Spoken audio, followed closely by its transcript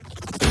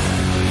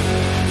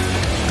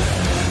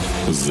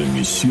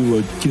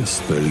Замесила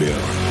тесто Лера.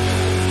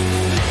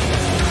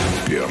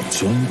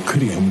 Перцем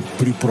крем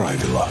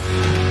приправила.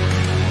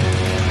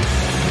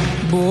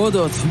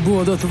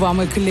 Будут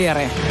вам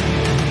эклеры,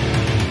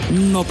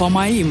 но по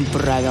моим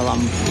правилам.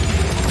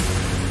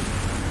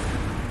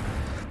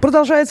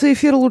 Продолжается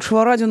эфир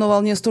лучшего радио на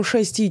волне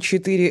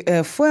 106,4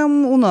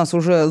 FM. У нас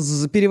уже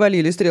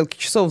перевалили стрелки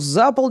часов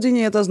за полдень,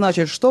 и это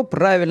значит, что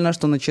правильно,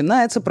 что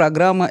начинается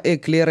программа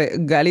 «Эклеры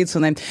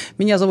Голицыной».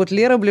 Меня зовут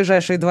Лера.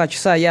 Ближайшие 2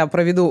 часа я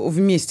проведу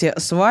вместе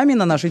с вами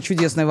на нашей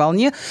чудесной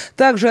волне.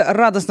 Также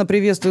радостно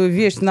приветствую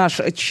весь наш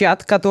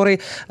чат,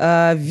 который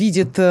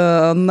видит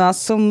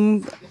нас...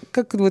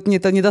 Как вот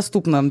это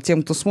недоступно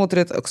тем, кто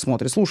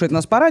слушает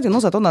нас по радио, но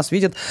зато нас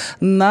видят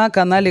на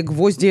канале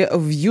 «Гвозди»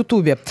 в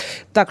Ютубе.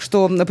 Так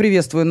что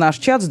приветствую наш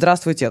чат.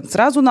 Здравствуйте.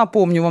 Сразу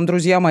напомню вам,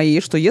 друзья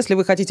мои, что если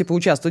вы хотите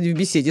поучаствовать в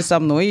беседе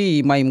со мной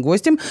и моим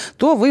гостем,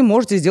 то вы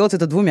можете сделать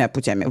это 2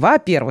 путями.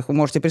 Во-первых, вы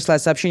можете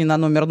прислать сообщение на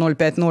номер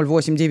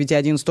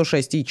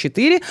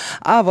 050-891-106-4,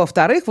 а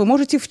во-вторых, вы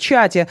можете в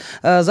чате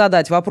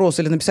задать вопрос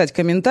или написать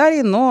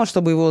комментарий, но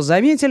чтобы его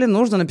заметили,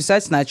 нужно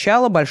написать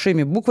сначала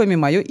большими буквами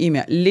мое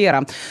имя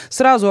Лера.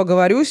 Сразу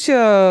оговорюсь,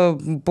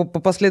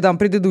 по следам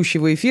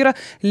предыдущего эфира,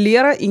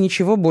 Лера и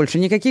ничего больше.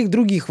 Никаких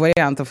других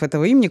вариантов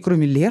этого имени,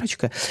 кроме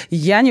Лерочка,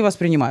 я не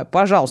воспринимаю.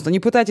 Пожалуйста, не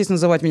пытайтесь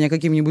называть меня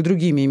какими-нибудь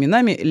другими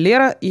именами.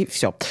 Лера и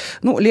все.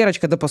 Ну,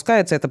 Лерочка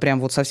допускается, это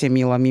прям вот совсем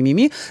мило,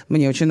 мимими.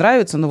 Мне очень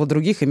нравится, но вот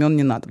других имен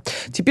не надо.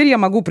 Теперь я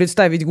могу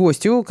представить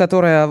гостью,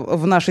 которая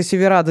в наши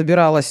севера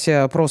добиралась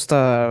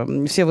просто...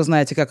 Все вы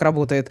знаете, как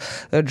работает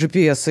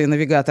GPS и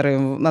навигаторы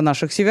на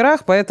наших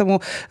северах,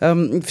 поэтому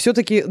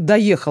все-таки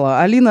доехала.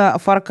 Алина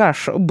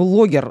Фаркаш,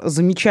 блогер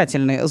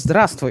замечательный.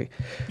 Здравствуй.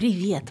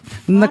 Привет.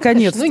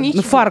 Наконец-то.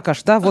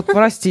 Фаркаш, да? Вот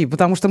прости,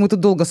 потому что мы тут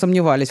долго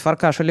сомневались,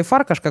 Фаркаш или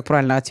Фаркаш, как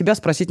правильно, а тебя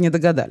спросить не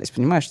догадались.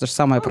 Понимаешь, это же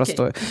самое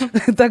простое.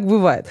 Так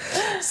бывает.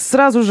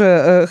 Сразу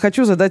же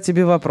хочу задать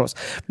тебе вопрос.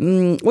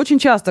 Очень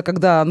часто,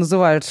 когда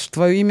называешь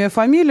твое имя и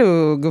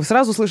фамилию,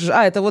 сразу слышишь,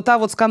 это вот та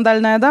вот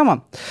скандальная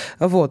дама.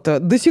 Вот.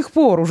 До сих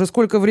пор уже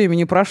сколько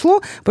времени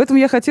прошло, поэтому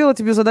я хотела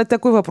тебе задать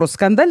такой вопрос.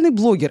 Скандальный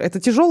блогер – это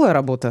тяжелая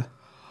работа?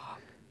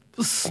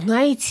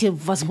 Знаете,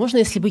 возможно,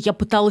 если бы я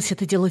пыталась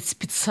это делать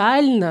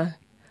специально,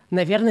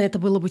 наверное, это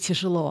было бы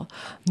тяжело.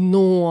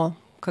 Но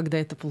когда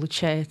это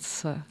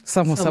получается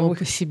само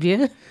по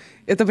себе...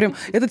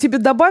 Это тебе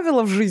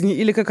добавило в жизни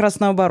или как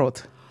раз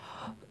наоборот?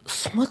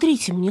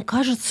 Смотрите, мне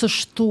кажется,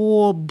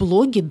 что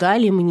блоги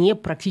дали мне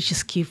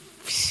практически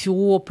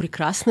все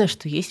прекрасное,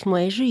 что есть в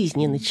моей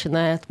жизни,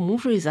 начиная от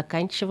мужа и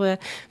заканчивая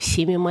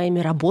всеми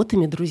моими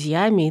работами,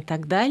 друзьями и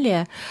так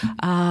далее.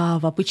 А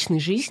в обычной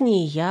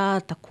жизни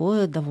я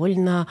такое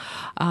довольно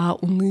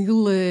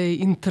унылое,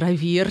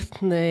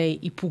 интровертное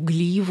и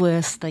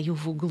пугливое, стою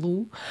в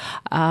углу.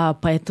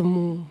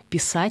 Поэтому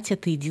писать —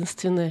 это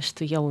единственное,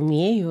 что я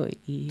умею.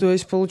 То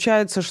есть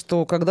получается,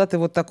 что когда ты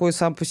вот такой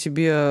сам по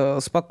себе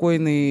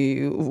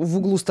спокойный, в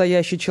углу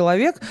стоящий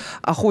человек,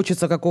 а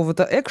хочется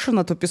какого-то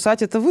экшена, то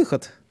писать — это выход.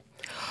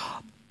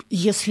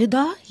 Если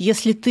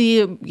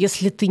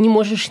ты не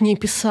можешь не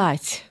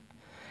писать.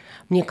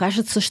 Мне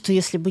кажется, что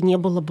если бы не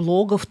было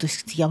блогов, то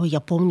есть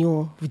я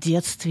помню в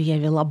детстве я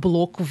вела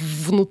блог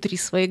внутри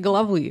своей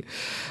головы.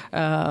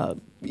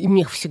 И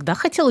мне всегда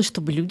хотелось,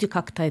 чтобы люди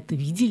как-то это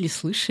видели,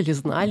 слышали,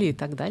 знали и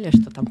так далее,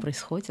 что там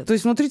происходит. То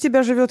есть внутри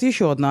тебя живет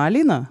еще одна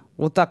Алина,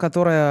 вот та,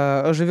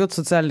 которая живет в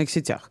социальных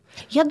сетях?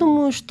 Я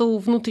думаю, что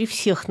внутри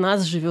всех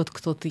нас живет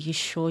кто-то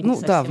еще.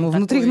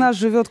 Внутри нас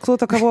живет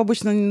кто-то, кого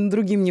обычно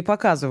другим не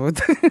показывают.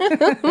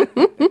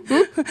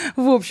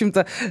 В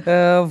общем-то,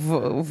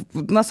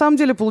 на самом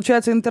деле,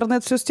 получается,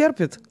 интернет все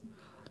стерпит?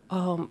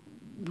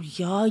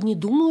 Я не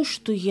думаю,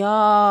 что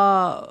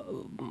я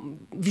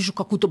вижу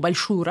какую-то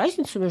большую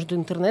разницу между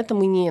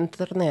интернетом и не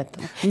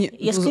интернетом.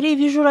 Я скорее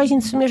вижу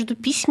разницу между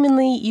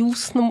письменным и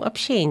устным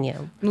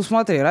общением. Ну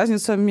смотри,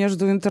 разница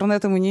между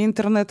интернетом и не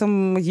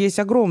интернетом есть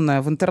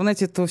огромная. В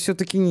интернете ты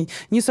все-таки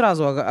не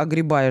сразу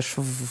огребаешь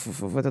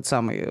в этот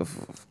самый...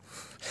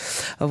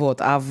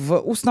 Вот. А в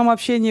устном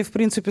общении, в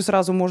принципе,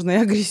 сразу можно и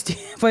огрести.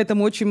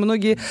 Поэтому очень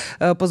многие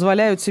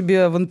позволяют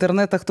себе в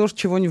интернетах то,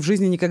 чего в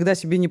жизни никогда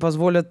себе не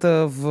позволят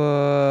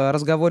в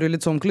разговоре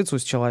лицом к лицу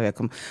с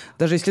человеком.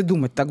 Даже если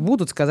думать так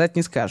будут, сказать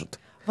не скажут.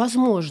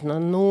 Возможно,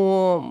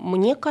 но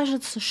мне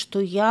кажется, что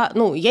я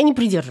не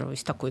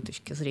придерживаюсь такой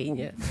точки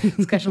зрения,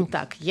 скажем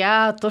так.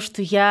 То,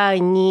 что я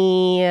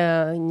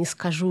не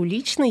скажу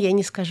лично, я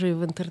не скажу и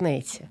в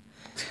интернете.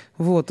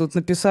 Вот, тут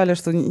написали,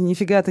 что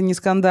нифига ты не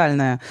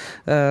скандальная,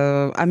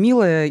 а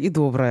милая и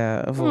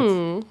добрая.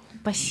 Вот.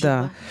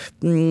 Спасибо.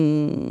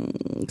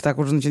 Да. Так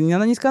уже, значит,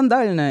 она не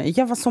скандальная.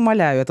 Я вас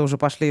умоляю, это уже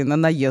пошли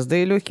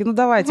наезды легкие. Ну,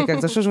 давайте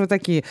как-то, что же вы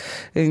такие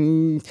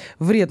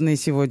вредные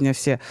сегодня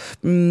все.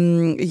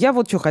 Я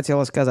вот что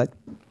хотела сказать.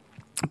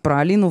 Про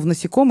Алину в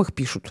насекомых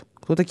пишут.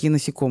 Кто такие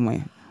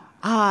насекомые?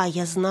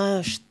 Я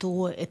знаю,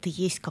 что это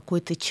есть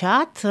какой-то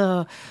чат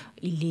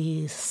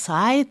или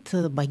сайт,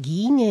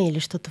 богиня или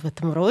что-то в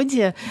этом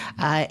роде.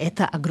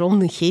 Это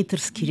огромный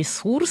хейтерский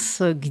ресурс,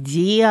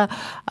 где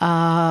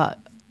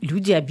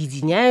люди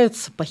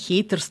объединяются по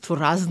хейтерству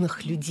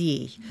разных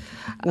людей.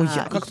 Ой,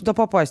 как туда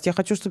попасть? Я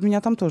хочу, чтобы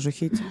меня там тоже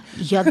хейтили.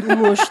 Я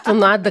думаю, что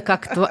надо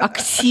как-то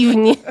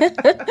активнее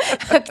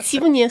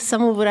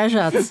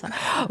самовыражаться.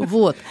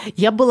 Вот.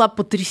 Я была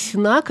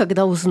потрясена,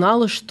 когда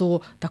узнала,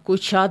 что такой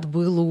чат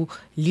был у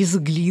Лизы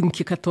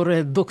Глинки,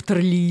 которая доктор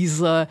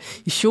Лиза,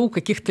 еще у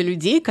каких-то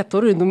людей,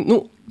 которые,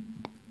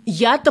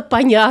 я-то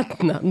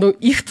понятно, но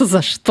их-то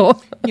за что?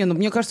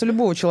 Мне кажется,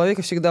 любого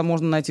человека всегда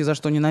можно найти за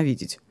что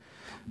ненавидеть.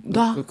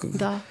 Да.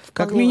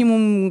 Как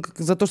минимум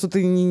за то, что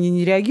ты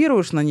не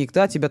реагируешь на них,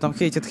 да, тебя там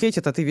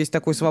хейтят, а ты весь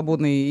такой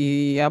свободный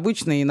и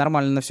обычный, и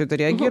нормально на все это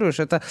реагируешь,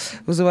 это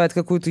вызывает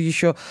какую-то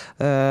еще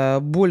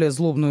более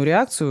злобную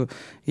реакцию.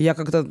 И я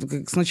как-то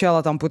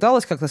сначала там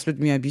пыталась как-то с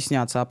людьми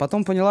объясняться, а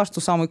потом поняла,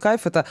 что самый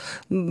кайф — это...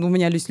 у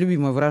меня есть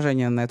любимое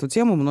выражение на эту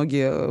тему,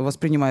 многие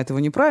воспринимают его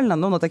неправильно,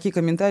 но на такие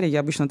комментарии я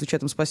обычно отвечаю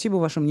там: спасибо,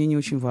 ваше мнение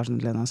очень важно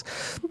для нас.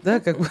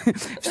 Да,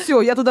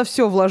 все, я туда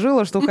все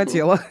вложила, что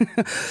хотела.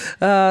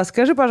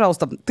 Скажи,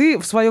 пожалуйста, ты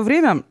в свое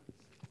время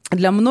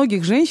для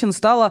многих женщин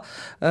стала,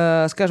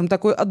 скажем,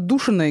 такой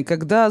отдушиной,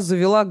 когда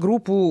завела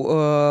группу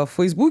в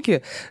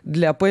Фейсбуке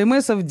для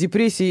ПМСов,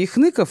 депрессий и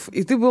хныков,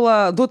 и ты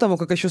была, до того,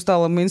 как еще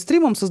стала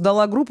мейнстримом,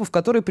 создала группу, в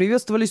которой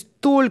приветствовались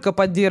только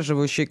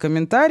поддерживающие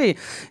комментарии,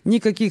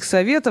 никаких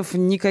советов,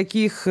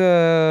 никаких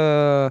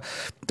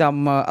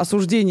там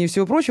осуждений и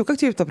всего прочего. Как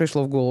тебе это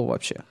пришло в голову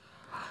вообще?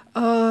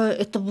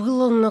 Это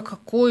было на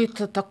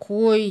какой-то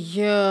такой...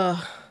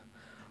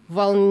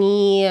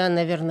 волне,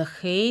 наверное,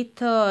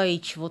 хейта и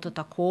чего-то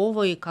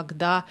такого. И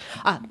когда...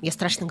 я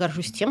страшно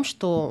горжусь тем,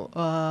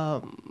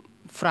 что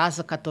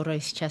фраза, которая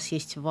сейчас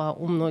есть во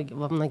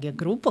многих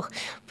группах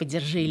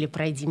 «поддержи или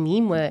пройди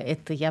мимо»,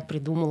 это я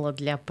придумала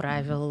для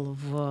правил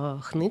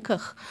в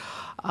хныках.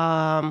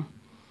 Когда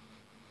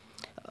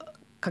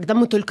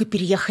мы только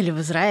переехали в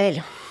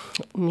Израиль,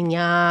 у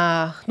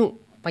меня...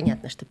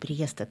 понятно, что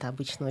переезд — это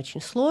обычно очень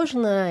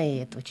сложно, и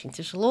это очень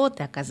тяжело,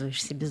 ты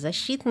оказываешься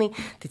беззащитной,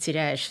 ты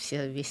теряешь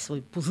весь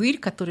свой пузырь,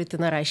 который ты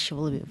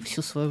наращивала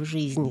всю свою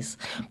жизнь из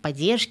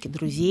поддержки,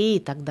 друзей и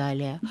так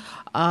далее.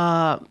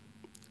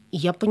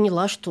 Я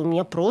поняла, что у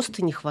меня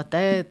просто не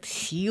хватает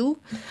сил.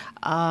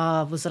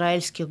 В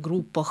израильских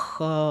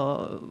группах,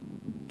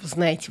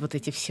 знаете, вот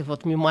эти все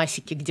вот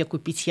мемасики, где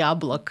купить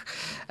яблок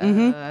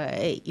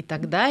и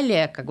так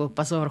далее, как бы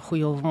позор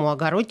хуёвому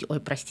огороде. Ой,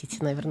 простите,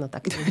 наверное,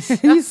 так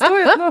не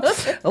стоит,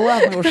 но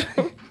ладно уж.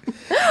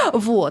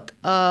 Вот.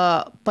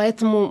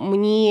 Поэтому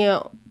мне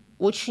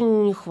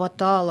очень не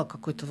хватало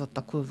какой-то вот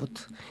такой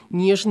вот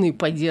нежной,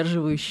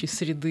 поддерживающей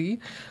среды,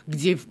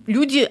 где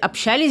люди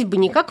общались бы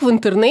не как в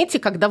интернете,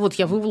 когда вот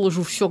я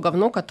выволожу все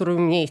говно, которое у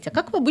меня есть, а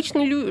как в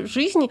обычной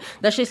жизни.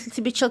 Даже если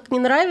тебе человек не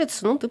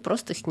нравится, ты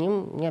просто с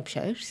ним не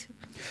общаешься.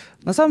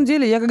 На самом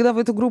деле, я когда в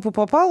эту группу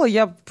попала,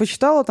 я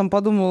почитала, там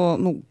подумала,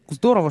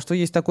 здорово, что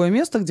есть такое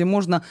место, где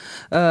можно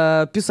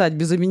писать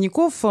без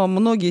именников.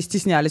 Многие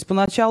стеснялись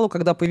поначалу,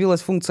 когда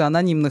появилась функция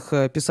анонимных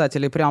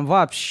писателей, прям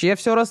вообще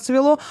все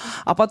расцвело.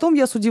 А потом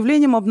я с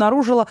удивлением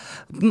обнаружила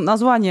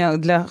название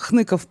для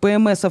хныков,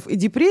 ПМСов и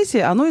депрессии.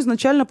 Оно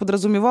изначально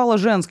подразумевало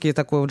женский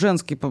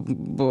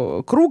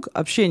круг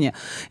общения.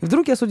 И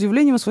вдруг я с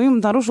удивлением своим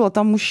обнаружила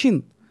там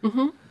мужчин.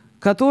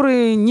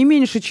 Которые не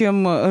меньше,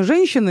 чем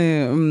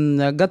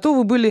женщины,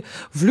 готовы были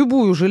в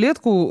любую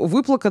жилетку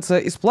выплакаться,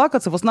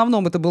 исплакаться. В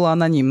основном это было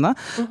анонимно.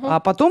 А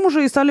потом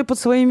уже и стали под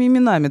своими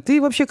именами. Ты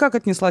вообще как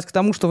отнеслась к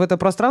тому, что в это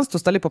пространство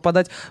стали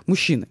попадать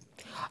мужчины?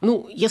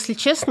 Если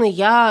честно,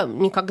 я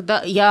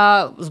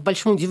с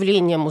большим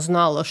удивлением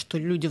узнала, что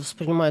люди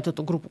воспринимают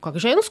эту группу как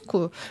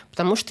женскую,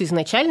 потому что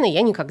изначально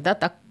я никогда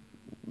так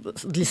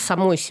для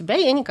самой себя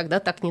я никогда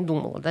так не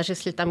думала. Даже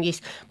если там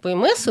есть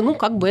ПМСы,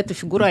 это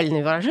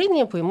фигуральное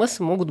выражение,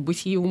 ПМСы могут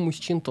быть и у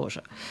мужчин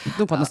тоже.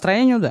 По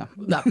настроению, да.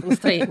 Да, по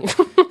настроению.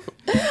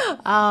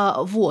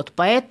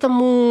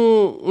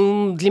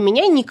 Поэтому для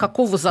меня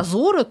никакого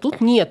зазора тут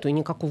нету,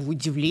 никакого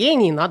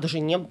удивления, надо же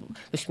не... То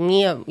есть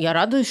я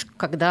радуюсь,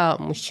 когда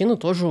мужчины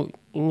тоже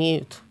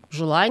имеют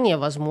желание,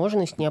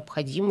 возможность,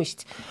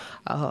 необходимость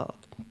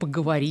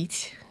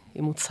поговорить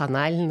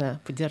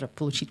эмоционально,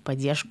 получить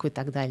поддержку и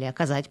так далее,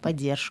 оказать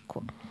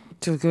поддержку.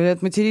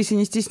 Говорят, матерись и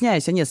не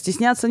стесняйся. Нет,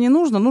 стесняться не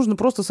нужно, нужно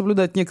просто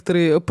соблюдать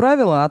некоторые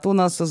правила, а то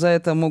нас за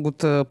это могут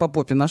по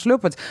попе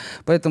нашлепать.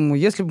 Поэтому,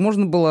 если бы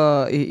можно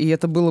было, и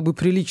это было бы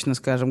прилично,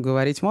 скажем,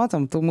 говорить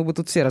матом, то мы бы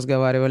тут все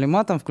разговаривали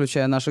матом,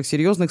 включая наших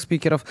серьезных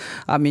спикеров,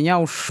 а меня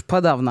уж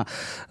подавно.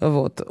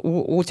 Вот.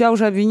 У тебя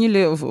уже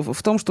обвинили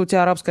в том, что у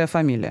тебя арабская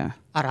фамилия.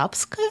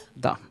 Арабская?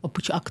 Да.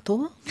 А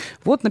кто?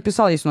 Вот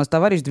написал, есть у нас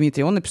товарищ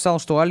Дмитрий, он написал,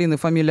 что у Алины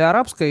фамилия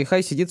арабская, и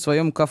хай сидит в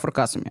своем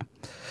Кафр-Касаме.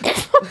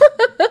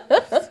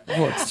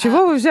 Вот. С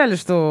чего вы взяли,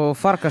 что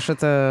Фаркаш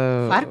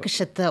это...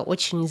 Фаркаш — это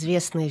очень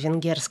известная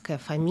венгерская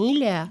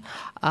фамилия,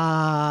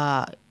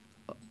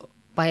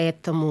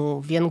 Поэтому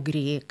в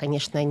Венгрии,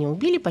 конечно, они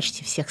убили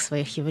почти всех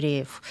своих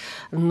евреев,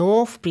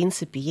 но, в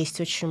принципе, есть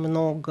очень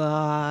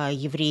много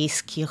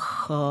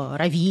еврейских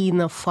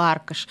раввинов,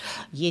 Фаркаш.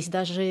 Есть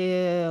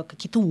даже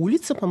какие-то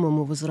улицы,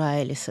 по-моему, в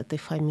Израиле с этой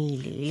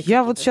фамилией.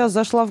 Я вот сейчас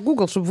зашла в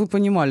Google, чтобы вы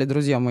понимали,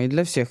 друзья мои,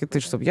 для всех, и ты,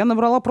 чтобы я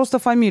набрала просто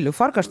фамилию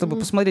Фаркаш, чтобы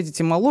посмотреть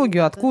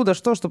этимологию, откуда,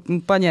 что,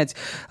 чтобы понять,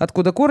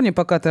 откуда корни,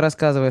 пока ты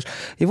рассказываешь.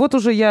 И вот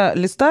уже я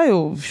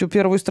листаю всю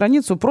первую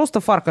страницу, просто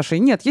Фаркашей.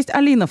 Нет, есть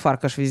Алина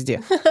Фаркаш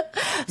везде.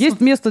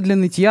 Есть место для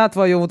нытья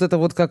твое, вот это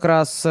вот как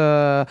раз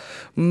о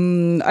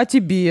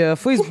тебе,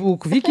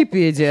 Facebook,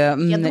 Википедия,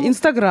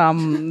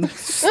 Инстаграм.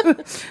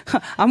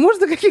 А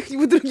можно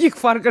каких-нибудь других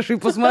Фаркашей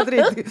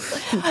посмотреть?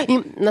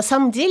 И на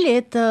самом деле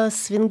это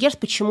с венгерс.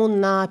 Почему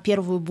на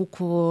первую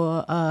букву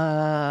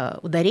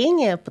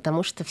ударение?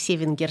 Потому что все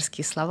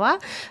венгерские слова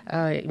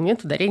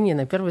имеют ударение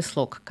на первый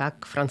слог,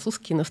 как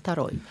французский на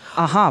второй.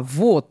 Ага,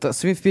 вот.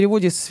 В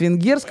переводе с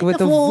венгерского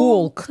это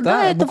волк,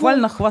 да? Это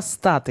буквально волк.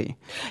 Хвостатый.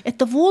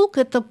 Это волк,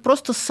 это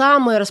просто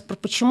самое...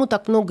 Почему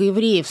так много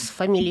евреев с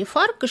фамилией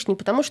Фаркаш? Не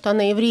потому, что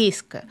она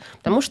еврейская,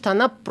 потому что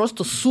она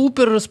просто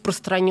супер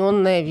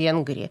распространенная в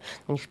Венгрии.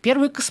 У них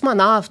первый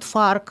космонавт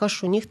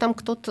Фаркаш, у них там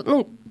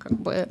кто-то,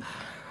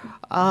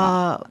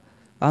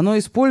 Оно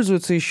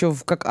используется еще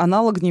как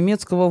аналог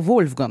немецкого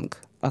Вольфганг,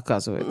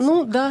 оказывается.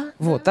 Ну, да.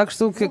 Вот, так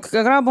что к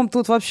арабам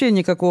тут вообще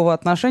никакого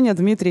отношения.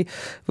 Дмитрий,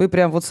 вы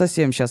прям вот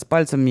совсем сейчас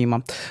пальцем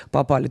мимо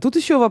попали. Тут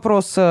еще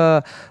вопрос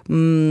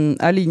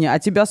Алине. А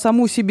тебя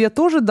саму себе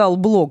тоже дал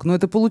блог? Но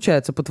это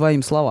получается по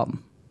твоим словам.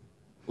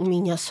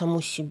 Меня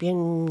саму себе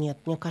нет.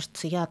 Мне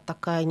кажется, я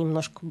такая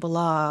немножко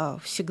была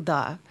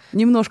всегда.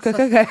 Немножко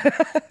какая?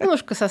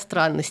 Немножко со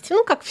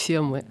странностью. Как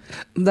все мы.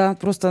 Да,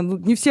 просто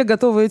не все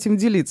готовы этим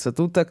делиться.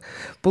 Тут так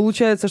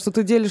получается, что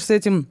ты делишься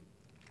этим...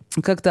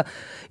 Как-то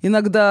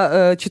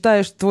иногда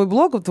читаешь твой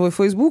блог, твой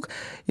Facebook,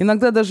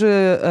 иногда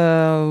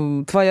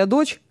даже твоя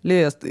дочь,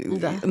 Лея,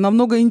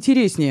 намного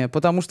интереснее,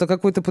 потому что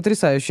какое-то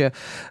потрясающее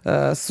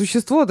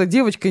существо, это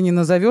девочкой не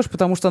назовешь,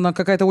 потому что она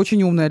какая-то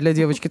очень умная для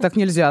девочки, так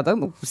нельзя, да?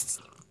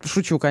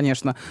 Шучу,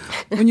 конечно.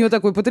 У нее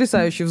такой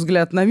потрясающий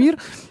взгляд на мир,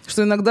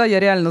 что иногда я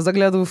реально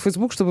заглядываю в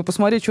Facebook, чтобы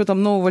посмотреть, что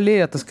там нового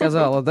Лея-то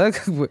сказала, да,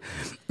 как бы.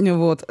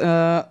 Вот.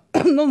 Но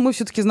мы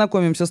все-таки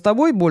знакомимся с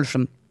тобой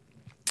больше.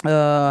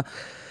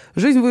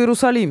 Жизнь в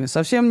Иерусалиме.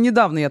 Совсем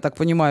недавно, я так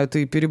понимаю,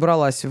 ты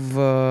перебралась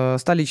в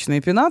столичные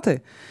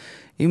пенаты.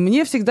 И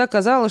мне всегда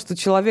казалось, что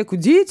человеку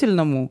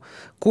деятельному,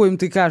 коим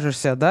ты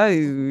кажешься, да,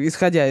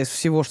 исходя из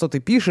всего, что ты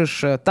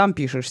пишешь, там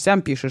пишешь,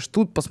 сям пишешь,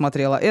 тут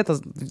посмотрела, это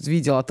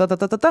видела,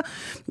 та-та-та-та-та.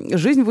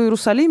 Жизнь в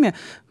Иерусалиме,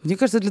 мне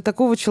кажется, для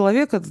такого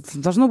человека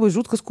должно быть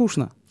жутко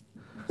скучно.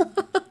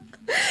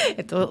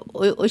 Это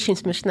очень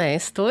смешная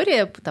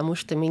история, потому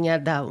что у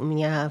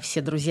меня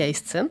все друзья из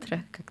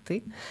центра, как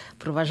ты,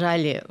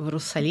 провожали в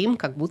Иерусалим,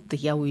 как будто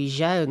я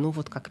уезжаю,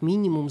 как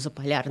минимум за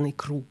полярный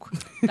круг.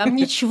 Там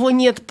ничего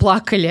нет,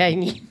 плакали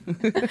они.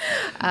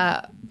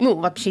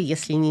 Вообще,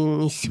 если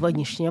не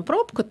сегодняшняя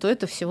пробка, то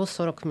это всего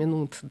 40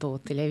 минут до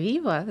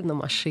Тель-Авива на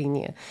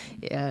машине.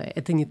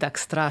 Это не так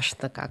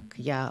страшно, как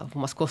я в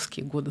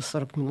московские годы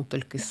 40 минут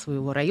только из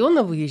своего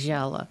района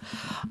выезжала.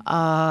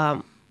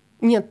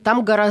 Нет,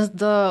 там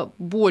гораздо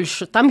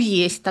больше. Там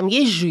есть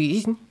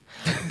жизнь.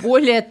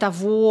 Более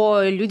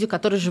того, люди,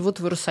 которые живут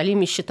в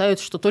Иерусалиме,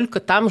 считают, что только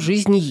там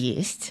жизнь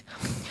есть.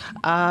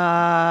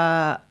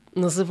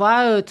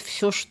 Называют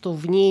все, что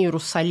вне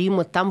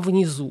Иерусалима, там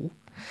внизу.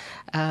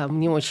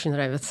 Мне очень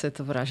нравится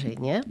это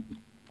выражение.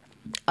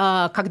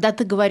 Когда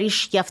ты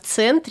говоришь «я в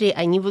центре»,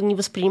 они не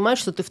воспринимают,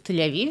 что ты в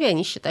Тель-Авиве,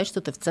 они считают, что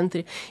ты в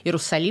центре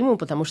Иерусалима,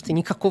 потому что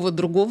никакого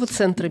другого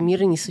центра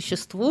мира не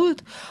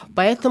существует,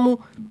 поэтому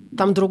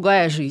там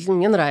другая жизнь,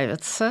 мне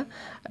нравится.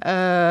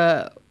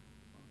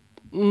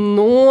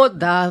 Но,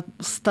 да,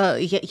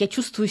 я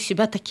чувствую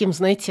себя таким,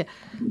 знаете,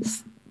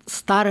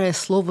 старое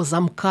слово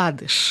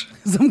 «замкадыш».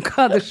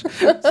 Замкадыш.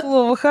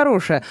 Слово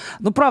хорошее.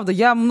 Но правда,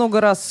 я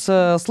много раз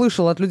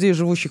слышала от людей,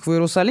 живущих в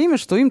Иерусалиме,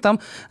 что им там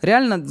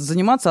реально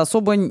заниматься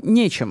особо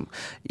нечем.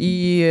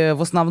 И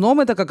в основном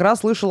это как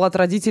раз слышала от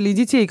родителей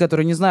детей,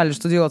 которые не знали,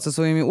 что делать со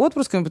своими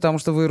отпрысками, потому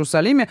что в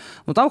Иерусалиме,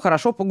 там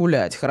хорошо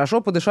погулять,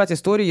 хорошо подышать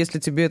историей, если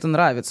тебе это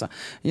нравится.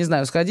 Не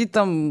знаю, сходить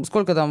там,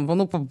 сколько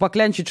там,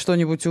 поклянчить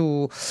что-нибудь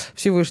у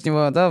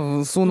Всевышнего,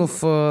 да, сунув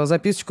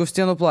записочку в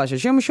стену плача.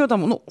 Чем еще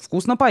там,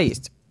 вкусно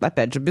поесть.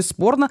 Опять же,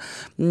 бесспорно,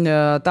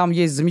 там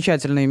есть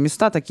замечательные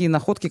места, такие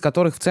находки,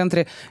 которых в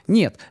центре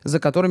нет, за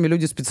которыми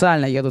люди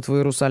специально едут в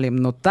Иерусалим.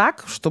 Но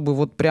так,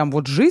 чтобы прям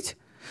жить,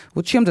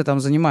 чем ты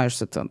там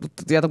занимаешься-то?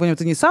 Я так понимаю,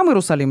 ты не сам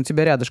Иерусалим, у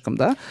тебя рядышком,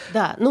 да?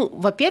 Да,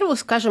 во-первых,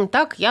 скажем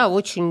так, я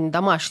очень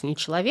домашний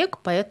человек,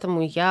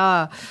 поэтому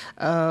я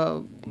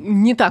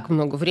не так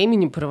много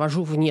времени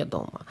провожу вне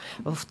дома.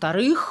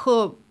 Во-вторых,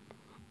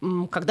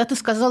 когда ты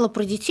сказала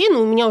про детей,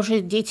 у меня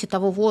уже дети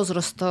того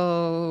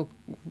возраста,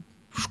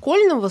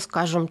 школьного,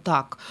 скажем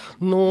так,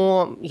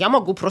 но я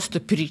могу просто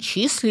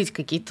перечислить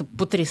какие-то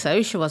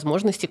потрясающие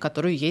возможности,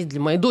 которые есть для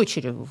моей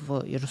дочери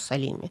в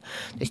Иерусалиме.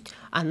 То есть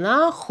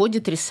она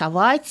ходит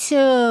рисовать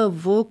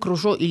в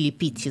кружок и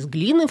лепить из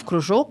глины в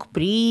кружок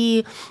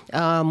при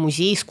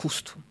музее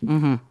искусств.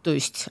 Угу. То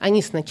есть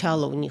они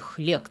сначала, у них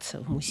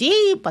лекция в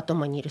музее,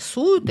 потом они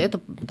рисуют,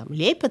 это там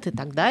лепят и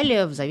так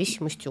далее, в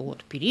зависимости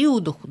от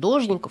периода,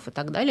 художников и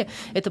так далее.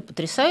 Это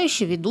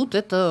потрясающе, ведут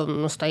это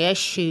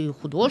настоящие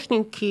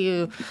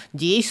художники,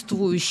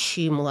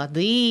 действующие,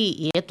 молодые,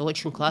 и это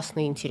очень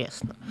классно и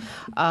интересно.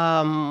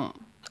 Она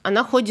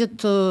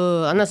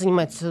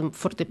занимается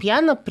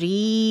фортепиано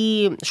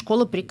при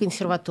школе при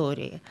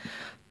консерватории.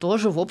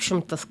 Тоже, в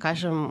общем-то,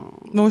 скажем...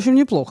 Ну, в общем,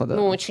 неплохо, да?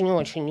 Ну,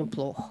 очень-очень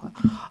неплохо.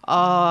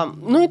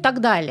 Ну и так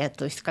далее.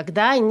 То есть,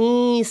 когда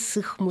они с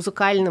их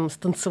музыкальным, с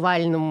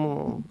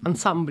танцевальным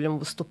ансамблем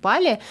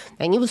выступали,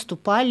 они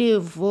выступали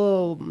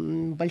в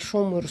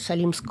Большом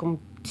Иерусалимском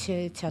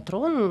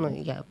театрон,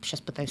 я сейчас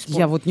пытаюсь вспомнить.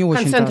 Я вот не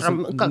очень...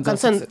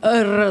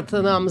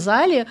 концертном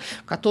зале,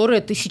 которое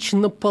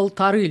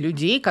 1500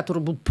 людей,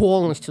 который был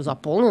полностью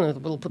заполнен, это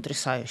было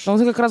потрясающе. Но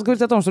это как раз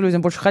говорит о том, что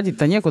людям больше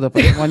ходить-то некуда,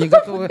 поэтому они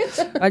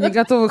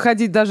готовы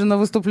ходить даже на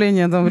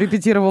выступление, там,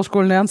 репетировал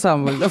школьный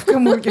ансамбль, да, в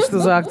Камурке, что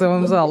за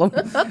актовым залом.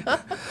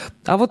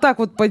 А вот так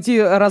вот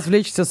пойти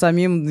развлечься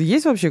самим,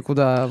 есть вообще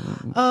куда?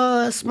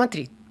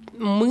 Смотри,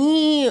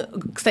 мы,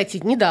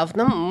 кстати,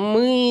 недавно,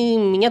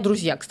 меня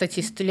друзья, кстати,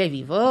 из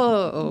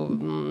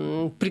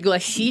Тель-Авива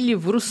пригласили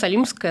в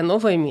Иерусалимское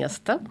новое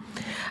место.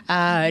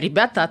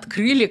 Ребята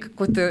открыли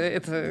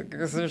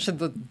это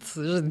совершенно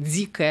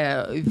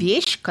дикая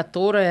вещь,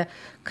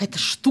 какая-то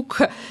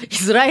штука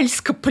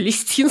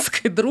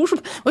израильско-палестинской дружбы.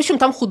 В общем,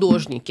 там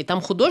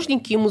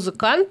художники и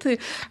музыканты,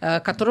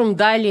 которым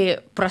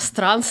дали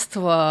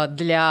пространство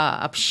для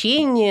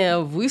общения,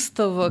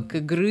 выставок,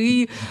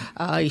 игры,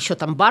 еще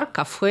там бар,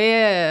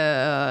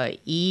 кафе,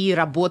 и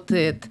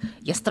работает...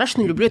 Я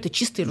страшно люблю, это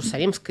чисто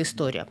иерусалимская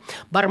история.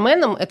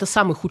 Барменом, это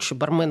самый худший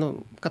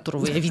бармен,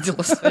 которого я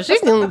видела в своей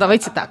жизни, ну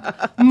давайте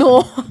так.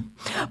 Но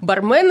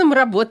барменом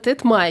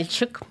работает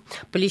мальчик,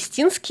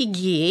 палестинский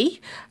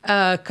гей,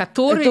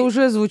 который... Это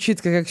уже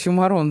звучит как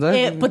оксюморон, да?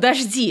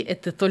 Подожди,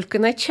 это только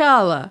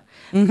начало.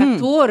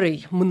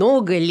 Который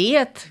много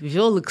лет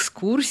вел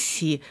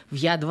экскурсии в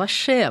Яд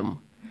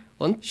Вашем.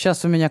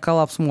 Сейчас у меня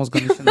коллапс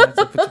мозга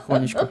начинается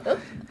потихонечку.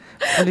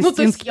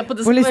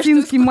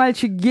 Палестинский что...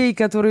 мальчик-гей,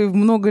 который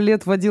много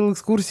лет водил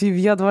экскурсии в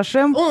Яд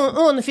Вашем.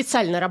 Он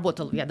официально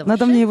работал в Яд Вашем.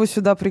 Надо мне его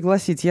сюда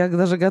пригласить. Я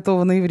даже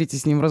готова на иврите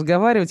с ним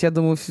разговаривать. Я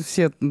думаю,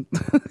 все...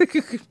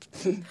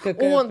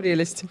 Какая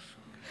прелесть.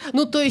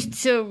 Ну, то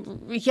есть,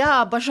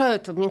 я обожаю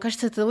это. Мне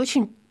кажется, это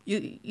очень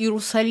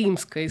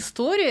иерусалимская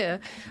история.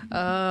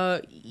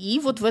 И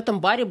вот в этом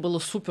баре было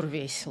супер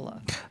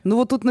весело. Ну,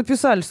 вот тут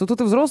написали, что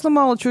тут и взрослым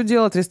мало чего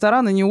делать,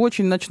 рестораны не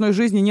очень, ночной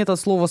жизни нет от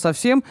слова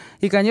совсем.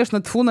 И,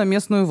 конечно, тьфу на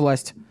местную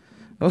власть.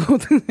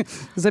 Вот.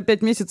 За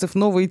 5 месяцев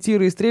новые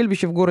тиры и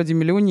стрельбища в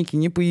городе-миллионнике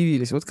не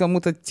появились. Вот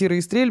кому-то тиры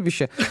и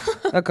стрельбища,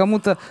 а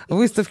кому-то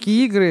выставки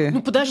игры.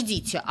 Ну,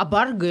 подождите, а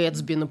бар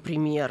Гэтсби,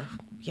 например...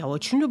 Я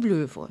очень люблю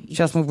его.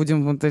 Сейчас мы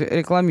будем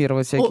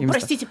рекламировать всякие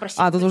места.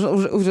 Простите. Тут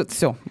уже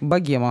все,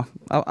 богема.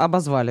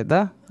 Обозвали,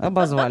 да?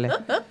 Обозвали.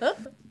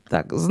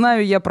 Так,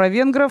 знаю я про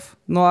венгров,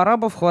 но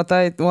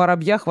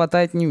арабья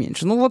хватает не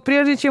меньше. Ну вот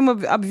прежде чем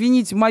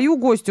обвинить мою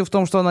гостью в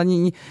том, что она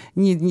не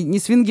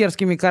с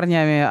венгерскими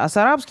корнями, а с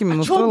арабскими...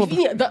 А что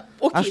обвинять? Да,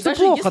 окей, а что даже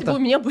плохо-то? если бы у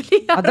меня были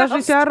арабские. А даже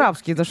если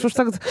арабские, да что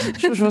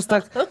ж у вас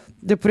так...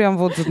 Да прям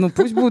вот, ну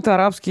пусть будут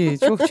арабские.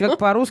 Человек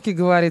по-русски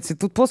говорит. И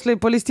тут после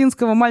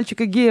палестинского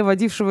мальчика-гея,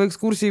 водившего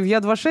экскурсии в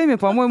Яд Вашеме,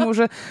 по-моему,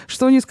 уже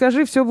что ни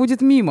скажи, все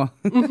будет мимо.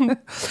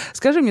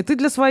 Скажи мне, ты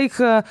для своих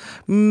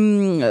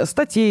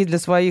статей, для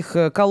своих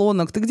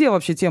колонок, ты где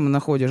вообще темы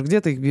находишь?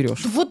 Где ты их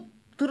берешь? Вот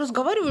ты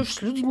разговариваешь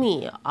с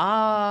людьми,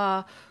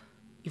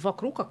 и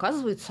вокруг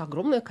оказывается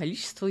огромное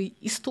количество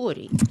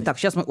историй. Так,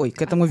 сейчас мы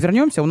к этому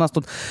вернемся. У нас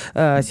тут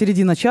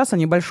середина часа,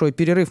 небольшой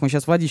перерыв. Мы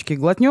сейчас водички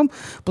глотнем,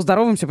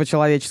 поздороваемся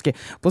по-человечески,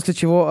 после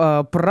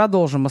чего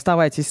продолжим.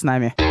 Оставайтесь с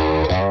нами.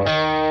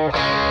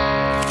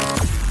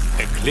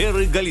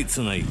 Эклеры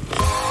Голицыной.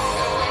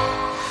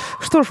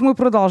 Что ж, мы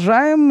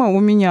продолжаем. У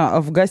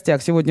меня в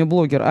гостях сегодня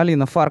блогер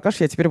Алина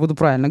Фаркаш. Я теперь буду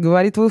правильно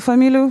говорить твою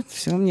фамилию.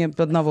 Все, мне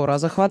одного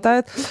раза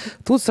хватает.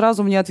 Тут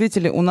сразу мне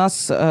ответили, у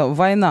нас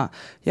война.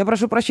 Я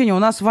прошу прощения, у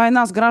нас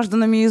война с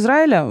гражданами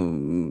Израиля?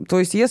 То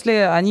есть, если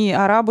они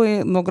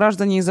арабы, но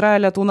граждане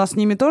Израиля, то у нас с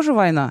ними тоже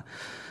война?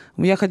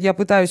 Я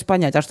пытаюсь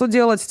понять, а что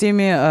делать с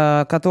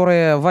теми,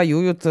 которые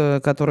воюют,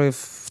 которые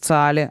в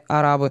ЦАЛе,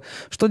 арабы?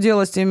 Что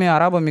делать с теми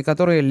арабами,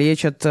 которые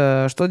лечат?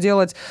 Что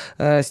делать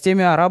с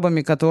теми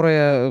арабами,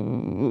 которые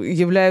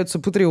являются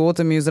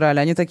патриотами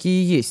Израиля? Они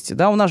такие есть.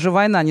 Да, у нас же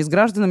война не с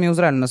гражданами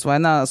Израиля, у нас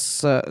война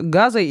с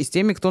Газой и с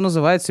теми, кто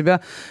называет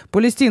себя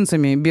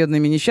палестинцами,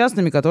 бедными,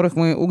 несчастными, которых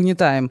мы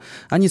угнетаем,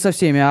 а не со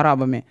всеми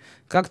арабами.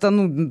 Как-то,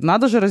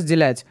 надо же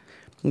разделять.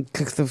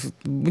 Как-то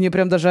мне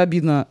прям даже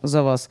обидно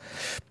за вас.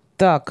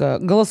 Так,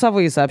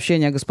 голосовые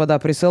сообщения, господа,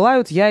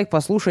 присылают. Я их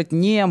послушать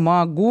не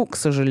могу, к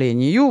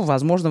сожалению.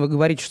 Возможно, вы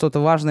говорите что-то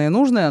важное и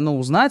нужное, но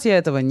узнать я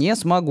этого не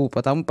смогу.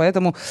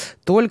 Поэтому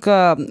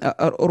только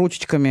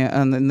ручечками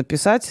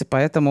написать.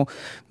 Поэтому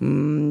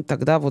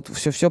тогда вот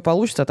все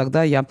получится,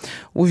 тогда я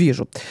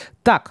увижу.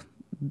 Так,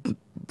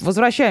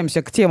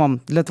 возвращаемся к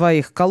темам для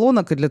твоих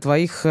колонок и для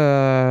твоих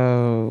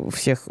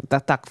всех.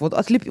 Так, вот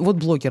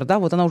блогер, да,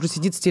 вот она уже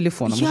сидит с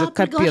телефоном. Я уже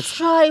капец.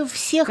 Приглашаю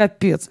всех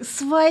Капец.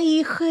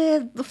 своих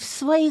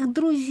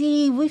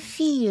друзей в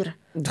эфир.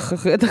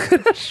 Это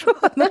хорошо.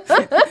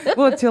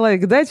 Вот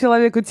человек, дай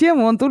человеку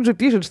тему, он тут же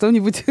пишет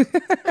что-нибудь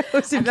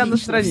у себя на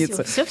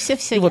странице.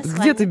 Все. Вот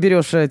где ты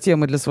берешь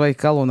темы для своих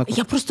колонок?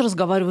 Я просто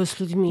разговариваю с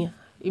людьми.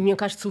 И мне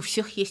кажется, у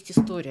всех есть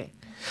история.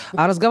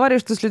 А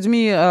разговариваешь ты с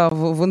людьми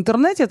в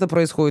интернете это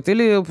происходит?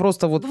 Или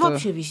просто вот...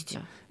 Вообще везде.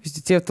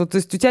 То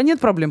есть у тебя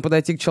нет проблем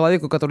подойти к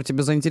человеку, который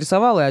тебя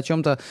заинтересовал, и о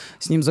чем-то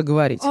с ним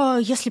заговорить?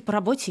 Если по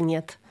работе,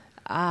 нет.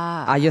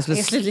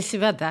 Если для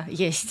себя, да,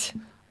 есть.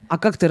 А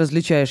как ты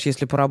различаешь,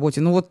 если по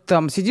работе? Ну вот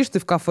там сидишь ты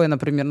в кафе,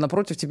 например,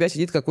 напротив тебя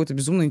сидит какой-то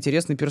безумно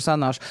интересный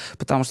персонаж,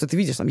 потому что ты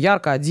видишь, там,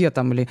 ярко одет,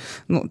 там, или...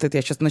 Ну, это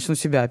я сейчас начну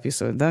себя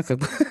описывать, да, как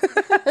бы...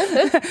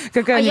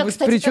 Какая-нибудь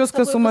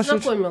прическа сумасшедшая.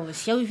 Я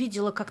познакомилась. Я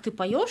увидела, как ты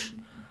поешь,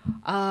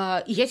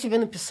 и я тебе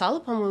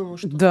написала, по-моему,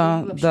 что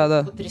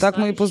да. Так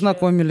мы и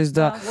познакомились,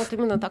 да. Вот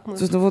именно так мы.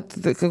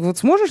 Вот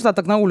сможешь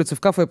так на улице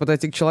в кафе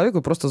подойти к человеку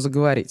и просто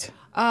заговорить?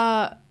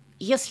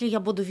 Если я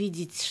буду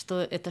видеть,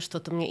 что это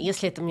что-то мне...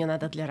 Если это мне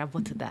надо для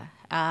работы, да.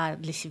 А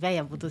для себя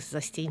я буду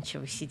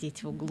застенчиво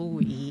сидеть в углу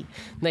и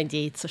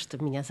надеяться,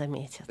 что меня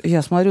заметят.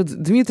 Я смотрю,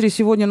 Дмитрий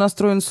сегодня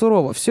настроен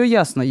сурово. Все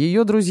ясно.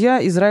 Ее друзья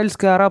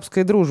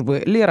израильско-арабской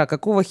дружбы. Лера,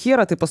 какого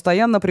хера ты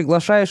постоянно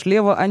приглашаешь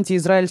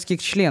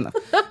лево-антиизраильских членов?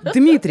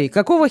 Дмитрий,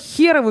 какого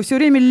хера вы все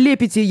время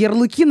лепите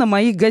ярлыки на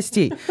моих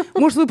гостей?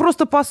 Может, вы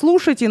просто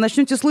послушаете и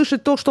начнете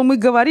слышать то, что мы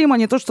говорим, а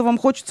не то, что вам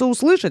хочется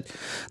услышать?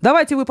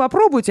 Давайте вы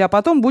попробуйте, а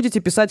потом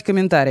будете писать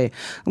комментарии.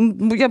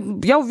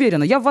 Я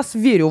уверена, я в вас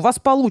верю, у вас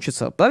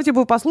получится. Давайте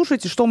вы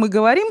послушайте, что мы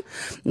говорим.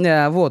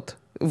 Вот.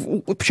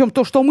 Причем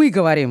то, что мы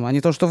говорим, а не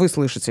то, что вы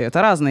слышите.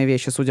 Это разные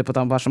вещи, судя по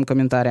вашим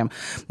комментариям.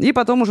 И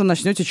потом уже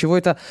начнете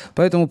чего-то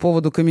по этому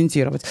поводу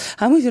комментировать.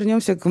 А мы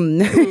вернемся к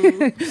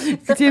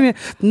теме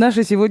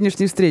нашей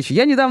сегодняшней встречи.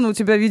 Я недавно у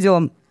тебя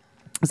видела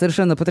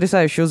совершенно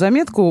потрясающую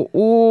заметку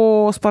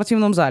о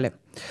спортивном зале.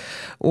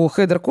 О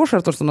хедер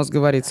кошер, то, что у нас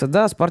говорится,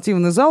 да,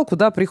 спортивный зал,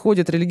 куда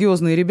приходят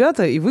религиозные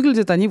ребята, и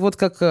выглядят они вот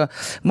как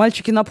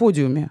мальчики на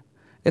подиуме.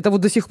 Это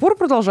вот до сих пор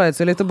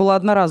продолжается, или это была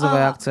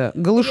одноразовая акция?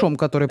 Голышом,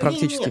 который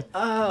практически...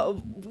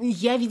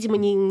 Я, видимо,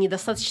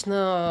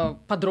 недостаточно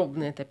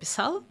подробно это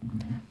описала.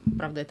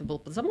 Правда, это был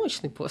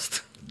подзамочный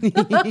пост.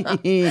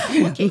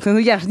 Ну,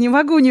 я же не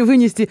могу не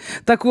вынести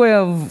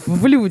такое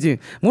в люди.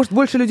 Может,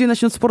 больше людей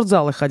начнут в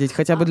спортзалы ходить,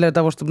 хотя бы для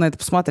того, чтобы на это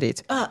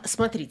посмотреть.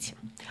 Смотрите,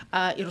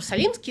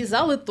 иерусалимские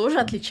залы тоже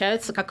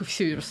отличаются, как и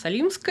все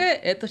иерусалимское.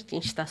 Это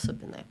нечто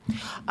особенное.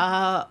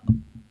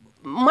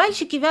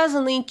 Мальчики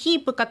вязаные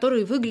кипы,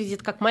 которые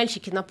выглядят как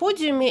мальчики на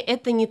подиуме,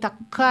 это не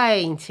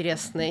такая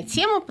интересная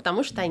тема,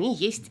 потому что они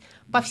есть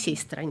по всей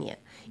стране.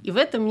 И в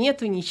этом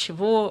нету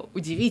ничего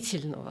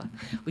удивительного.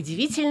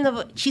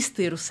 Удивительного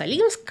чисто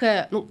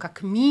иерусалимское, ну,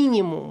 как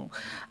минимум,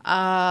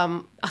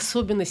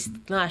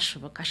 особенность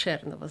нашего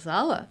кошерного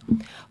зала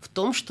в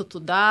том, что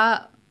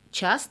туда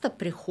часто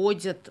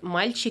приходят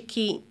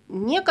мальчики,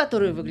 не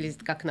которые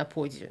выглядят как на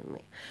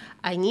подиуме.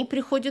 Они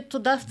приходят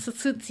туда в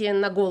циците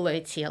на голое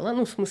тело,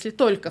 ну, в смысле,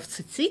 только в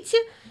циците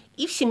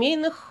и в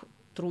семейных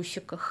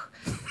трусиках.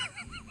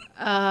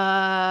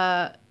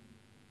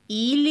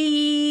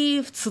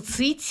 Или в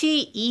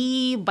циците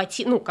и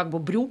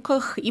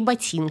брюках и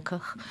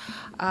ботинках.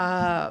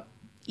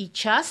 И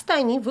часто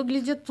они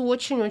выглядят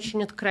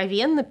очень-очень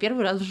откровенно.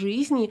 Первый раз в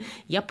жизни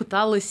я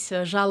пыталась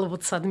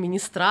жаловаться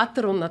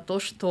администратору на то,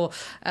 что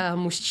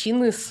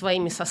мужчины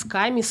своими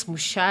сосками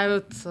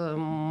смущают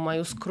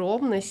мою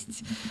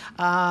скромность.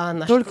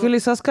 Только ли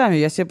сосками?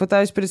 Я себе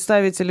пытаюсь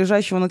представить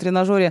лежащего на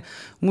тренажере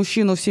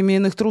мужчину в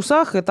семейных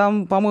трусах, и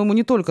там, по-моему,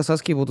 не только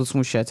соски будут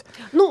смущать.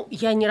 Ну,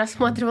 я не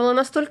рассматривала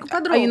настолько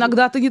подробно. А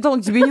иногда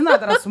тебе не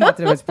надо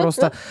рассматривать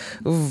просто.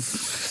 В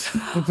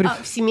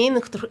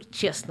семейных,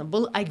 честно,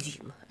 был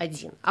один.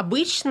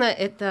 Обычно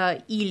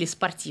это или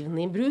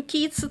спортивные брюки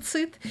и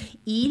цицит,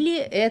 или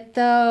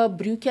это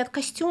брюки от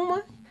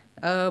костюма,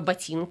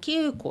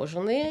 ботинки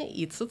кожаные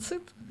и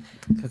цицит.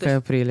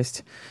 Какая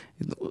прелесть.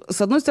 С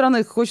одной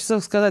стороны,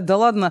 хочется сказать, да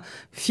ладно,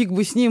 фиг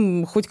бы с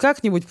ним, хоть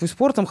как-нибудь, пусть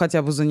спортом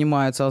хотя бы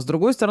занимается, а с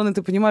другой стороны,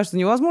 ты понимаешь, что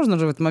невозможно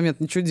же в этот момент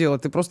ничего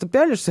делать, ты просто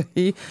пялишься,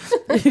 и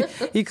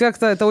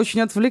как-то это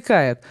очень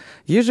отвлекает.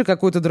 Есть же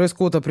какой-то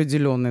дресс-код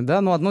определенный, да,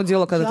 но одно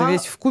дело, когда ты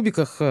весь в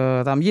кубиках,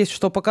 там есть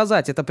что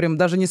показать, это прям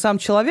даже не сам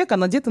человек, а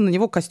надето на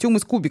него костюм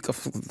из кубиков,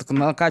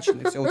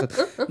 накачанный, все вот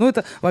это. Ну,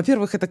 это,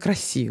 во-первых, это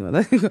красиво,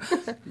 да,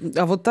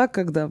 а вот так,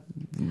 когда...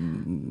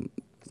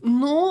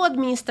 Но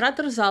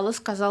администратор зала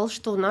сказал,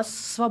 что у нас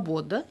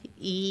свобода,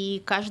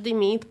 и каждый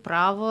имеет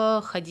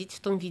право ходить в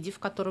том виде, в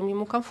котором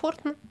ему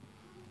комфортно.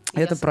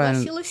 Это правильно.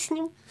 Я согласилась с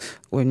ним.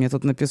 Ой, мне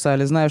тут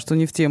написали. Знаю, что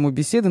не в тему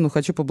беседы, но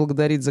хочу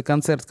поблагодарить за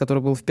концерт,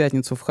 который был в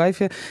пятницу в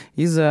Хайфе,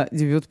 и за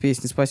дебют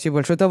песни. Спасибо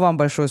большое. Это вам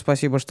большое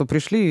спасибо, что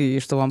пришли и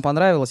что вам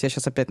понравилось. Я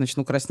сейчас опять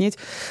начну краснеть.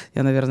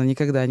 Я, наверное,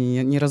 никогда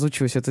не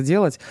разучусь это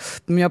делать.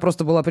 У меня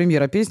просто была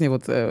премьера песни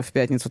вот в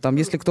пятницу. Там,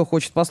 если кто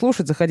хочет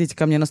послушать, заходите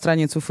ко мне на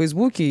страницу в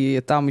Фейсбуке,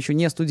 и там еще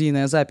не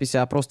студийная запись,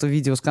 а просто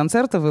видео с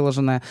концерта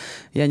выложенное.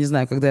 Я не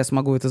знаю, когда я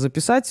смогу это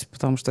записать,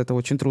 потому что это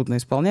очень трудно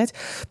исполнять.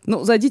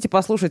 Ну, зайдите,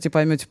 послушайте,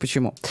 поймете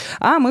почему.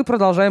 А мы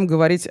продолжаем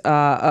говорить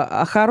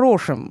о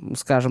хорошем,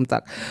 скажем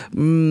так.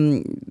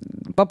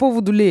 По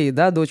поводу Леи,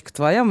 да, дочка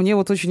твоя, мне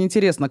вот очень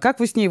интересно, как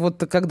вы с ней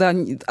вот когда...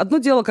 Одно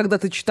дело, когда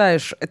ты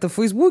читаешь это в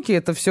Фейсбуке,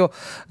 это все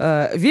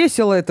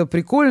весело, это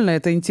прикольно,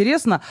 это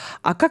интересно,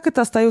 а как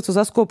это остается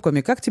за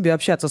скобками? Как тебе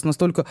общаться с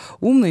настолько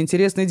умной,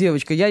 интересной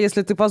девочкой? Я,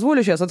 если ты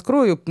позволишь, сейчас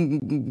открою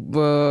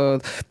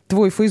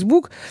твой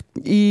Фейсбук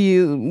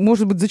и,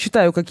 может быть,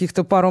 зачитаю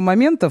каких-то пару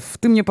моментов.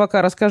 Ты мне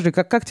пока расскажи,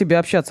 как тебе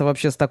общаться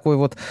вообще с такой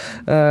вот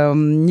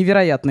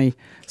невероятной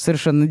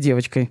совершенно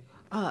девочкой.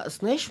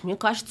 Знаешь, мне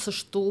кажется,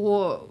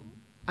 что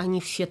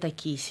они все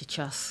такие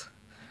сейчас.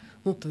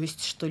 Ну, то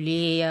есть, что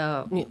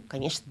Лея,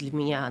 конечно, для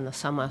меня она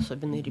самый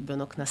особенный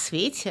ребенок на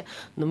свете,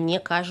 но мне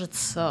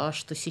кажется,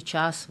 что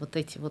сейчас вот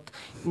эти вот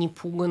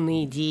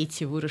непуганные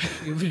дети,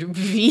 выросшие в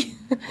любви.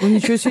 Ну,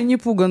 ничего себе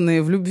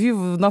непуганные. В любви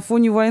на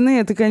фоне войны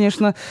это,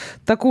 конечно,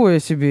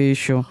 такое себе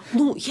еще.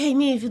 Ну, я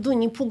имею в виду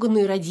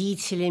непуганные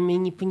родителями,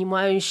 не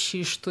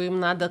понимающие, что им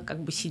надо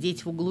как бы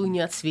сидеть в углу и не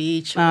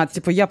отсвечивать.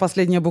 Типа я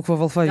последняя буква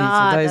в алфавите,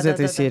 да, из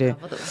этой серии.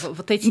 Да.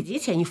 Вот эти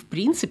дети, они в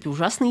принципе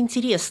ужасно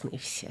интересные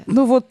все.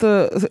 Ну вот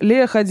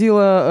Лея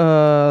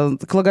ходила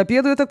к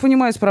логопеду, я так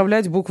понимаю,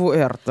 исправлять букву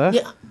 «Р», да?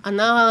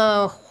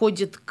 Она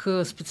ходит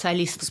к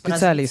специалисту по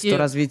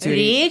развитию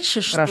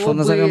речи. Хорошо,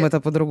 назовем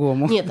это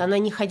по-другому. Нет, она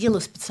не ходила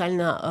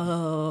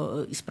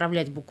специально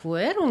исправлять букву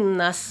 «Р». У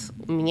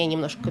меня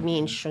немножко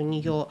меньше, у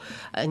нее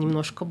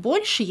немножко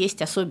больше.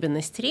 Есть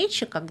особенность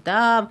речи,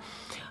 когда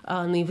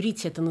на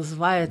иврите это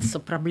называется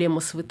проблема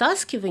с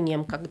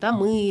вытаскиванием, когда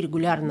мы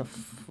регулярно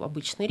в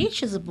обычной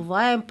речи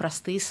забываем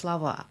простые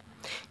слова.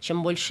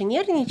 Чем больше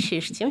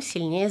нервничаешь, тем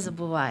сильнее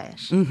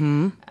забываешь.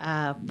 Угу.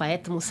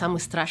 Поэтому самый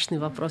страшный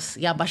вопрос...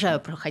 Я обожаю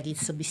проходить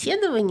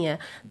собеседование,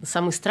 но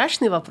самый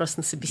страшный вопрос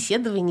на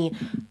собеседовании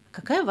 —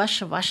 какая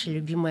ваша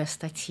любимая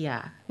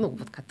статья,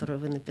 которую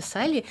вы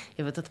написали?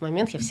 И в этот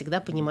момент я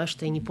всегда понимаю,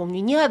 что я не помню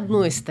ни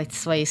одной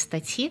своей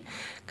статьи,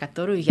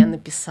 которую я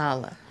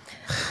написала.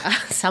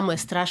 Самый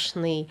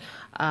страшный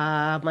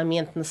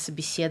момент на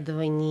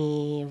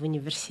собеседовании в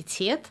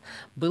университет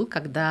был,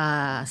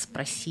 когда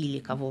спросили,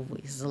 кого вы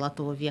из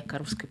золотого века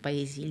русской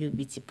поэзии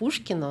любите.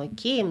 Пушкина,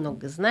 окей,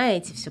 много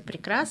знаете, все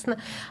прекрасно.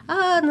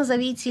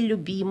 Назовите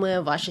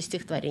любимое ваше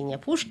стихотворение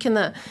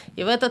Пушкина.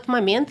 И в этот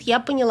момент я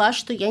поняла,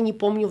 что я не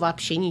помню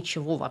вообще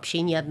ничего,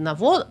 вообще ни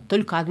одного.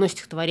 Только одно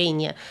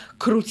стихотворение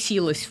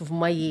крутилось в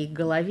моей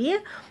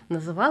голове.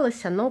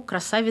 Называлось оно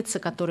 «Красавица,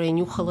 которая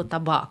нюхала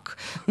табак».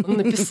 Он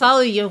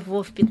написал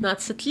его в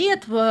 15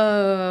 лет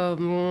в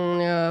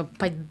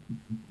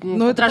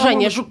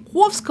подражание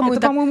Жуковскому.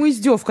 Это, по-моему,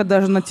 издевка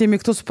даже над теми,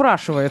 кто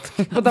спрашивает.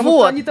 Потому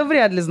что они-то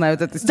вряд ли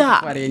знают это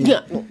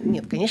стихотворение.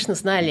 Нет, конечно,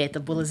 знали. Это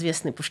был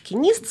известный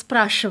пушкинист,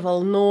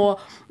 спрашивал, но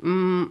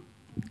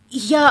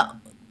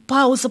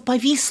пауза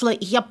повисла,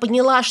 и я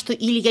поняла, что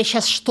или я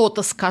сейчас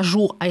что-то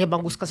скажу, а я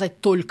могу сказать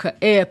только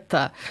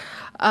это,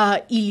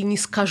 или не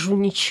скажу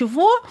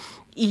ничего,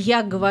 и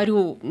я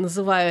говорю,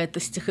 называю это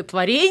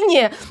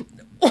стихотворение,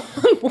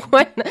 он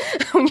буквально,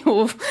 у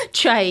него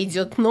чай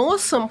идет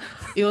носом,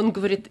 и он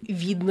говорит: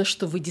 видно,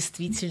 что вы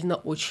действительно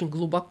очень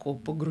глубоко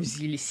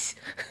погрузились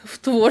в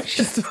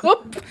творчество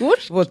Пушкина.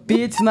 Вот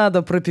петь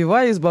надо,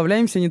 пропевая,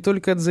 избавляемся не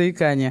только от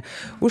заикания.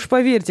 Уж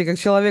поверьте, как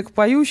человек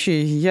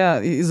поющий,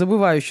 я и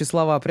забывающий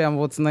слова прямо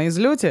вот на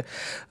излете,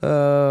 у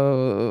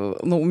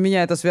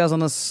меня это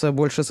связано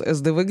больше с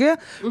СДВГ,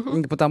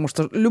 потому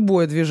что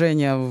любое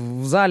движение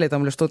в зале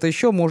там, или что-то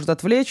еще может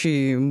отвлечь,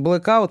 и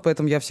блэкаут,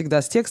 поэтому я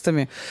всегда с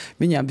текстами.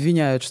 Меня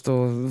обвиняют,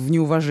 что в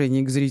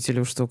неуважении к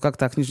зрителю, что как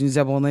так,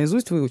 нельзя было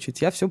наизусть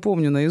выучить. Я все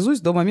помню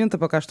наизусть до момента,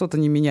 пока что-то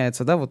не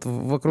меняется, да, вот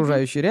в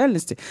окружающей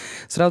реальности.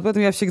 Сразу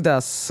поэтому я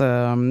всегда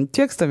с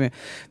текстами,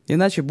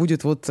 иначе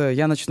будет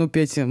я начну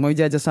петь «Мой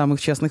дядя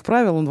самых честных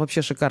правил», он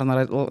вообще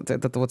шикарно,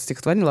 это вот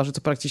стихотворение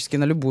ложится практически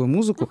на любую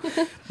музыку,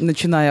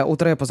 начиная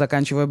от рэпа,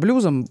 заканчивая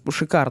блюзом,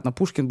 шикарно.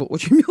 Пушкин был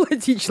очень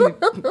мелодичный.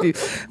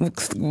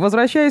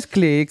 Возвращаясь к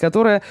Лее,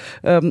 которая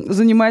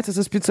занимается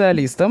со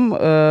специалистом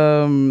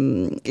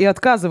и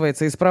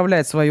отказывается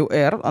исправлять свою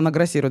 «Р», она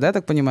грассирует, да, я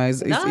так понимаю,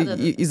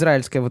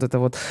 израильская вот это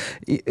вот,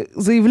 и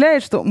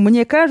заявляет, что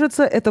 «мне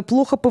кажется, это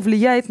плохо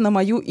повлияет на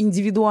мою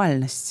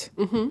индивидуальность».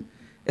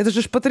 Это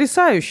же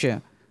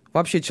потрясающе.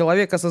 Вообще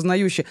человек,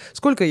 осознающий...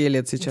 Сколько ей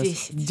лет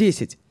сейчас?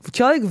 10.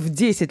 Человек в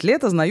 10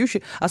 лет,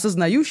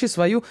 осознающий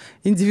свою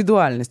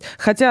индивидуальность.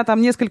 Хотя там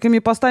несколькими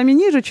постами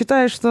ниже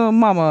читаешь, что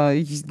 «мама,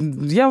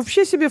 я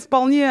вообще себе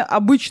вполне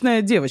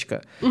обычная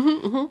девочка».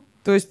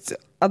 То есть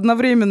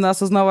одновременно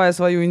осознавая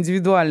свою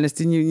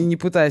индивидуальность и не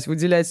пытаясь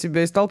выделять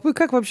себя из толпы,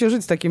 как вообще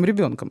жить с таким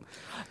ребенком?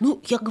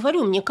 Ну, я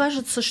говорю, мне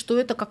кажется, что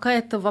это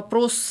какая-то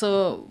вопрос,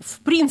 в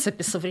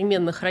принципе,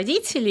 современных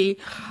родителей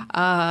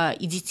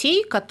и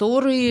детей,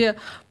 которые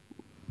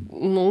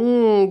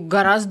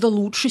гораздо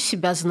лучше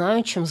себя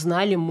знают, чем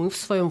знали мы в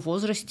своем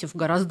возрасте, в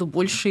гораздо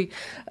большей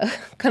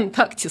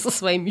контакте со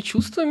своими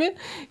чувствами,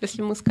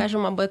 если мы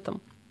скажем об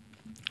этом.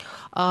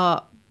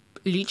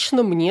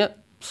 Лично мне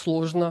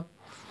сложно,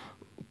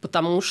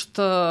 потому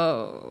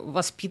что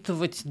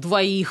воспитывать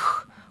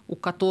двоих, у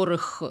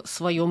которых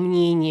свое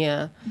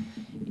мнение,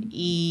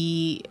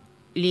 и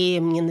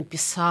Лея мне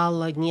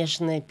написала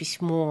нежное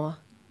письмо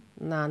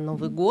на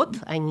Новый год.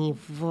 Они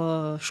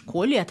в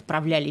школе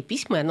отправляли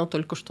письма, и оно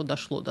только что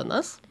дошло до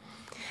нас.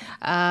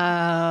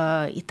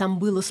 И там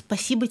было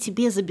 «Спасибо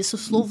тебе за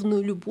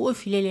безусловную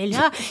любовь,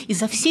 ля-ля-ля, и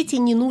за все те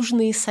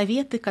ненужные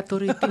советы,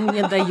 которые ты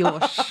мне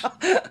даешь».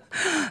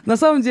 На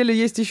самом деле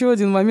есть еще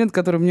один момент,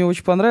 который мне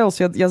очень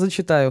понравился. Я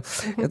зачитаю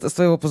это с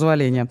твоего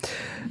позволения.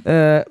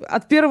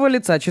 От первого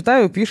лица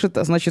читаю, пишет,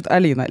 значит,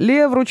 Алина.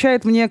 Лея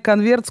вручает мне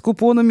конверт с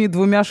купонами и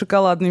 2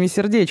 шоколадными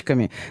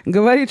сердечками.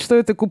 Говорит, что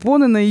это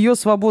купоны на ее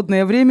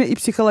свободное время и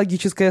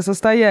психологическое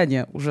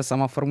состояние. Уже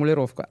сама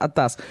формулировка.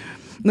 АТАС.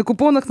 На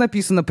купонах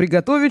написано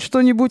 «Приготовить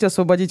что-нибудь,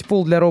 освободить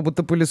пол для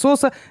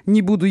робота-пылесоса,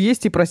 не буду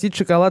есть и просить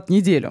шоколад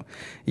неделю».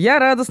 Я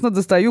радостно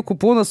достаю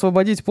купон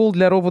 «Освободить пол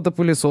для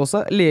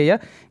робота-пылесоса».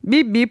 Лея.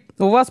 Бип-бип.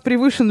 У вас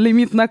превышен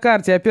лимит на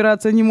карте.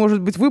 Операция не может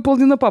быть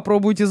выполнена.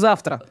 Попробуйте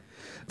завтра.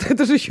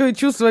 Это же еще и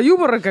чувство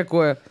юмора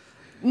какое.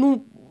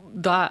 Ну,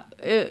 да.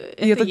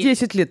 И это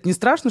 10 лет. Не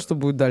страшно, что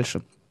будет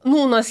дальше?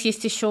 Ну, у нас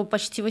есть еще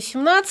почти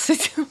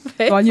 18.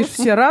 Но они же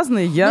все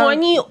разные.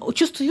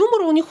 Чувство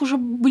юмора у них уже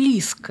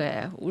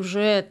близкое,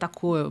 уже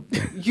такое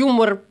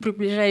юмор,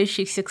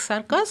 приближающийся к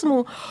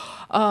сарказму.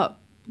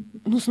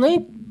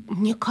 Знаете,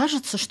 мне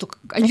кажется, что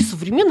они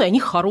современные, они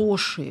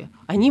хорошие.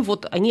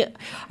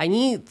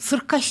 Они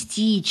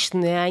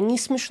саркастичные, они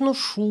смешно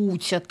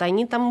шутят,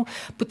 они там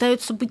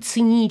пытаются быть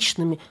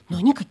циничными, но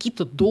они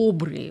какие-то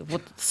добрые,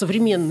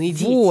 современные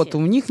дети. Вот,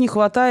 у них не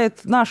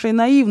хватает нашей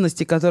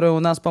наивности, которая у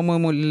нас,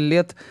 по-моему,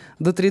 лет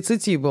до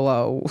 30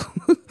 была.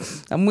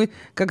 А мы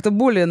как-то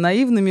более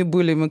наивными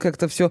были, мы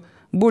как-то все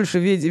больше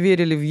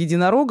верили в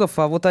единорогов,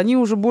 а вот они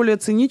уже более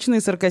циничные,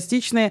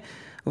 саркастичные,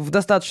 в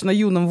достаточно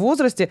юном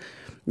возрасте.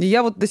 И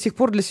я до сих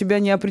пор для себя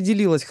не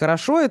определилась,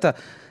 хорошо это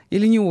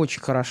или не очень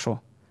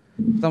хорошо.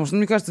 Потому что,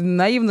 мне кажется,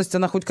 наивность,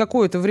 она хоть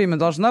какое-то время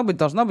должна быть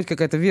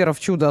какая-то вера в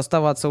чудо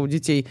оставаться у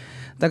детей.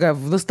 Такая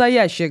в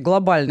настоящее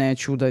глобальное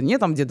чудо. Не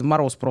там Дед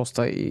Мороз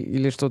просто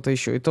или что-то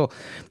еще. И то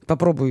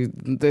попробуй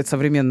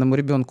современному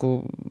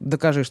ребенку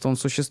докажи, что он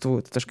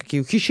существует. Это ж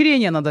какие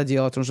ухищрения надо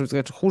делать. Он же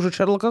хуже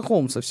Шерлока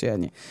Холмса все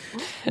они.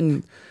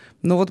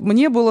 Но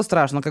мне было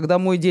страшно, когда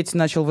мой дед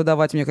начал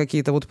выдавать мне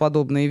какие-то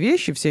подобные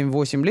вещи в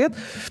 7-8 лет,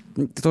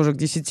 тоже к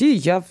 10,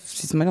 я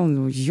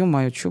смотрел,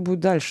 ё-моё, что будет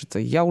дальше-то?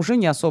 Я уже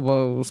не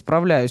особо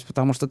справляюсь,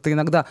 потому что ты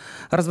иногда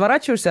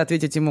разворачиваешься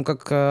ответить ему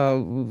как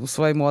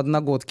своему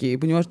одногодке и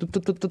понимаешь, что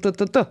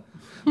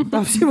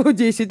там всего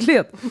 10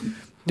 лет.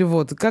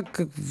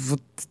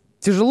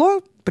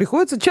 Тяжело,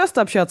 приходится часто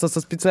общаться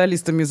со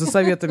специалистами за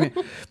советами,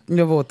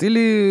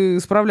 или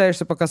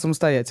справляешься пока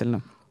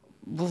самостоятельно?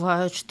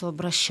 Бывает, что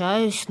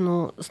обращаюсь,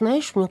 но,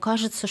 знаешь, мне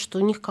кажется, что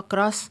у них как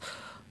раз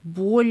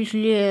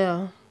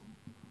более,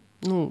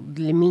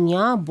 для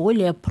меня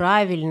более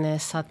правильное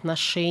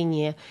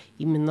соотношение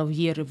именно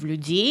веры в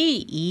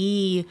людей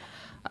и,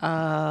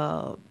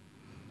 то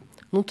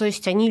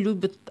есть они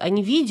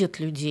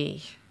видят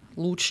людей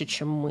лучше,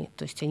 чем мы.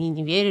 То есть они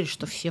не верят,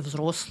 что все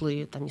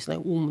взрослые,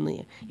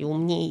 умные и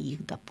умнее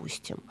их,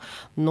 допустим.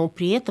 Но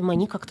при этом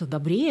они как-то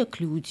добрее к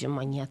людям,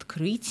 они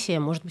открытие.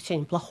 Может быть,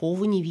 они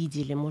плохого не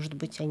видели, может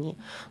быть, они,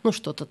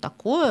 что-то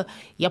такое.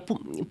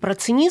 Про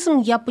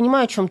цинизм я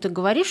понимаю, о чем ты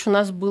говоришь. У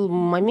нас был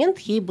момент,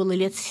 ей было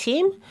лет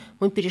 7,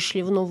 мы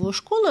перешли в новую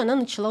школу, и она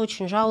начала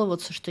очень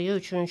жаловаться, что ей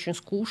очень-очень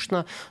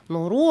скучно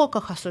на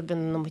уроках,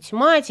 особенно на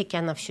математике.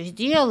 Она все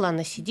сделала,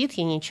 она сидит,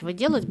 ей нечего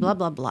делать,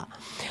 бла-бла-бла.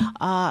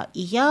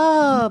 И я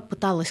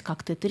пыталась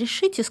как-то это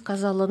решить и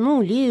сказала,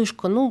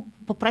 Леюшка,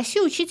 попроси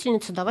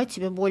учительницу давать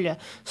тебе более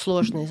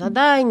сложные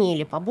задания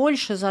или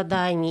побольше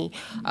заданий,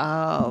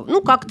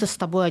 как-то с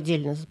тобой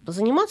отдельно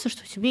позаниматься,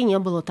 чтобы тебе не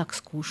было так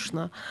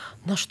скучно.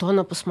 На что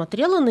она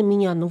посмотрела на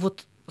меня,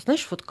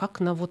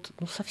 как на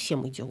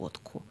совсем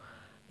идиотку,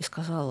 и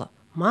сказала,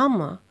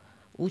 мама,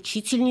 у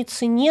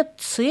учительницы нет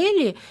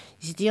цели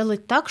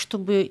сделать так,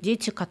 чтобы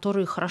дети,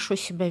 которые хорошо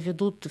себя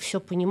ведут и все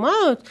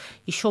понимают,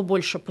 еще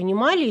больше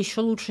понимали,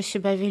 еще лучше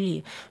себя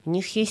вели. У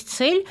них есть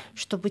цель,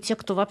 чтобы те,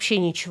 кто вообще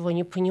ничего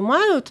не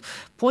понимают,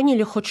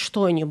 поняли хоть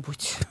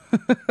что-нибудь.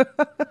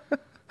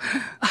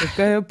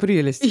 Какая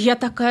прелесть. Я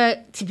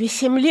такая, тебе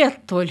 7 лет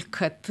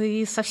только,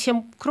 ты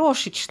совсем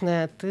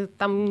крошечная, ты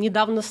там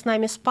недавно с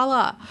нами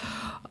спала.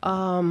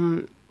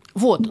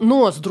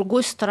 Но, с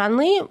другой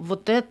стороны,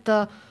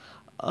 это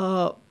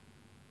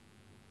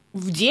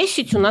В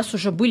 10 у нас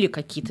уже были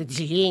какие-то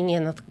деления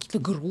на какие-то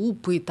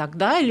группы и так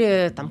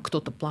далее. Там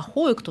кто-то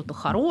плохой, кто-то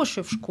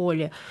хороший в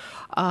школе.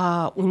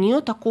 А у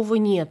нее такого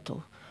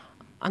нету.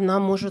 Она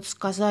может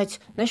сказать,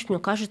 знаешь, мне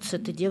кажется,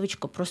 эта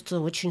девочка просто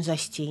очень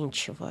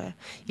застенчивая.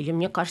 Или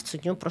мне кажется, у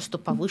нее просто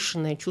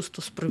повышенное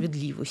чувство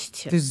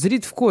справедливости. То есть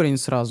зрит в корень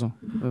сразу.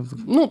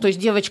 Ну, то есть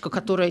девочка,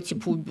 которая,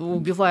 типа,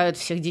 убивает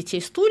всех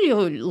детей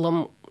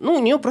стульем, ну, у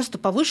нее просто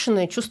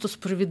повышенное чувство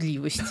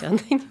справедливости.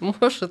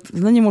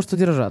 Она не может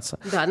удержаться.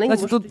 Да, она не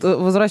может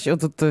удержаться.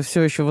 Тут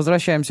все еще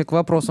возвращаемся к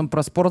вопросам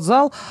про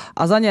спортзал.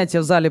 А занятия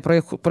в зале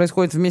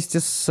происходят вместе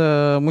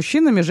с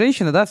мужчинами,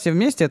 женщины, да, все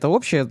вместе? Это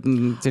общая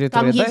территория,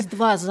 Там да? есть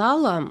 2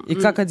 зала. И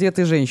как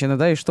одеты женщины,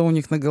 да, и что у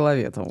них на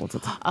голове? Там, вот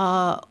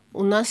это.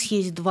 У нас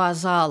есть 2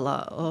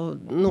 зала.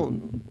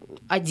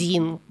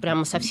 Один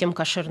прямо совсем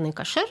кошерный,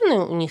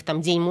 у них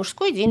там день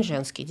мужской, день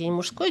женский, день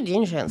мужской,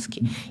 день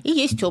женский. И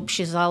есть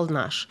общий зал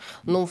наш.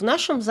 Но в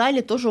нашем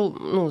зале тоже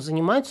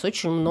занимаются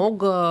очень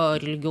много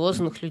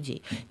религиозных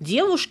людей.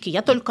 Девушки,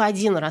 я только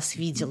 1 раз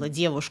видела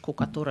девушку,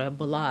 которая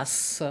была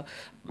с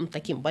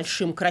таким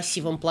большим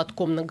красивым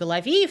платком на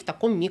голове и в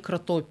таком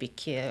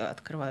микротопике,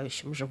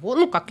 открывающем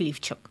живот, как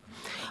лифчик.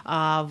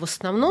 А в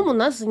основном у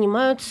нас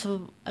занимаются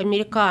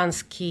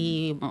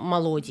американские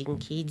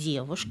молоденькие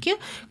девушки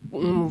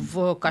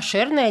в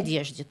кошерной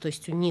одежде. То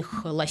есть у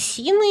них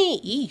лосины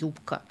и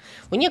юбка.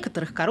 У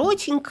некоторых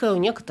коротенькая, у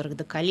некоторых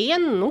до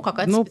колен.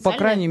 Какая-то специальная... по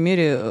крайней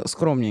мере,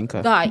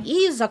 скромненько. Да,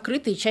 и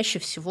закрытые чаще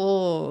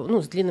всего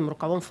с длинным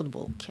рукавом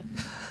футболки.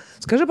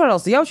 Скажи,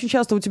 пожалуйста, я очень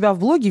часто у тебя в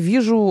блоге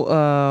вижу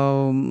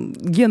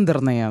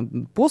гендерные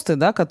посты,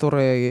 да,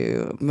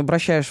 которые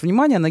обращаешь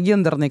внимание на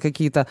гендерные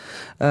какие-то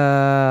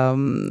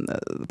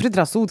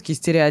предрассудки,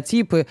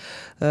 стереотипы.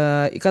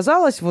 И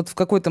казалось, вот в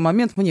какой-то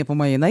момент мне, по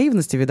моей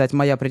наивности, видать,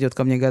 моя придет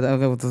ко мне,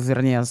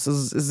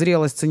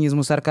 зрелость, цинизм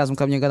и сарказм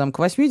ко мне годам к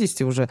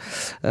 80 уже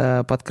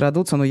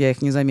подкрадутся, но я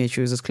их не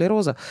замечу из-за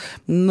склероза.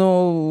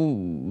 Но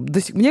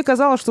мне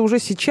казалось, что уже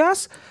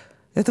сейчас...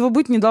 Этого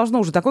быть не должно.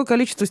 Уже такое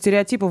количество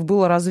стереотипов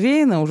было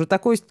развеяно, уже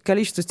такое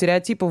количество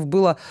стереотипов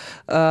было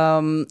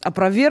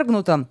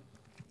опровергнуто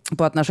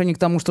по отношению к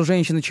тому, что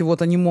женщины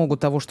чего-то не могут,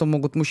 того, что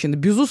могут мужчины.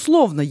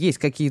 Безусловно, есть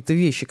какие-то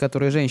вещи,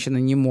 которые женщины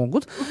не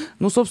могут,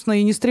 собственно,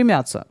 и не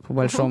стремятся, по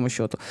большому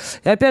счету.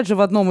 И опять же,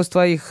 в одном из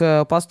твоих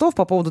постов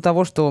по поводу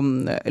того, что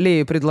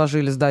Лее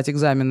предложили сдать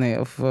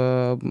экзамены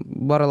в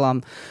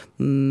Бар-Илан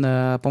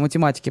по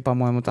математике,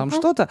 по-моему, там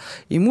что-то,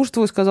 и муж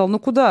твой сказал,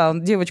 куда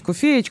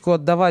девочку-феечку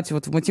отдавать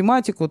вот в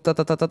математику,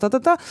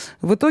 та-та-та-та-та-та.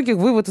 В итоге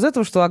вывод из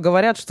этого, что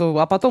говорят, что...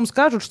 А потом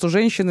скажут, что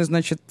женщины,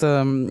 значит,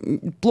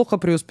 плохо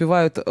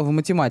преуспевают в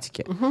математике.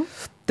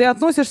 Ты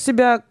относишь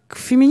себя к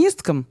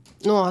феминисткам?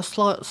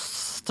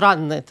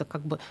 Странно это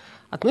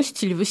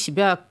Относите ли вы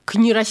себя к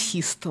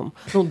нерасистам?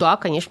 Да,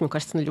 конечно, мне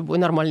кажется, на любой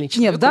нормальный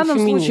человек.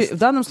 Нет, в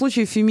данном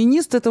случае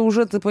феминист, это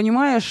уже, ты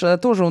понимаешь,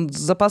 тоже он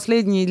за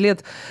последние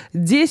лет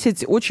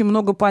 10 очень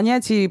много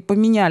понятий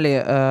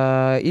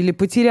поменяли или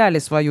потеряли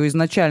свою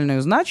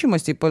изначальную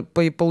значимость и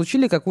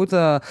получили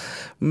какую-то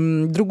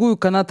другую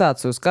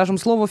коннотацию. Скажем,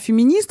 слово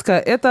 «феминистка» —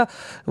 это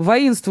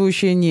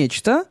воинствующее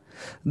нечто,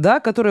 да,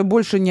 которая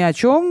больше ни о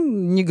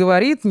чем не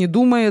говорит, не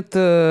думает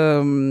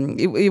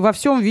и во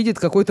всем видит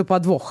какой-то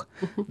подвох.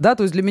 Да,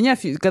 то есть для меня,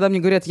 когда мне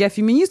говорят, я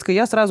феминистка,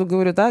 я сразу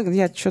говорю, так,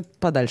 я что-то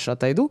подальше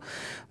отойду,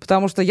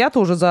 потому что я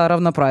тоже за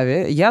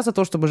равноправие, я за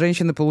то, чтобы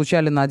женщины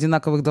получали на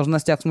одинаковых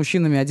должностях с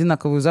мужчинами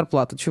одинаковую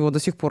зарплату, чего до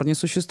сих пор не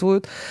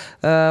существует.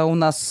 У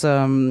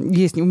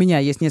меня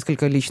есть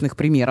несколько личных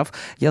примеров.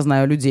 Я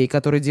знаю людей,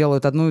 которые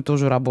делают одну и ту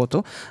же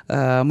работу.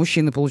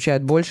 Мужчины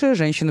получают больше,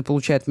 женщины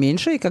получают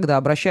меньше, и когда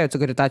обращаются,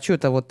 говорят, а что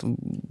это вот,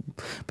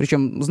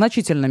 причем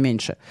значительно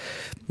меньше.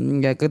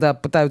 Когда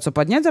пытаются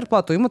поднять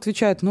зарплату, им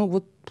отвечают,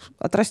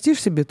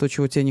 отрастишь себе то,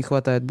 чего тебе не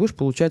хватает, будешь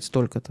получать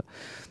столько-то.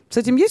 С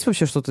этим есть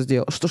вообще что-то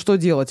сделать? Что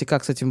делать и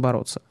как с этим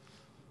бороться?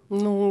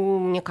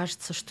 Мне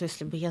кажется, что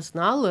если бы я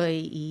знала,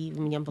 и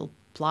у меня был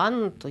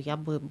план, то я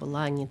бы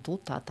была не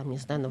тут, а там, не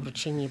знаю, на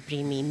вручении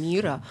премии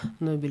мира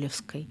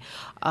Нобелевской.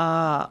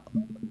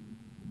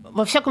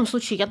 Во всяком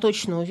случае, я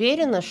точно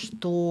уверена,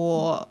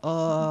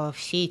 что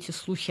все эти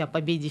слухи о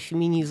победе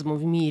феминизма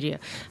в мире,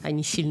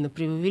 они сильно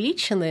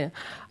преувеличены,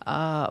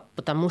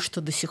 потому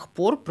что до сих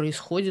пор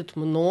происходит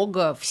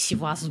много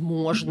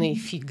всевозможной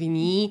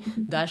фигни,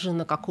 даже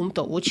на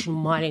каком-то очень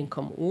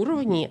маленьком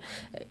уровне,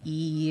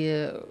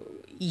 и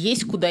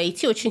есть куда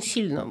идти очень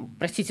сильно.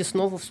 Простите,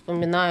 снова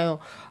вспоминаю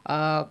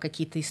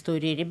какие-то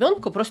истории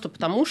ребенка, просто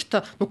потому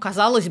что,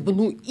 казалось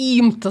бы,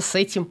 им-то с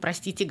этим,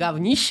 простите,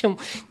 говнищем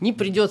не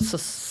придется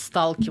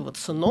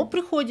сталкиваться, но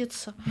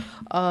приходится.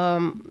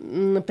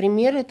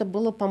 Например, это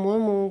было,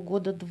 по-моему, 2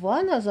 года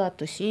назад,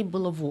 то есть ей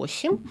было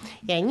 8,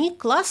 и они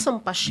классом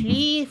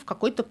пошли в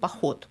какой-то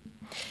поход.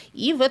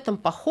 И в этом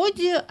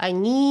походе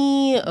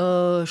они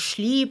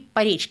шли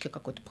по речке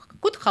какой-то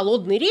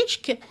холодной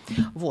речке,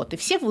 и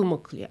все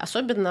вымокли,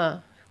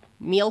 особенно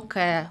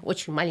мелкая,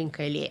 очень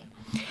маленькая Лея.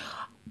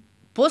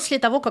 После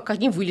того, как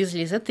они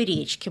вылезли из этой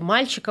речки,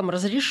 мальчикам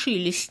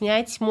разрешили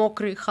снять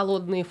мокрые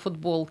холодные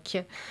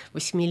футболки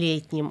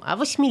 8-летним, а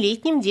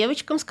 8-летним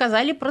девочкам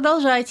сказали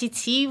продолжать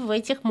идти в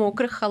этих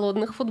мокрых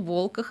холодных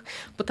футболках,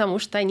 потому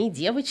что они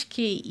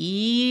девочки,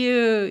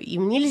 и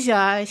им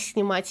нельзя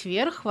снимать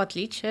верх, в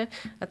отличие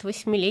от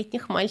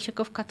 8-летних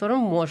мальчиков, которым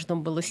можно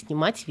было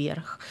снимать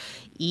верх.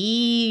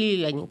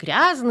 И они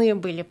грязные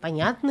были,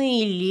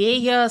 понятные. И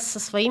Лея со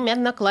своими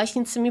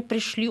одноклассницами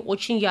пришли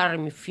очень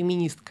ярыми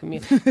феминистками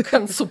к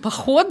концу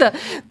похода,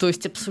 то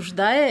есть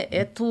обсуждая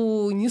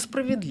эту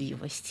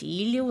несправедливость.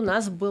 Или у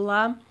нас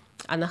была...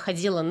 Она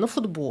ходила на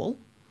футбол,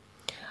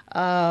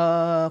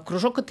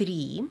 кружок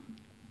атерии,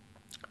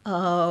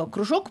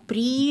 кружок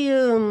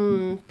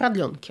при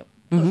продленке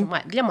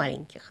для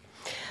маленьких.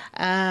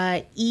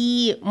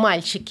 И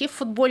мальчики в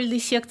футбольной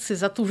секции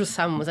за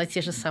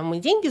те же самые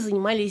деньги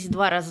занимались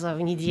 2 раза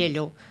в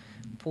неделю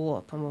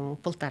по, по-моему,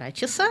 1,5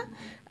 часа.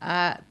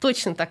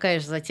 Точно такая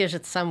же за те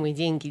же самые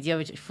деньги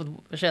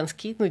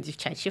женский,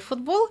 девчачий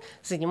футбол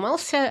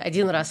занимался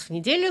 1 раз в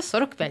неделю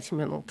 45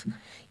 минут.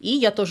 И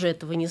я тоже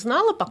этого не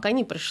знала, пока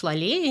не пришла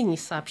Лея и не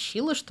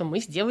сообщила, что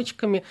мы с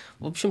девочками,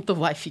 в общем-то,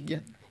 в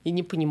афиге и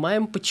не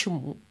понимаем,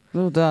 почему.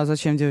 Ну да,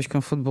 зачем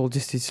девочкам футбол,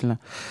 действительно.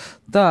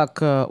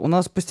 Так, у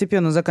нас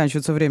постепенно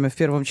заканчивается время в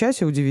первом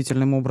часе,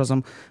 удивительным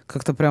образом.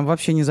 Как-то прям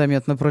вообще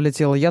незаметно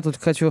пролетело. Я тут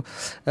хочу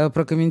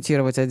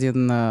прокомментировать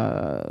один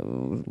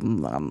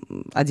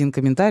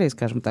комментарий,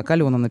 скажем так.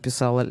 Алена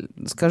написала: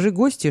 «Скажи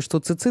гости, что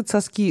цицит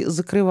соски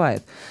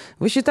закрывает.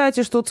 Вы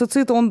считаете, что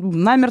цицит, он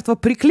намертво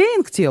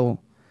приклеен к телу?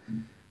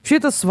 Вообще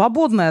это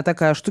свободная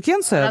такая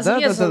штукенция,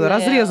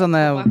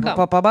 разрезанная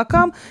по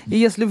бокам, и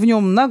если в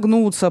нем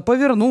нагнуться,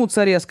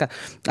 повернуться резко,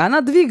 она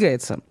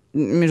двигается,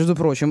 между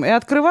прочим, и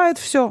открывает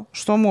все,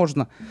 что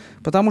можно.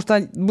 Потому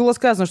что было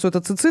сказано, что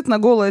это цицит на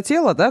голое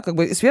тело, да, как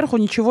бы сверху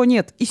ничего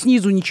нет, и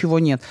снизу ничего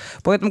нет.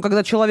 Поэтому,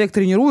 когда человек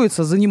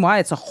тренируется,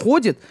 занимается,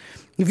 ходит,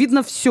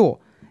 видно все.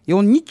 И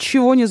он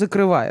ничего не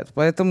закрывает.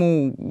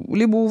 Поэтому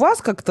либо у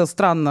вас как-то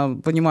странно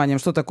пониманием,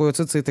 что такое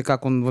цицит и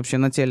как он вообще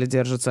на теле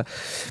держится,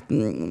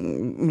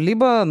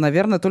 либо,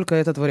 наверное, только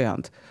этот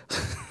вариант.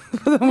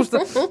 Потому что,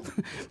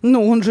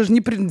 он же не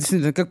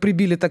как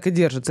прибили, так и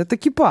держится. Это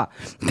кипа.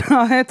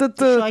 А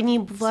этот они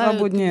бывают,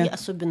 свободнее.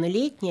 Особенно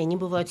летние, они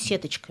бывают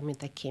сеточками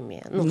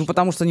такими.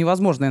 Потому что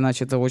невозможно,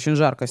 иначе это очень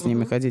жарко с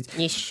ними ходить.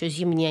 Есть еще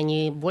зимние,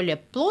 они более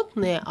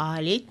плотные,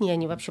 а летние,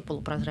 они вообще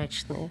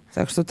полупрозрачные.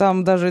 Так что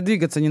там даже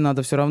двигаться не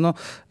надо, все равно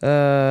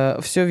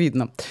все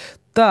видно.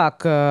 Так,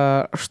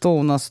 что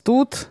у нас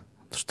тут?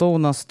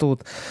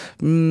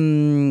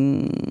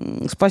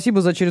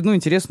 Спасибо за очередную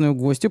интересную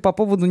гостью. По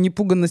поводу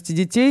непуганности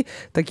детей,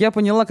 так я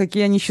поняла,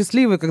 какие они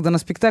счастливые, когда на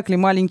спектакле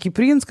 «Маленький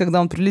принц»,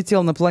 когда он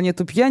прилетел на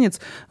планету пьяниц,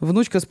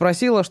 внучка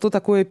спросила, что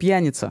такое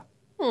пьяница.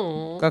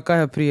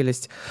 Какая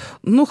прелесть.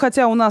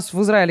 Хотя у нас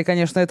в Израиле,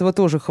 конечно, этого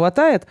тоже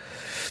хватает,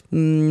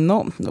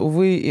 но,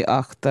 увы и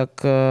ах. Так,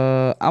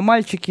 а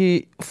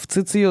мальчики в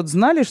цициот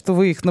знали, что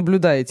вы их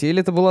наблюдаете?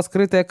 Или это была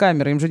скрытая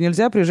камера? Им же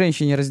нельзя при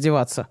женщине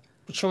раздеваться.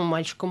 Почему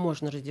мальчикам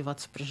можно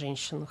раздеваться при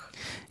женщинах?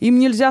 Им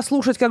нельзя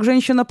слушать, как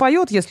женщина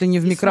поет, если не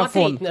в микрофон.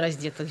 И смотреть на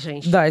раздетых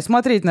женщин. Да, и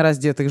смотреть на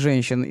раздетых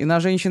женщин. И на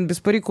женщин без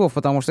париков,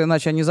 потому что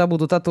иначе они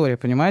забудут о Торе,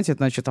 понимаете?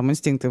 Иначе там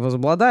инстинкты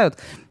возобладают,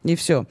 и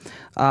все.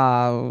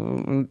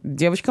 А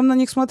девочкам на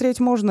них смотреть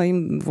можно,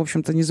 им, в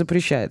общем-то, не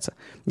запрещается.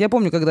 Я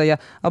помню, когда я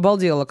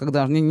обалдела,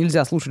 когда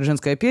нельзя слушать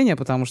женское пение,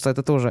 потому что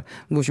это тоже,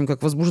 в общем,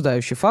 как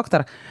возбуждающий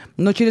фактор.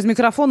 Но через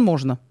микрофон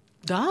можно.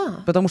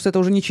 Да. Потому что это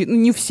уже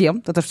не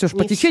всем, это все же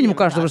по течению, у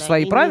каждого же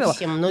свои правила.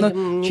 Всем,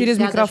 но через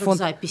микрофон.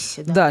 Даже в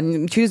записи, да,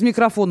 через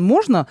микрофон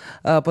можно,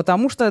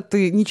 потому что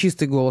ты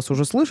нечистый голос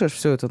уже слышишь,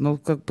 все это,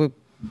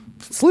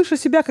 слыша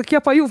себя, как я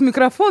пою в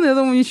микрофон, я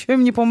думаю, ничего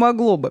им не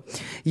помогло бы.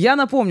 Я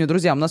напомню,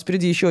 друзья, у нас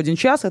впереди еще 1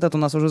 час, этот у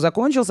нас уже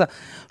закончился,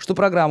 что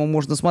программу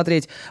можно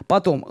смотреть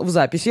потом в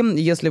записи.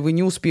 Если вы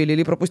не успели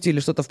или пропустили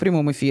что-то в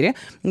прямом эфире,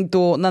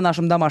 то на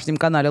нашем домашнем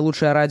канале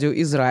 «Лучшее радио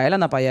Израиль»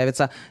 она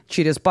появится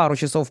через пару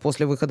часов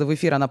после выхода в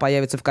эфир, она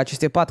появится в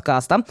качестве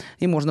подкаста,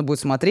 и можно будет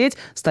смотреть,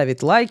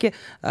 ставить лайки,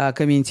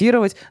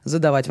 комментировать,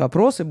 задавать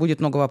вопросы. Будет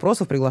много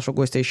вопросов, приглашу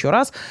гостя еще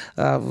раз.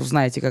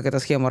 Знаете, как эта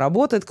схема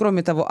работает.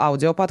 Кроме того,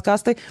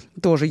 аудиоподкасты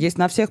тоже есть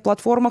на всех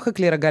платформах.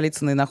 Эклера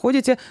Голицыной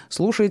находите,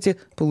 слушаете,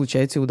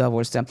 получаете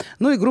удовольствие.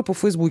 И группа в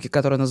Фейсбуке,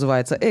 которая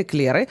называется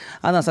 «Эклеры».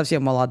 Она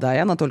совсем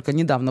молодая, она только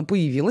недавно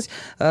появилась.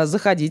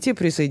 Заходите,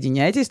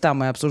 присоединяйтесь, там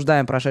мы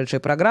обсуждаем прошедшие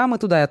программы.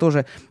 Туда я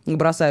тоже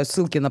бросаю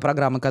ссылки на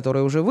программы,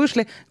 которые уже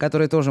вышли,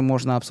 которые тоже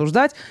можно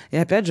обсуждать. И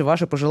опять же,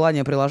 ваши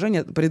пожелания,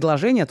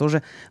 предложения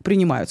тоже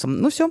принимаются.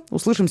 Все,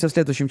 услышимся в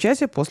следующем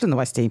часе после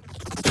новостей.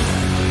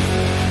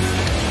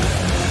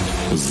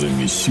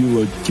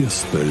 Замесила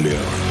тесто Лера.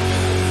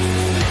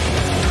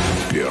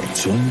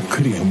 Перцем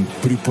крем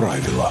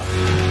приправила.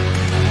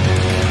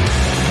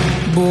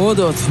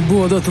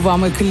 Будут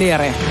вам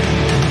эклеры,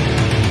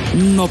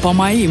 но по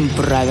моим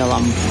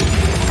правилам.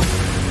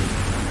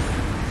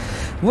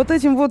 Вот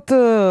этим вот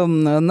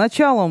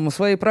началом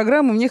своей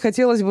программы мне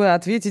хотелось бы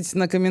ответить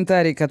на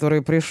комментарий,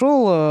 который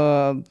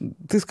пришел.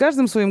 Ты с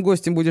каждым своим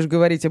гостем будешь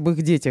говорить об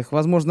их детях.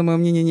 Возможно, мое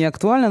мнение не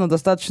актуально, но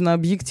достаточно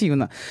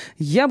объективно.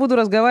 Я буду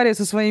разговаривать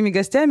со своими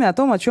гостями о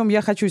том, о чем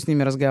я хочу с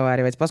ними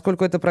разговаривать,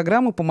 поскольку это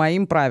программа по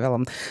моим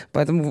правилам.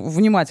 Поэтому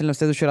внимательно в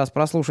следующий раз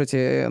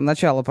прослушайте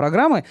начало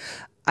программы,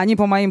 а не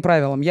по моим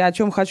правилам. Я о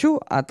чем хочу,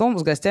 о том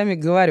с гостями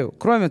говорю.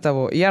 Кроме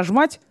того, я ж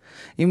мать,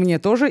 и мне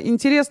тоже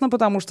интересно,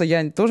 потому что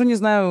я тоже не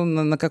знаю,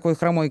 на какой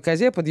хромой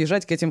козе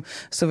подъезжать к этим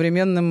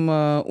современным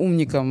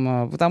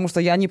умникам, потому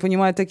что я не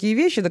понимаю такие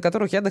вещи, до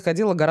которых я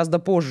доходила гораздо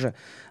позже.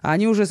 А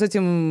они уже с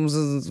этим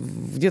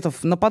где-то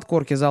на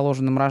подкорке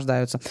заложенным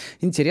рождаются.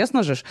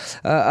 Интересно же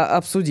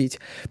обсудить.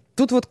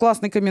 Тут вот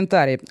классный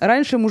комментарий.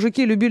 Раньше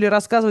мужики любили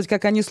рассказывать,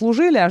 как они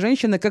служили, а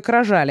женщины как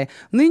рожали.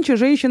 Нынче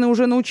женщины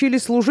уже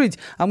научились служить,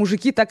 а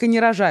мужики так и не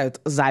рожают.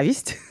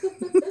 Зависть?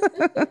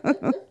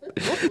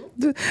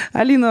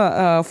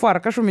 Алина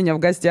Фаркаш у меня в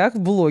гостях,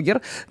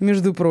 блогер,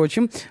 между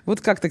прочим.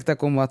 Вот как ты к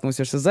такому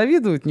относишься?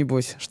 Завидуют,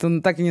 небось, что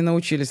так и не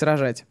научились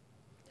рожать?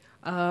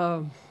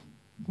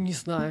 Не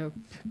знаю.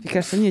 Мне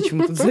кажется,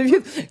 нечему тут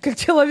завидовать. Как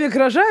человек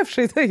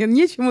рожавший,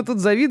 нечему тут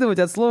завидовать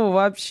от слова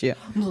вообще.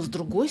 Но с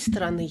другой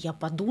стороны, я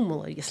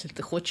подумала, если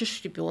ты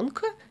хочешь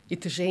ребенка, и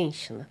ты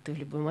женщина, ты в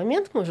любой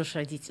момент можешь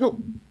родить,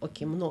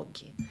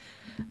 многие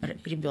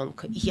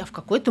ребенка. И я в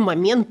какой-то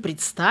момент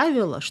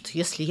представила, что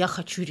если я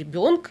хочу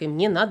ребенка, и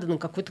мне надо на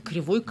какой-то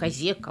кривой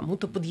козе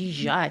кому-то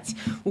подъезжать,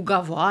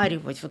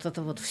 уговаривать, вот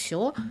это вот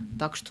все.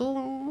 Так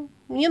что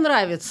мне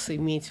нравится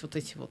иметь вот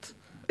эти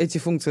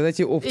функции,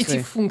 эти опции. Эти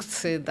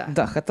функции, да.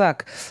 Да,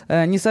 так.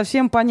 Не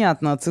совсем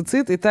понятно.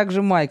 Цицит и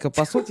также майка.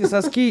 По сути,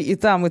 соски и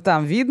там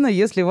видно.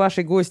 Если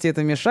вашей гости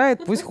это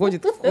мешает, пусть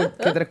ходит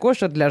в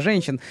кедр-кошер для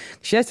женщин.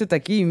 К счастью,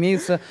 такие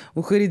имеются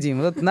у харидим.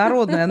 Вот это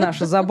народная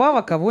наша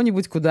забава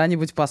кого-нибудь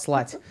куда-нибудь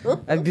послать.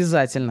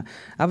 Обязательно.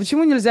 А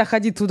почему нельзя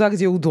ходить туда,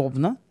 где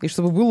удобно? И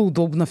чтобы было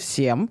удобно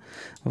всем?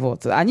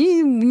 Вот.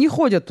 Они не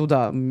ходят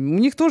туда. У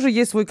них тоже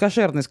есть свой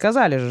кошерный,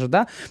 сказали же,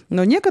 да?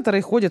 Но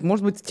некоторые ходят,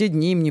 может быть, в те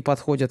дни им не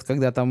подходят,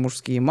 когда там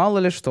мужские, мало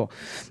ли что.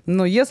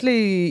 Но если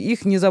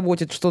их не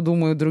заботит, что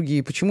думают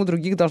другие, почему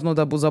других должно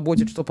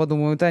заботить, что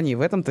подумают они?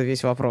 В этом-то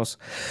весь вопрос.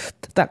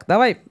 Так,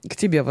 давай к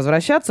тебе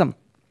возвращаться.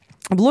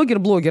 Блогер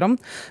блогером,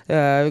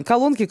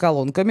 колонки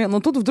колонками. Но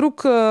тут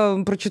вдруг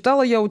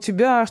прочитала я у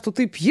тебя, что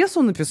ты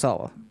пьесу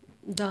написала.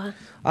 Да.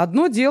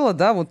 Одно дело,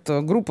 да, вот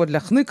группа для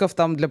хныков,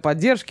 там, для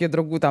поддержки,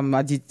 другую, там,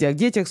 о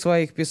детях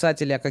своих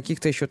писателей, о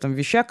каких-то еще там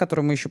вещах,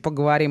 которые мы еще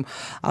поговорим.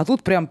 А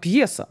тут прям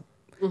пьеса.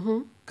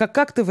 Угу.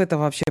 Как ты в это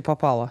вообще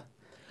попала?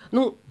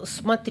 Ну,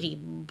 смотри,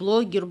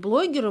 блогер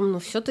блогером, но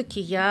все-таки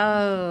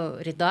я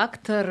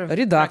редактор.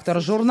 Редактор,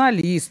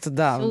 журналист,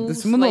 да. Всю То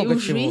есть свою много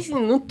чего.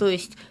 жизнь. То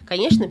есть,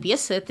 конечно,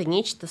 пьеса — это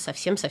нечто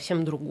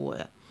совсем-совсем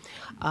другое.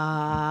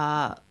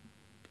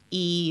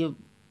 И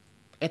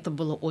это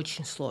было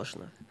очень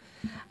сложно.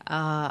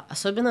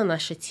 Особенно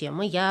наша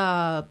тема.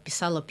 Я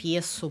писала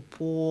пьесу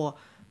по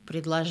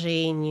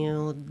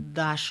предложению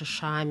Даши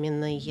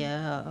Шаминой,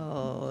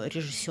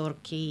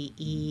 режиссерки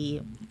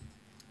и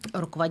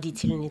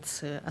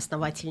руководительницы,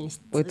 основательницы.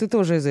 Ой, ты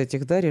тоже из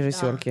этих, да,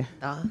 режиссерки?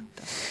 Да.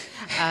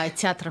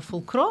 Театра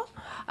Фулкро,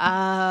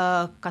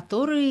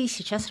 который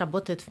сейчас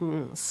работает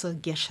с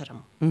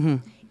Гешером. Угу.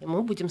 И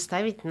мы будем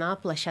ставить на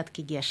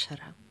площадке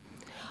Гешера.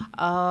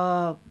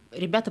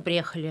 Ребята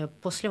приехали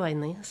после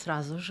войны,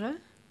 сразу же,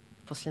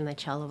 после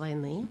начала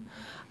войны.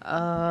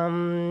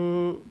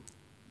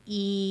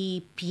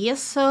 И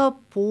пьеса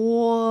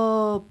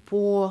по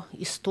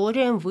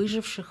историям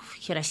выживших в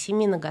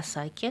Хиросиме и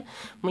Нагасаки.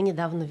 Мы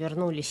недавно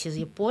вернулись из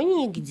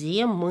Японии,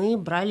 где мы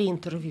брали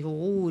интервью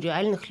у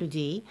реальных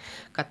людей,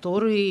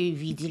 которые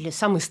видели.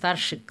 Самый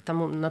старший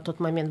на тот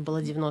момент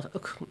было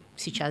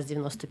сейчас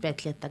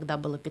 95 лет, тогда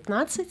было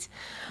 15.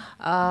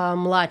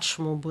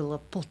 Младшему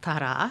было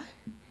 1,5.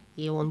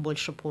 И он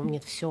больше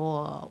помнит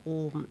все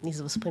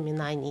из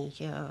воспоминаний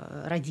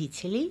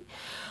родителей.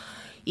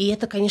 И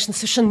это, конечно,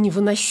 совершенно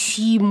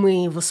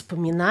невыносимые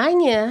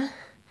воспоминания.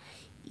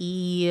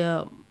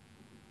 И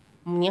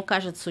мне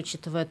кажется,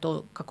 учитывая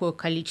то, какое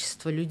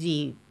количество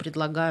людей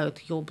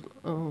предлагают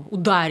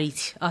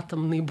ударить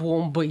атомной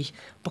бомбой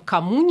по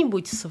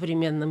кому-нибудь в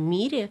современном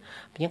мире,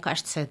 мне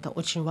кажется, это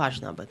очень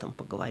важно об этом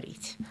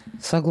поговорить.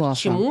 Согласна. К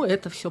чему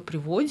это все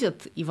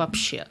приводит и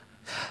вообще?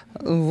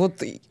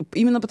 Вот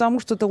именно потому,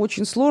 что это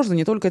очень сложно,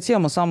 не только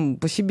тема сам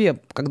по себе.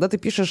 Когда ты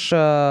пишешь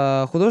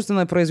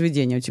художественное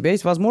произведение, у тебя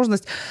есть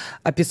возможность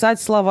описать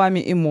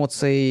словами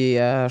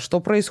эмоции, что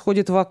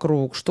происходит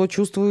вокруг, что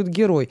чувствует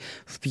герой.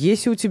 В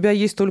пьесе у тебя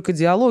есть только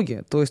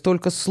диалоги, то есть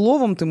только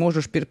словом ты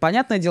можешь...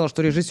 Понятное дело,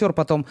 что режиссер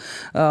потом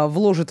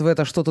вложит в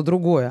это что-то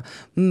другое,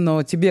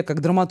 но тебе,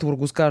 как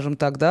драматургу, скажем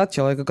так, да,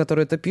 человека,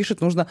 который это пишет,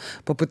 нужно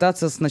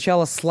попытаться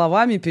сначала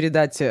словами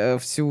передать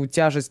всю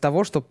тяжесть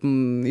того, что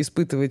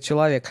испытывает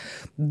человек.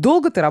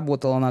 Долго ты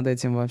работала над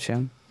этим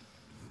вообще?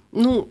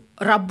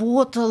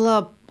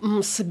 Работала,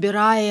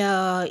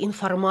 собирая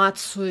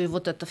информацию, и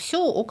вот это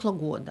все около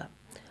года.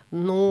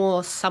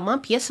 Но сама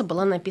пьеса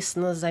была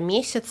написана за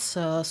месяц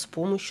с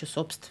помощью,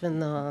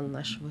 собственно,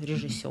 нашего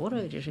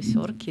режиссера,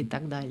 режиссерки и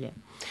так далее.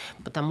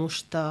 Потому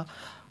что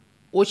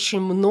очень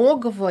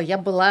многого я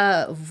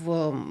была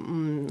в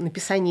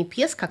написании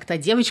пьес как та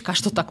девочка, а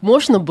что так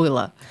можно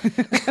было?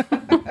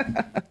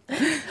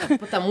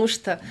 Потому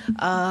что,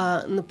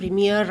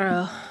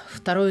 например,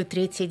 второе и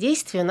третье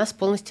действие у нас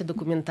полностью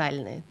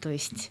документальные. То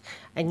есть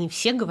они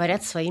все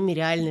говорят своими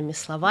реальными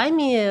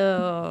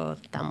словами.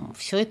 Там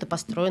все это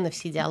построено,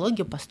 все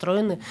диалоги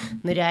построены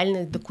на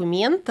реальных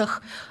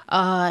документах.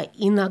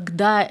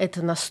 Иногда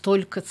это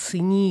настолько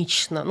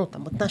цинично, ну,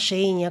 там,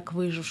 отношение к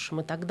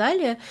выжившим и так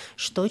далее,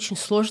 что очень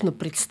сложно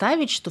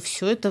представить, что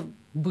все это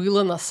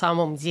было на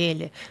самом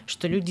деле,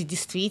 что люди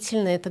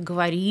действительно это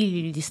говорили,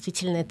 или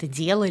действительно это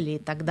делали и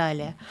так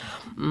далее.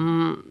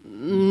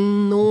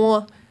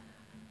 Но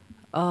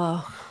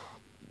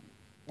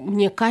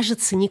мне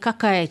кажется,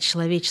 никакая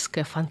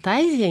человеческая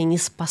фантазия не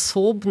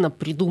способна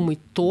придумать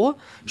то,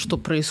 что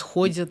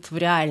происходит в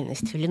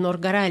реальности. В Ленор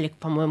Горалик,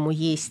 по-моему,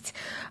 есть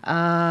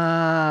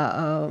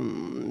такая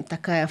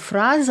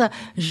фраза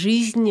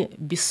 «жизнь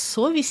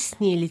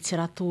бессовестнее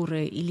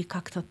литературы» или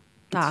как-то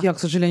так. Я, к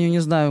сожалению, не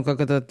знаю, как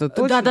это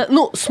точно. Да.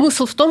 Ну,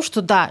 смысл в том,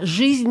 что да,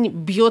 жизнь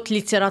бьет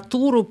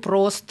литературу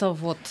просто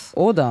вот.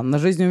 О, да, на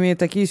жизнь умеет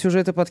такие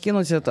сюжеты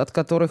подкинуть, от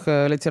которых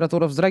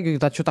литература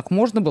вздрагивает. А что, так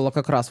можно было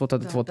как раз вот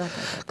этот вот? Да.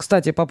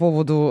 Кстати, по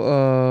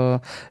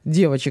поводу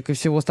девочек и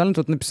всего остального,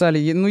 тут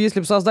написали, ну, если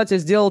бы создатель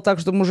сделал так,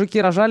 чтобы мужики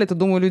рожали, то,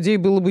 думаю, людей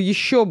было бы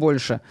еще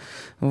больше.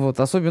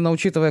 Вот, особенно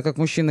учитывая, как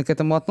мужчины к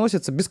этому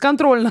относятся,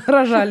 бесконтрольно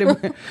рожали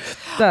бы.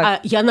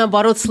 Я,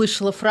 наоборот,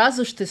 слышала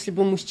фразу, что если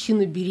бы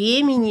мужчины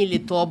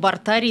беременели, то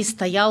абортарий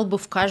стоял бы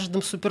в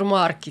каждом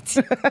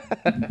супермаркете.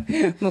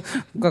 Ну,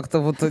 как-то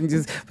вот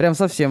прям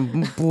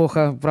совсем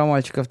плохо про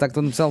мальчиков. Так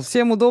кто написал,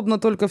 всем удобно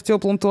только в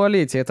теплом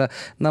туалете. Это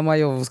на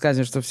мое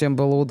высказывание, что всем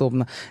было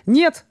удобно.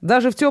 Нет,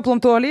 даже в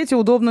теплом туалете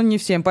удобно не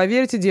всем.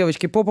 Поверьте,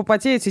 девочки, попа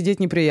потеет, сидеть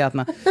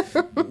неприятно.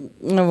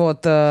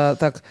 Вот,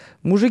 так.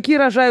 Мужики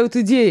рожают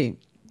идеи.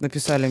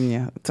 Написали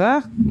мне.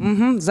 Так?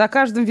 Угу. За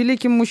каждым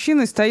великим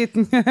мужчиной стоит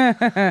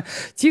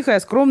тихая,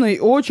 скромная и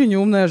очень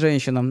умная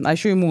женщина. А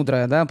еще и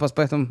мудрая, да?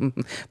 Поэтому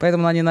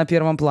она не на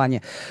первом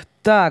плане.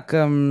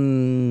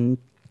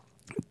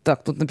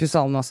 Так, тут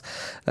написал у нас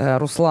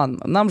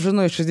Руслан. Нам с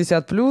женой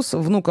 60+,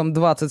 внукам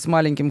 20 с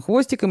маленьким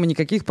хвостиком и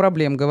никаких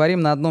проблем. Говорим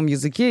на одном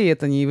языке, и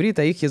это не иврит,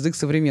 а их язык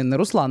современный.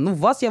 Руслан, ну в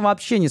вас я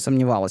вообще не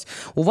сомневалась.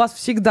 У вас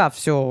всегда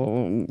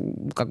все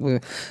как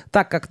бы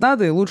так, как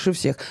надо, и лучше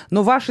всех.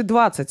 Но ваши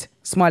 20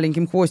 с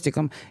маленьким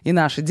хвостиком и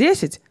наши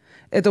 10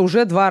 это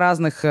уже два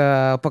разных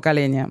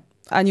поколения.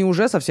 Они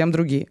уже совсем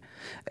другие.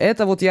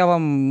 Это вот я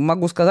вам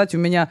могу сказать, у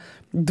меня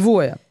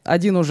двое.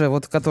 Один уже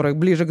вот, который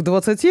ближе к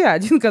 20, а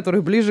один,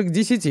 который ближе к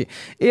 10. И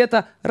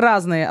это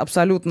разные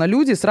абсолютно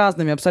люди с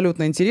разными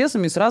абсолютно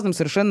интересами, с разным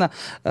совершенно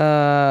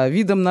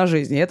видом на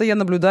жизнь. И это я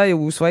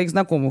наблюдаю у своих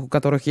знакомых, у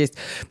которых есть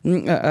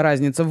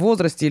разница в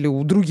возрасте, или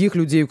у других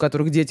людей, у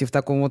которых дети в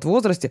таком вот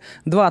возрасте.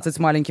 20 с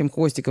маленьким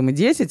хвостиком и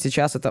 10.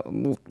 Сейчас это,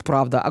 ну,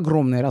 правда,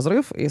 огромный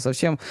разрыв. И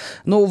совсем...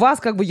 Но у вас,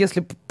 как бы,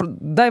 если,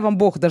 дай вам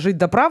Бог, дожить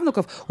до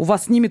правнуков, у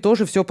вас с ними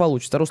тоже все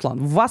получится, Руслан.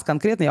 В вас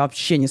конкретно я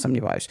вообще не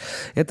сомневаюсь.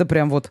 Это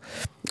прям вот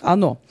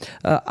оно.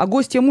 А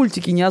гостья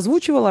мультики не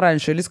озвучивала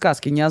раньше или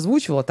сказки не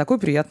озвучивала? Такой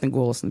приятный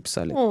голос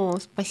написали. О,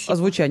 спасибо.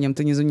 Озвучанием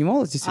ты не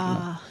занималась,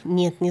 действительно?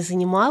 Нет, не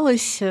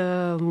занималась.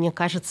 Мне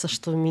кажется,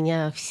 что у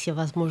меня все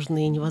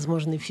возможные и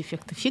невозможные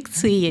эффекты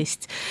фикции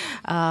есть.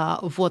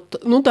 Вот.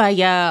 Ну да,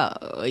 я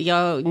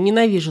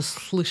ненавижу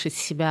слышать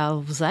себя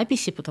в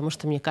записи, потому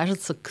что мне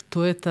кажется,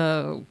 кто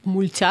это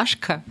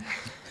мультяшка.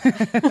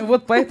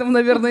 Вот поэтому,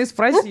 наверное, и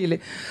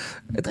спросили.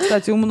 Это,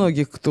 кстати, у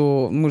многих,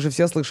 кто... Мы же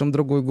все слышим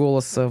другой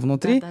голос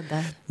внутри.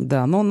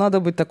 Да, но надо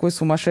быть такой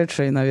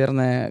сумасшедшей,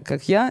 наверное,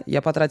 как я.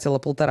 Я потратила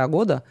 1,5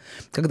 года,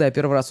 когда я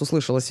первый раз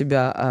услышала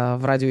себя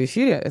в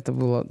радиоэфире. Это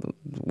было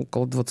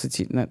около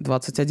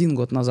 21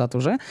 год назад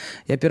уже.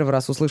 Я первый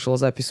раз услышала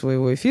запись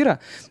своего эфира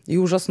и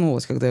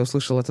ужаснулась, когда я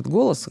услышала этот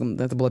голос.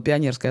 Это была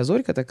пионерская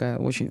зорька такая.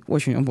 Очень,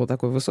 очень он был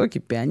такой высокий,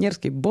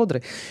 пионерский,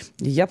 бодрый.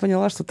 И я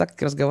поняла, что так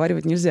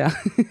разговаривать нельзя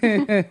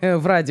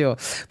в радио,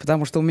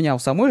 потому что у меня у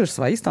самой же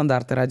свои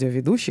стандарты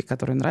радиоведущих,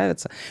 которые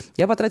нравятся.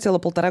 Я потратила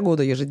 1,5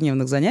 года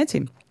ежедневных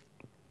занятий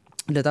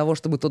для того,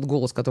 чтобы тот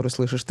голос, который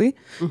слышишь ты,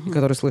 и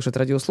который слышат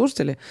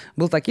радиослушатели,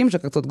 был таким же,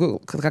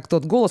 как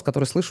тот голос,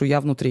 который слышу я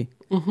внутри.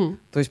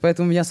 То есть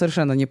поэтому меня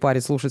совершенно не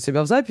парит слушать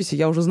себя в записи.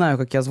 Я уже знаю,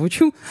 как я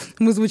звучу.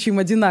 Мы звучим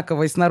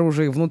одинаково и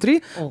снаружи, и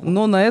внутри.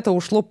 Но на это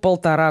ушло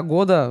 1,5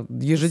 года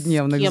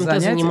ежедневных занятий. С кем-то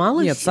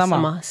занималась? Нет,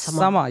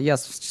 сама. Я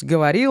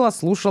говорила,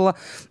 слушала,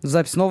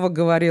 запись снова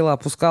говорила,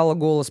 опускала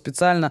голос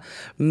специально.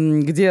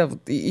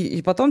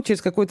 И потом,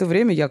 через какое-то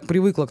время, я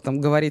привыкла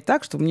говорить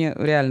так, что мне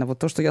реально вот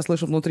то, что я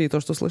слышу внутри, и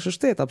то, что слышишь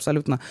ты, это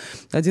абсолютно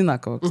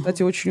одинаково.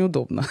 Кстати, очень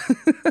удобно.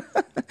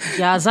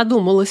 Я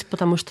задумалась,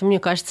 потому что, мне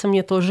кажется,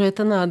 мне тоже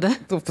это надо.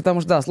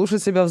 Потому что, да,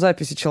 слушать себя в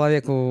записи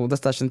человеку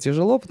достаточно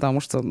тяжело, потому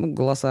что,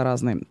 голоса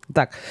разные.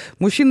 Так,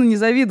 мужчины не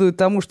завидуют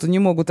тому, что не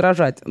могут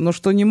рожать, но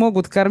что не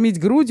могут кормить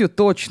грудью,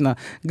 точно.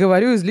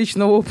 Говорю из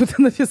личного опыта,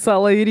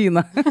 написала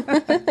Ирина.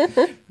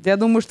 Я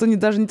думаю, что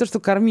даже не то, что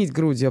кормить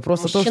грудью, а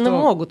просто Мужчины то, что...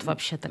 могут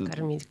вообще-то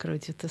кормить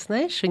грудью, ты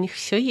знаешь, у них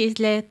все есть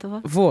для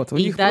этого. Вот, у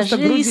И них даже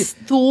просто груди...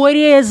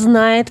 история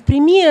знает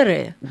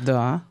примеры.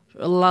 Да.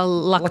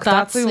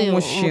 Лактации у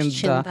мужчин,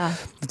 да.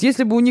 Вот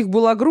если бы у них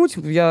была грудь,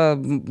 я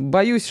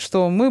боюсь,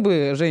 что мы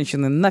бы,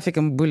 женщины, нафиг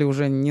им были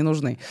уже не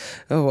нужны.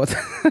 Вот.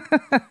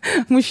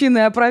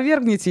 Мужчины,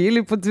 опровергните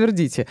или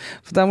подтвердите.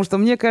 Потому что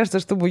мне кажется,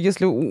 чтобы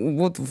если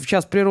вот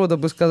сейчас природа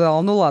бы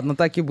сказала, ну ладно,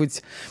 так и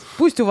быть,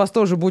 пусть у вас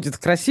тоже будет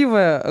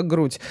красивая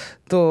грудь,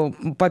 то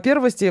по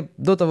первости,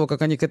 до того,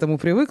 как они к этому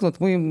привыкнут,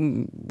 мы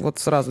им вот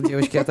сразу,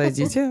 девочки,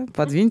 отойдите,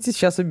 подвиньтесь,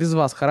 сейчас и без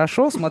вас,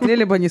 хорошо?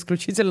 Смотрели бы они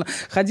исключительно,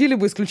 ходили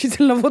бы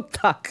исключительно вот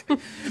так.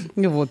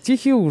 Вот,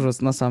 тихий ужас,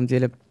 на самом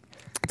деле.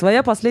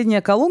 Твоя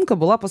последняя колонка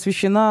была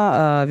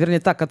посвящена, вернее,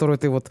 та, которую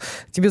ты вот...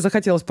 Тебе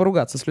захотелось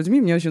поругаться с людьми,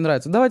 мне очень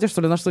нравится. Давайте,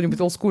 что ли, на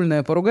что-нибудь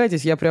олдскульное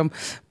поругайтесь. Я прям...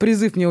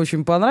 Призыв мне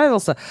очень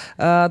понравился.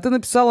 Ты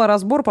написала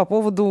разбор по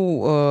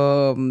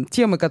поводу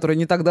темы, которая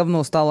не так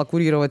давно стала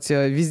курировать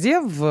везде,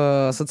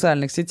 в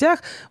социальных сетях.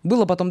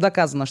 Было потом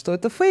доказано, что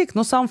это фейк,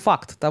 но сам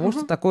факт того,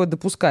 что такое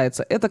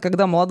допускается. Это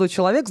когда молодой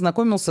человек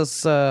знакомился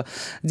с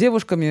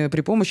девушками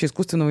при помощи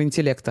искусственного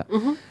интеллекта.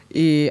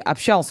 И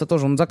общался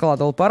тоже, он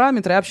закладывал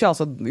параметры,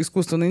 общался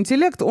искусственный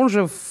интеллект, он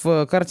же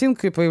в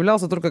картинке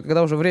появлялся только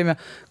когда уже время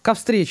ко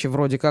встрече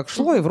вроде как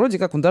шло, и вроде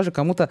как он даже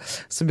кому-то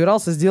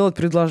собирался сделать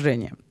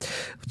предложение.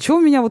 Чего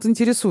меня вот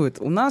интересует?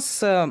 У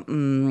нас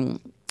на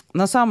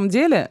самом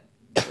деле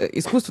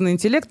искусственный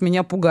интеллект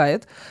меня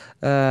пугает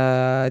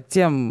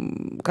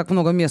тем, как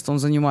много места он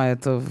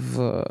занимает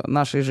в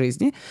нашей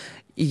жизни.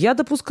 И я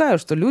допускаю,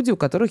 что люди, у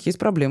которых есть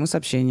проблемы с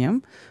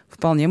общением,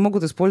 вполне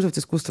могут использовать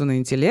искусственный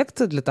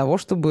интеллект для того,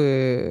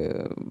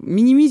 чтобы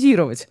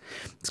минимизировать,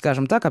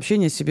 скажем так,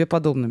 общение с себе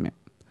подобными.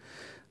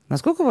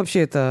 Насколько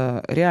вообще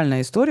это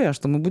реальная история,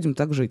 что мы будем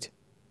так жить?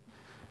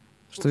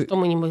 Что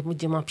мы не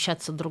будем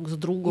общаться друг с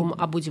другом,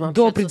 а будем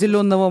общаться... До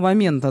определенного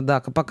момента,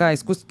 да, пока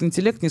искусственный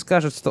интеллект не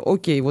скажет, что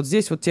окей, вот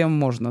здесь вот тем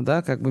можно,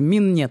 да, как бы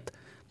мин нет,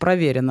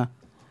 проверено.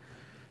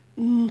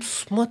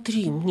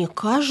 Смотри, мне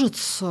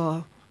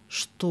кажется...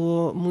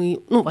 что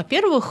мы...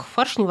 во-первых,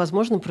 фарш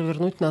невозможно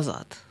провернуть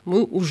назад.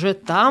 Мы уже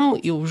там,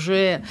 и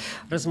уже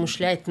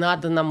размышлять,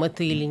 надо нам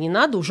это или не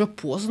надо, уже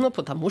поздно,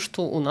 потому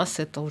что у нас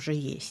это уже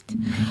есть.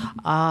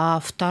 А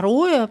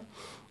второе,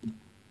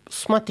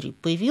 смотри,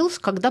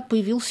 когда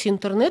появился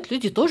интернет,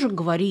 люди тоже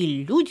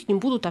говорили, люди не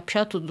будут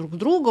общаться друг с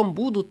другом,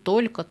 будут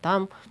только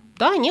там...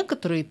 Да,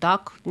 некоторые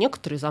так,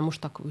 некоторые замуж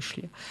так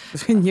вышли.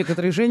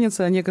 Некоторые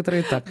женятся, а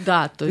некоторые так.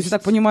 Да, то есть, я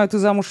так понимаю, ты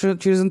замуж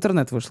через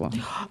интернет вышла?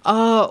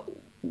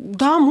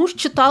 Да, муж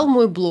читал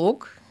мой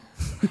блог.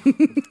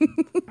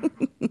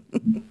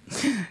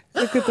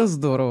 Как это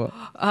здорово.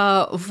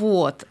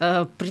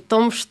 При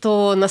том,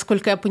 что,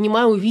 насколько я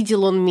понимаю,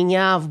 увидел он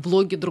меня в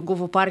блоге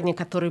другого парня,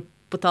 который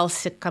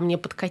пытался ко мне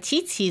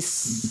подкатить, и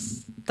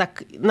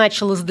так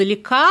начал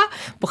издалека,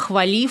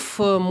 похвалив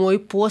мой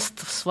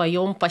пост в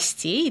своем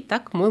посте, и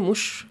так мой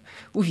муж,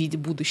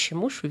 будущий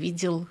муж,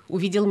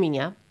 увидел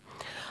меня.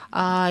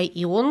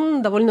 И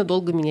он довольно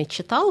долго меня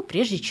читал,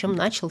 прежде чем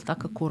начал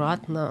так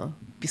аккуратно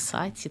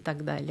писать и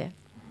так далее.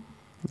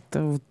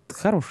 Это вот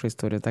хорошая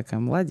история такая,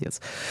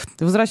 молодец.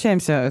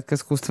 Возвращаемся к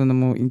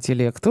искусственному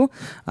интеллекту.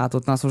 А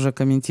тут нас уже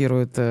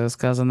комментирует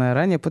сказанное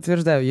ранее.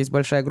 Подтверждаю, есть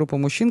большая группа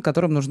мужчин,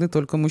 которым нужны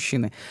только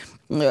мужчины.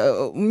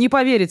 Не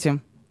поверите,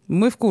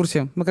 мы в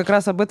курсе. Мы как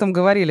раз об этом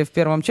говорили в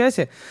первом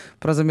часе,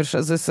 про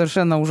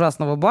совершенно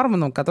ужасного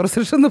бармена, который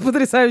совершенно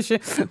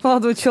потрясающий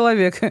молодой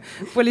человек,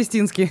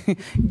 палестинский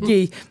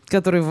гей,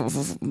 который...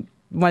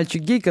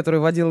 Мальчик гей, который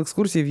водил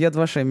экскурсии в Яд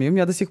Вашем. И у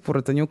меня до сих пор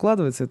это не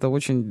укладывается. Это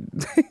очень...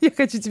 Я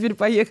хочу теперь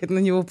поехать на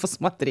него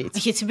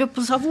посмотреть. Я тебя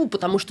позову,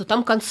 потому что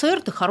там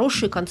концерты,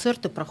 хорошие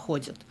концерты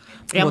проходят.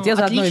 Прям вот я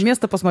заодно и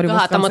место посмотрю, да,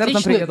 может, там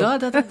концертом приеду.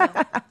 Да.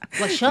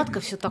 Площадка,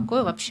 все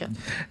такое вообще.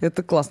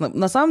 Это классно.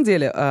 На самом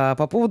деле,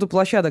 по поводу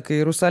площадок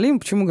Иерусалима,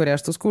 почему говорят,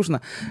 что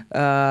скучно?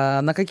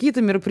 На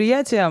какие-то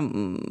мероприятия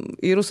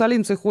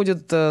иерусалимцы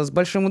ходят с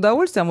большим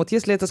удовольствием. Вот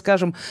если это,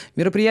 скажем,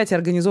 мероприятия,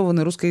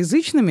 организованные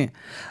русскоязычными,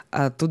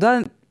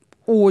 туда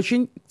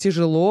очень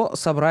тяжело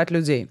собрать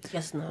людей.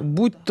 Я знаю.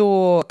 Будь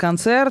то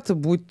концерт,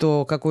 будь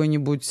то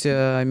какой-нибудь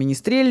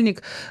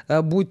министрельник,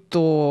 будь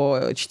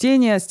то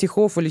чтение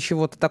стихов или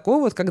чего-то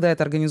такого, вот когда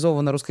это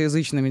организовано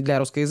русскоязычными для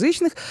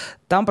русскоязычных,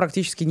 там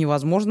практически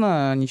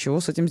невозможно ничего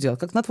с этим сделать.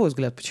 Как на твой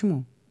взгляд,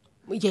 почему?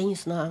 Я не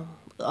знаю.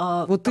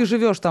 Вот ты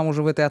живешь там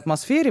уже в этой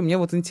атмосфере, мне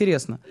вот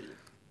интересно.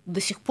 До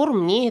сих пор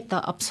мне это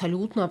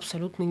абсолютно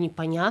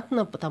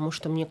непонятно, потому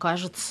что мне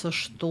кажется,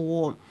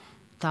 что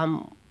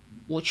там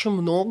очень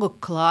много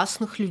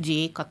классных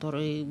людей,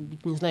 которые,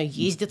 не знаю,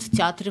 ездят в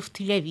театры в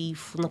Тель-Авив,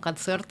 на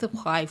концерты в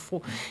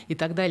Хайфу и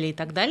так далее, и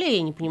так далее.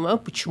 Я не понимаю,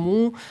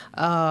 почему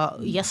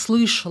я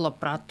слышала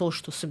про то,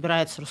 что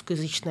собирается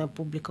русскоязычная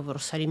публика в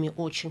Иерусалиме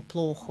очень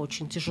плохо,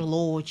 очень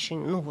тяжело,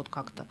 очень, ну вот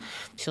как-то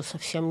все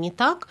совсем не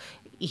так.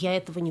 И я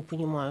этого не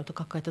понимаю. Это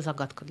какая-то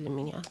загадка для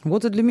меня.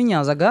 Вот и для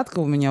меня загадка.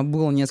 У меня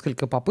было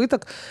несколько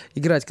попыток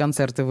играть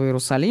концерты в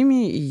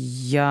Иерусалиме. И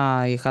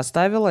я их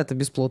оставила. Это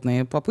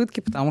бесплодные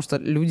попытки, потому что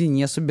люди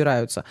не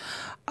собираются.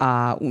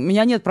 А у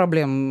меня нет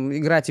проблем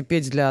играть и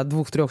петь для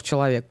 2-3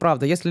 человек.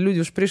 Правда, если люди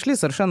уж пришли,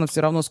 совершенно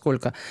все равно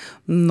сколько.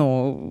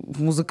 Но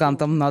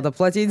музыкантам надо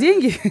платить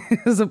деньги.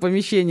 За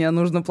помещение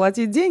нужно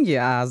платить деньги.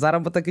 А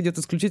заработок идет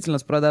исключительно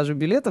с продажи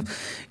билетов.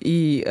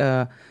 И...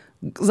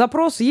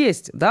 запрос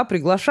есть, да,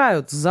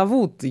 приглашают,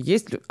 зовут,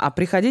 есть, а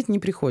приходить не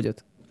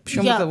приходят.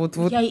 Причем я, это вот...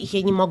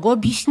 Я не могу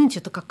объяснить,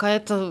 это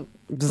какая-то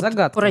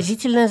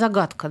поразительная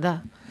загадка,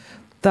 да.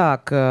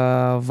 Так,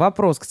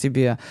 вопрос к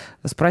тебе.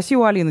 Спроси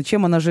у Алины,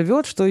 чем она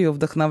живет, что ее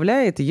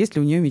вдохновляет, и есть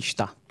ли у нее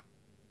мечта?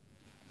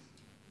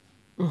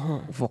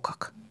 Угу. Во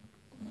как.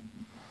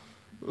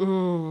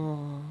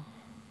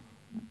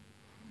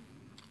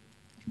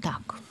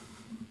 Так.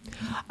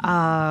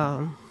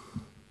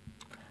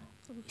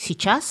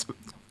 Сейчас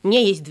у меня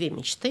есть 2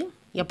 мечты.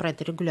 Я про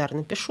это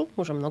регулярно пишу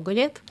уже много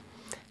лет.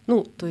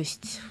 Ну, то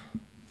есть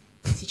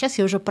сейчас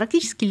я уже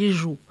практически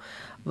лежу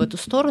в эту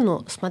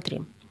сторону.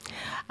 Смотри,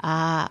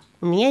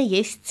 у меня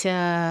есть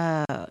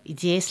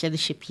идея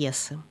следующей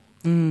пьесы.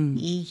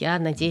 И я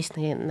надеюсь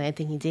на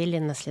этой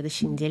неделе, на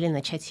следующей неделе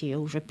начать ее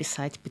уже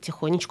писать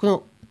потихонечку.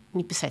 Ну,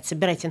 не писать,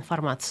 собирать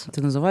информацию.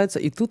 Это называется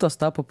 «И тут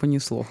Остапа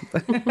понесло».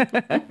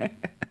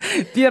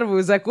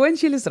 Первую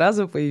закончили,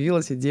 сразу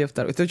появилась идея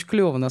второй. Это очень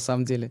клево, на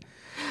самом деле.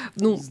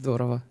 Ну,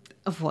 здорово.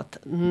 Вот.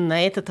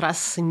 На этот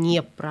раз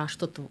не про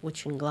что-то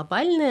очень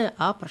глобальное,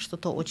 а про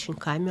что-то очень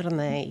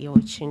камерное и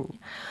очень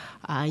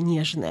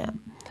нежное.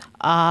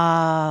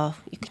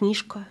 И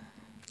книжка,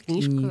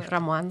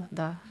 роман,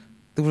 да.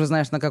 Ты уже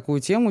знаешь, на какую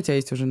тему? У тебя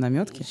есть уже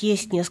наметки?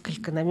 Есть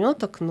несколько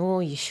наметок,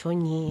 но еще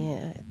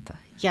не это.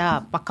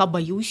 Я пока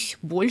боюсь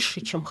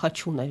больше, чем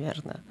хочу,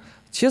 наверное.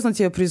 Честно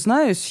тебе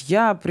признаюсь,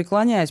 я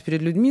преклоняюсь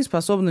перед людьми,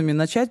 способными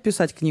начать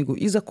писать книгу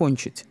и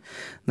закончить.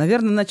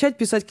 Наверное, начать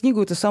писать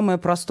книгу — это самое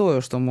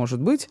простое, что может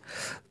быть.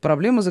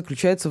 Проблема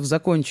заключается в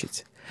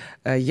закончить.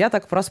 Я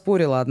так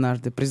проспорила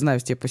однажды,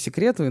 признаюсь тебе по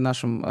секрету и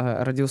нашим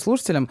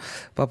радиослушателям,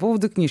 по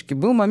поводу книжки.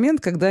 Был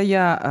момент, когда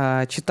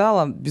я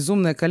читала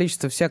безумное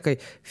количество всякой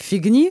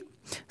фигни,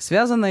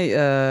 связанной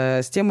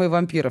с темой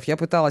вампиров. Я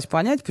пыталась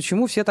понять,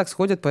 почему все так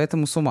сходят по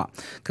этому с ума.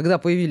 Когда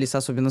появились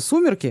особенно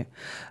 «Сумерки»,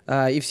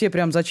 и все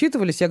прям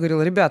зачитывались, я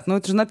говорила: ребят, ну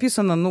это же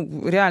написано,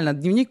 ну реально,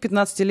 дневник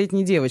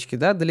 15-летней девочки,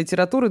 да, до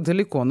литературы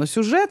далеко. Но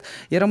сюжет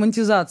и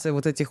романтизация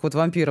вот этих вот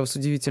вампиров с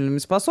удивительными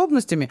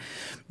способностями,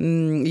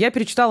 я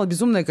перечитала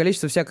безумное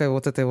количество всякой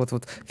вот этой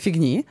вот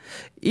фигни,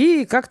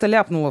 и как-то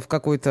ляпнула в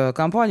какой-то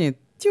компании: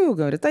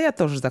 говорит, а я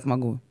тоже так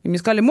могу. И мне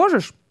сказали: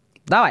 можешь?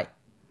 Давай.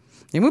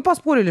 И мы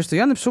поспорили, что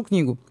я напишу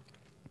книгу.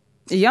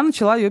 И я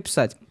начала ее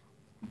писать.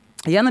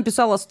 Я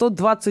написала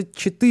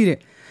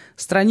 124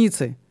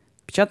 страницы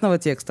печатного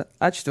текста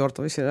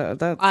А4.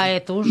 Да,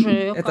 это уже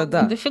это,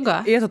 да.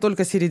 Дофига. И это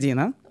только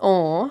середина.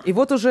 О. И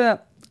вот уже,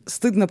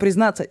 стыдно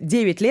признаться,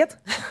 9 лет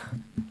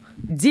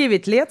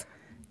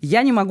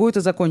я не могу это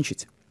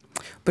закончить.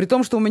 При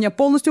том, что у меня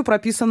полностью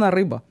прописана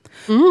рыба.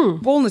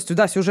 Полностью,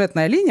 да,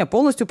 сюжетная линия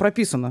полностью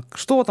прописана.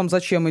 Что там,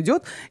 зачем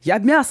идет. Я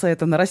мясо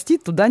это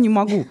нарастить туда не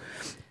могу.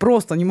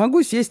 Просто не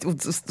могу сесть,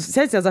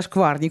 взять за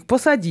шкварник,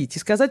 посадить и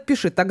сказать: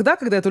 пиши. Тогда,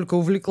 когда я только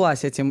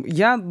увлеклась этим,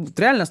 я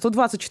реально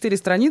 124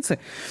 страницы,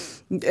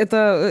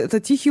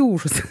 это тихий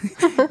ужас.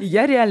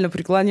 Я реально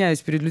преклоняюсь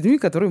перед людьми,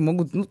 которые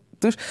могут... Ну,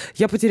 знаешь,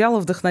 я потеряла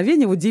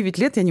вдохновение, вот 9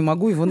 лет я не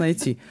могу его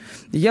найти.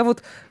 Я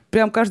вот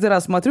прям каждый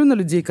раз смотрю на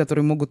людей,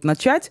 которые могут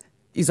начать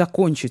и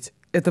закончить.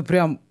 Это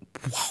прям...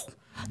 Вау.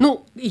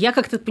 Ну, я,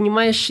 как ты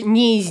понимаешь,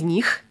 не из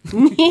них,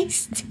 не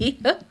из тех.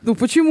 Ну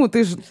почему?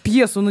 Ты же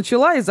пьесу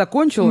начала и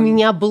закончила. У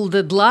меня был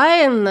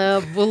дедлайн,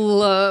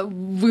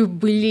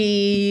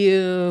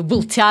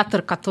 был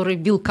театр, который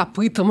бил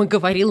копытом и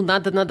говорил: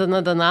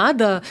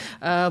 надо.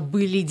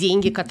 Были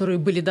деньги, которые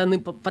были даны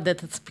под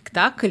этот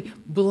спектакль.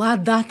 Была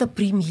дата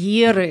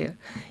премьеры.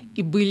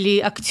 И были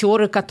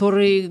актеры,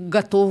 которые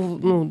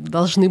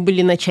должны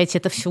были начать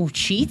это все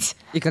учить.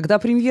 И когда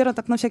премьера,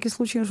 так на всякий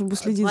случай, чтобы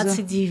следить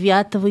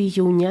 29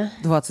 июня.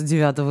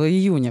 29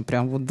 июня,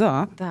 прям вот,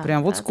 да.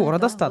 Прям вот скоро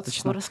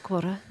достаточно. Вот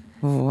скоро.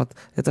 Вот,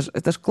 это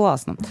ж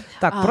классно.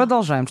 Так,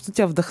 продолжаем. Что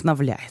тебя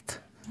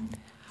вдохновляет?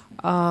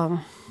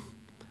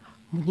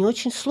 Мне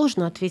очень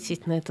сложно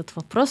ответить на этот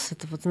вопрос.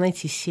 Это вот,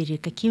 знаете, из серии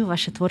 «Какие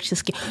ваши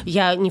творческие...»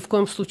 Я ни в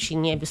коем случае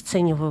не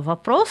обесцениваю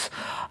вопрос.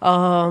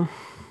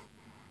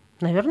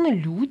 Наверное,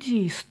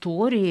 люди,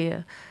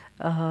 истории.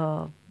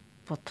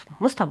 Вот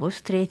мы с тобой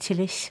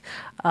встретились.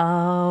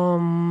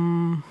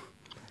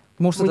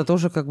 Может, это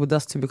тоже как бы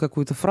даст тебе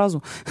какую-то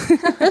фразу,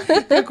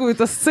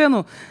 какую-то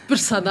сцену.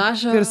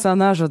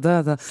 Персонажа,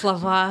 да.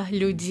 Слова,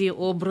 люди,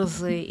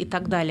 образы и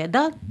так далее.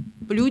 Да,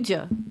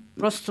 люди.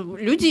 Просто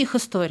люди и их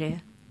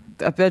история.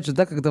 Опять же,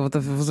 да, когда вот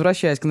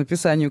возвращаясь к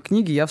написанию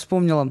книги, я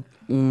вспомнила,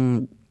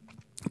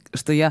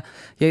 что я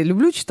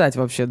люблю читать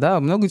вообще, да,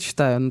 много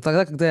читаю. Но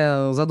тогда, когда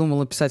я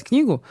задумала писать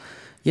книгу,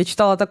 я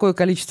читала такое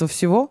количество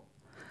всего.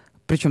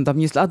 Причем там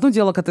одно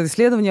дело, когда ты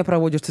исследования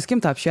проводишь, ты с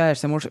кем-то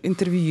общаешься, может,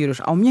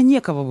 интервьюируешь. А у меня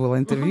некого было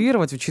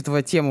интервьюировать,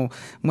 учитывая тему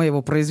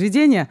моего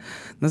произведения,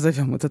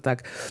 назовем это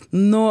так.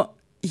 Но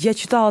я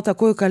читала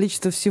такое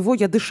количество всего,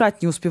 я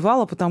дышать не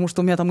успевала, потому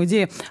что у меня там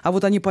идея, а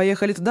вот они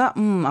поехали туда,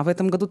 а в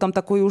этом году там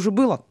такое уже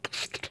было.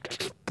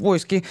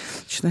 Поиски.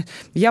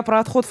 Я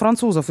про отход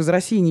французов из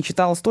России не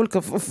читала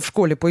столько в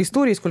школе по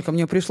истории, сколько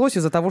мне пришлось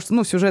из-за того,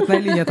 что, сюжетная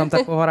линия там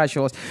так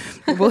поворачивалась.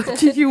 Был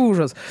тихий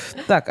ужас.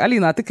 Так,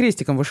 Алина, а ты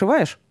крестиком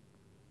вышиваешь?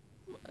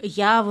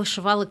 Я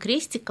вышивала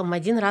крестиком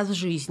один раз в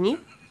жизни.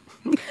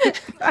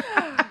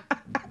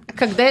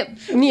 Когда...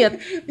 Нет.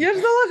 Я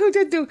ждала у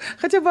тебя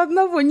хотя бы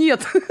одного.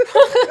 Нет.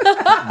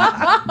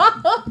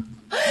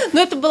 Но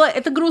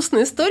это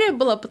грустная история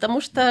была, потому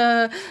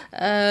что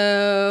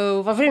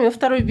во время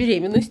второй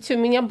беременности у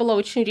меня была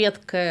очень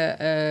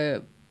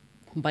редкая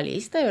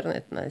болезнь,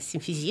 наверное, это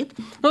симфизит.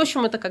 В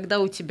общем, это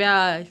когда у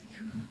тебя...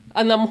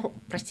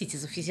 простите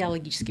за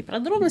физиологические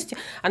подробности,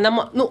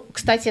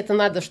 кстати, это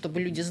надо, чтобы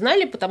люди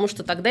знали, потому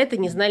что тогда это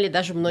не знали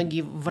даже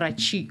многие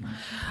врачи.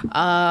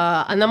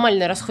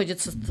 Аномально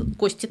расходятся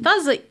кости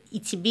таза, и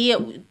тебе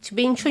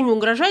ничего не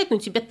угрожает, но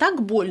тебе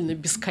так больно,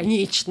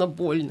 бесконечно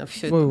больно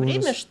все это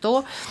время,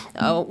 что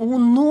у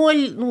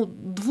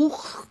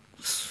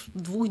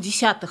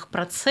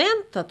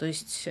 0,2%, то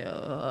есть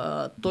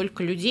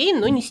только людей,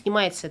 но не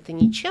снимается это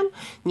ничем,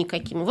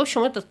 никаким. В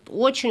общем, это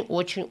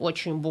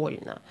очень-очень-очень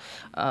больно.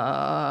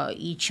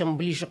 И чем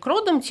ближе к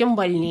родам, тем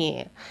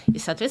больнее. И,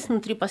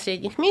 соответственно, 3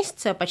 последних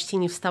месяца я почти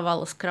не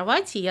вставала с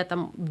кровати, я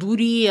там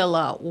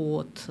дурела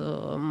от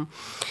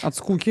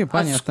скуки,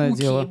 понятное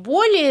дело. И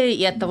боли,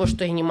 и от того,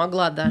 что я не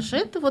могла даже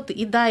это вот.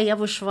 И да, я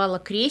вышивала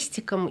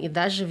крестиком, и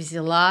даже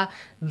взяла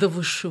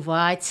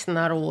довышивать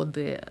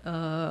народы.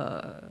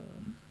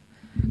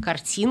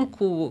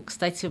 Картинку.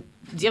 Кстати,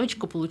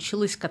 девочка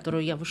получилась,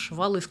 которую я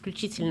вышивала,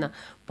 исключительно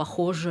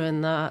похожая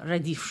на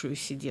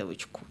родившуюся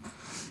девочку.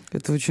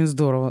 Это очень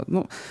здорово.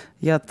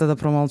 Я тогда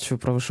промолчу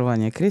про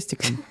вышивание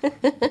крестиком.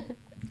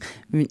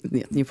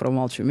 Нет, не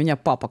промолчу. Меня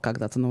папа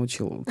когда-то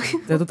научил.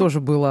 Это тоже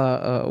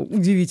было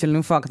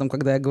удивительным фактом,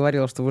 когда я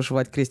говорила, что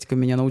вышивать крестиком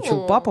меня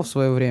научил папа в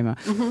свое время.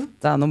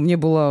 Да, но мне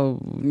было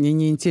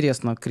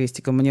неинтересно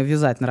крестиком, мне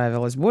вязать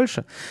нравилось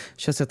больше.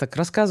 Сейчас я так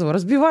рассказываю,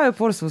 разбиваю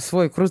просто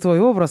свой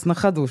крутой образ на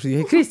ходу. Я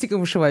и крестиком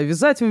вышиваю,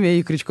 вязать умею,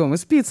 и крючком, и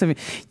спицами.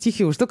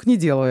 Тихий уж, только не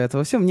делаю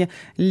этого. Все, мне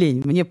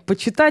лень. Мне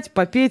почитать,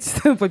 попеть,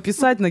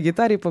 пописать, на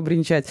гитаре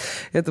побринчать.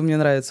 Это мне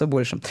нравится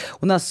больше.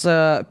 У нас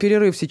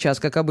перерыв сейчас,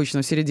 как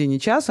обычно, в середине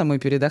часа. Мы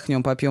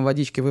передохнем, попьем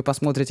водички, вы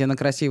посмотрите на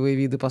красивые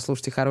виды,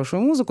 послушайте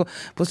хорошую музыку,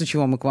 после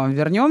чего мы к вам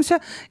вернемся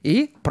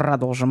и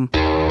продолжим.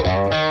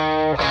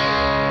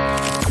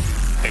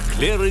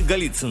 Эклеры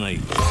Голицыной.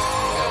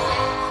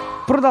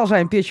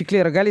 Продолжаем печь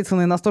эклеры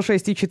Голицыной на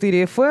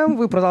 106,4 FM.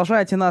 Вы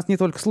продолжаете нас не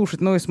только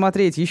слушать, но и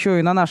смотреть еще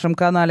и на нашем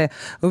канале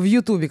в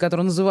Ютубе,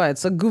 который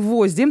называется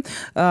 «Гвозди».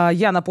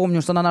 Я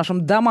напомню, что на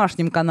нашем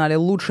домашнем канале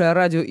 «Лучшее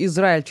радио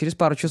Израиль» через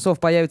пару часов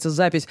появится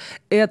запись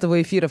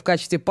этого эфира в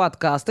качестве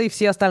подкаста, и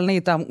все остальные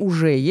там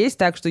уже есть.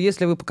 Так что,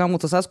 если вы по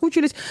кому-то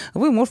соскучились,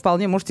 вы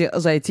вполне можете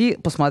зайти,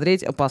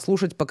 посмотреть,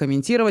 послушать,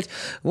 покомментировать.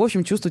 В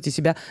общем, чувствуйте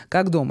себя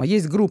как дома.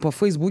 Есть группа в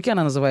Фейсбуке,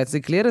 она называется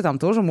 «Эклеры». Там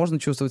тоже можно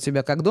чувствовать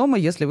себя как дома,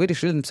 если вы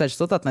решили написать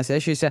что-то,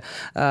 относящееся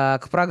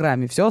к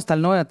программе. Все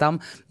остальное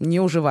там не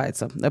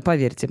уживается.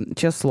 Поверьте,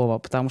 честное слово,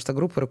 потому что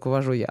группой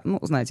руковожу я.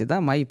 Знаете,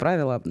 да, мои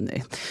правила,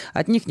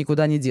 от них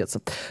никуда не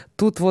деться.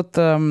 Тут вот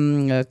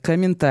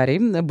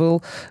комментарий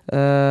был.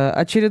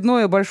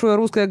 Очередное большое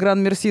русское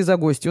гран-мерси за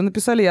гостью.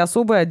 Написали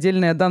особое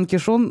отдельное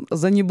данкишон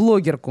за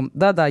неблогерку.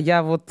 Да-да,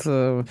 я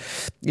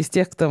из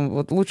тех,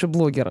 кто лучше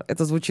блогер.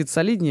 Это звучит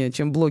солиднее,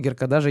 чем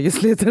блогерка, даже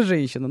если это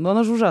женщина. Но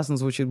она же ужасно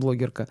звучит,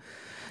 блогерка.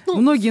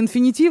 Многие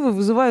инфинитивы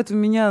вызывают у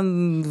меня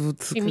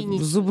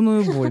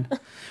зубную боль.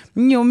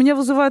 Не, у меня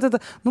вызывает это...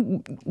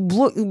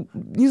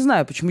 не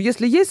знаю почему.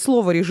 Если есть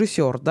слово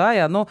 «режиссер», да, и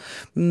оно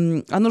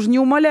же не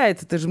умаляет.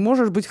 Ты же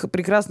можешь быть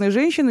прекрасной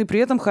женщиной и при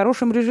этом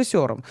хорошим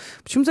режиссером.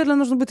 Почему обязательно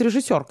нужно быть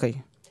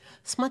режиссеркой?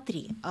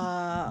 Смотри,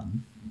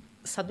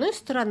 с одной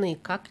стороны,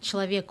 как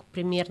человек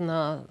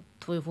примерно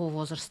твоего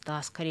возраста,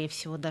 а скорее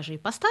всего даже и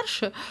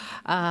постарше,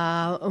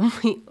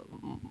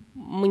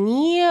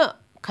 мне,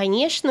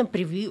 конечно,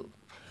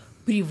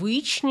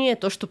 привычнее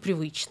то, что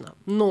привычно.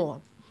 Но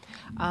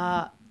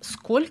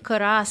сколько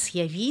раз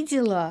я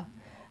видела,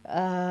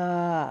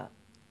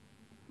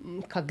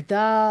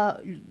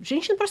 когда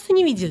женщин просто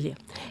не видели.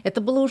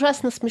 Это было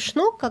ужасно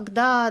смешно,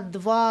 когда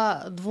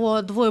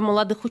двое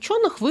молодых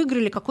ученых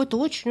выиграли какую-то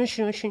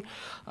очень-очень-очень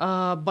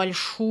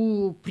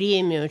большую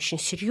премию, очень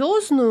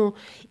серьезную,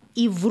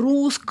 и в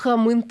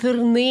русском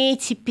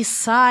интернете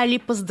писали: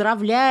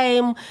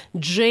 поздравляем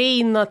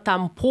Джейна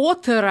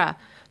Поттера.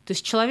 То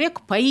есть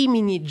человек по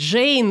имени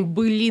Джейн,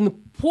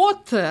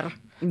 Поттер,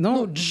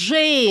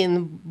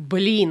 Джейн,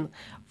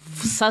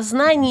 в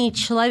сознании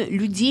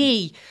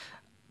людей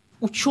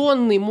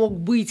ученый мог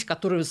быть,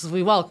 который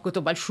завоевал какую-то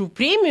большую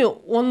премию,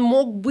 он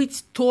мог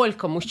быть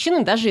только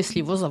мужчиной, даже если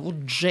его зовут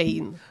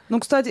Джейн. Ну,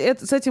 кстати,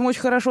 с этим очень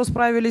хорошо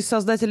справились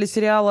создатели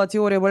сериала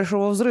 «Теория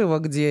большого взрыва»,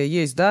 где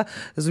есть, да,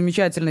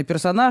 замечательный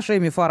персонаж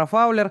Эми Фара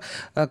Фаулер,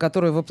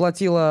 которую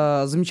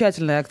воплотила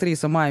замечательная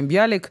актриса Майя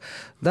Бьялик,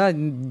 да,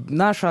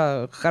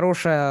 наша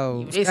хорошая,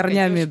 еврейская с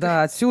корнями, девушка.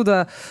 да,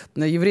 отсюда,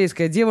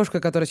 еврейская девушка,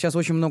 которая сейчас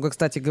очень много,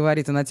 кстати,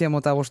 говорит и на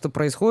тему того, что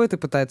происходит, и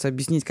пытается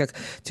объяснить, как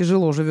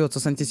тяжело живется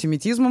с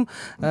антисемитизмом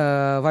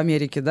в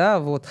Америке, да,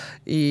 вот.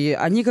 И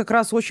они как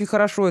раз очень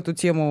хорошо эту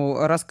тему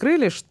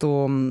раскрыли,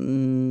 что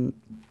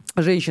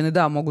женщины,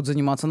 да, могут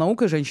заниматься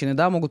наукой, женщины,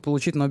 да, могут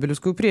получить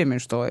Нобелевскую премию,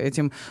 что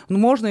этим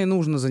можно и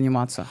нужно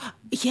заниматься.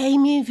 Я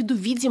имею в виду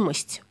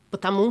видимость,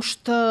 потому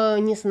что,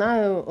 не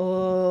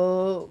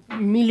знаю,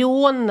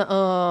 миллион,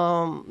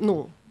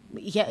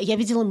 я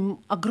видела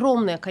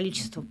огромное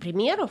количество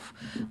примеров,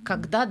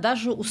 когда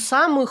даже у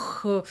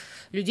самых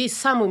людей с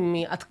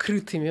самыми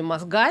открытыми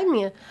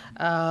мозгами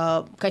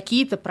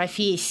какие-то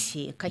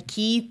профессии,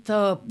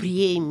 какие-то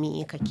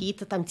премии,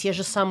 какие-то там те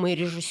же самые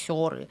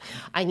режиссеры,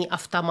 они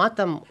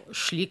автоматом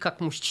шли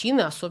как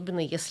мужчины, особенно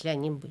если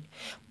они были.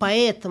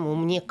 Поэтому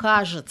мне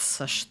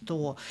кажется,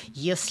 что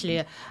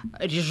если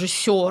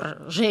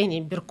режиссер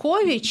Женя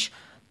Беркович,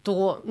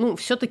 то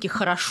все-таки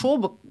хорошо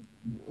бы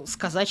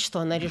сказать, что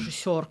она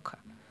режиссерка,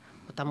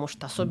 потому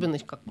что особенно,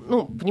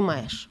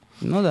 понимаешь.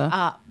 Ну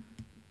да.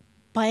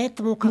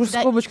 Поэтому, когда... Может, в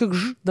скобочках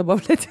 «ж»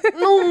 добавлять?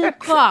 Ну,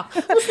 как?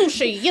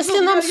 Слушай,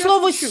 если нам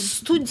слово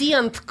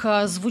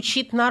 «студентка»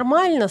 звучит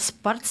нормально,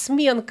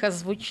 «спортсменка»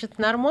 звучит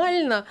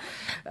нормально,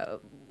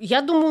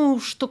 я думаю,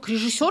 что к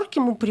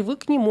режиссерке мы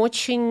привыкнем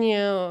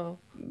очень...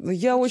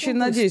 Я очень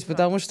надеюсь,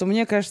 потому что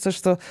мне кажется,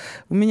 что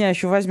у меня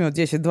еще возьмет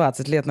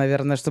 10-20 лет,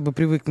 наверное, чтобы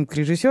привыкнуть к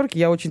режиссерке.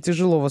 Я очень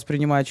тяжело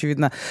воспринимаю,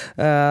 очевидно,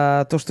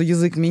 то, что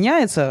язык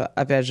меняется.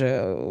 Опять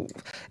же,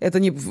 это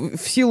не в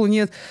силу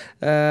нет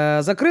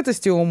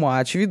закрытости ума,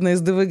 очевидно,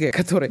 СДВГ,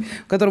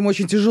 которому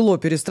очень тяжело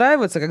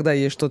перестраиваться, когда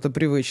есть что-то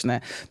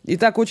привычное. И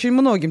так очень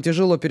многим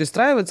тяжело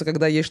перестраиваться,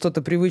 когда есть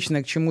что-то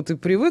привычное, к чему ты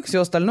привык,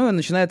 все остальное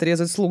начинает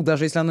резать слух,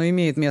 даже если оно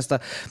имеет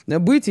место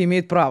быть и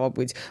имеет право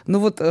быть. Ну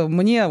вот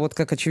мне, вот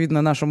как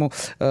очевидно, нашему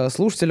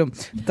слушателю.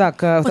 Так,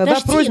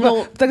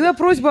 тогда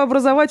просьба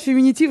образовать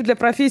феминитив для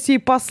профессии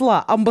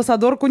посла.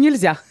 Амбассадорку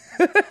нельзя.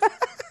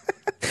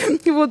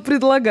 И вот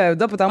предлагаю,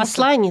 да, потому что...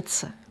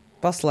 Посланница.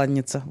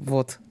 Посланница,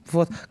 вот.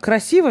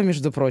 Красиво,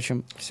 между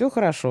прочим. Все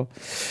хорошо.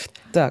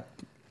 Так.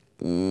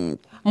 Мы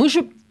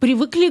же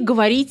привыкли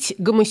говорить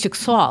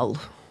гомосексуал.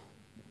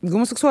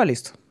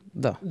 Гомосексуалист,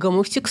 да.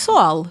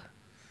 Гомосексуал.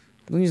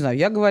 Ну, не знаю,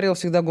 я говорила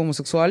всегда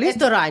гомосексуалист.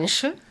 Это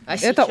раньше, а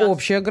сейчас... Это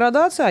общая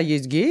градация, а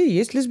есть геи,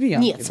 есть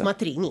лесбиянки. Нет, да.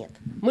 смотри, нет.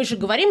 Мы же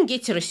говорим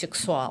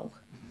гетеросексуал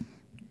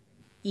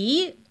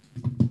и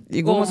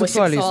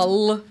гомосексуалист.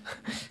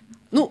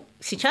 Ну,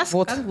 сейчас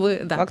вот, как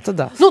бы, да. Как-то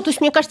да. Ну, то есть,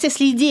 мне кажется,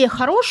 если идея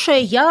хорошая,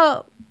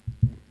 я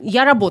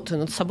работаю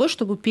над собой,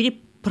 чтобы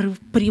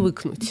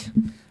привыкнуть.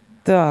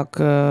 Так,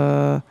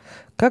 как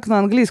на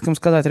английском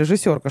сказать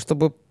режиссерка,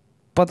 чтобы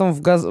потом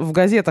в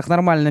газетах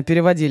нормально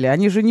переводили?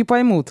 Они же не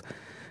поймут.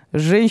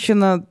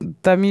 Женщина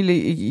там или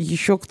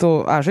еще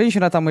кто?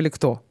 Женщина там или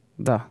кто?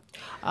 Да.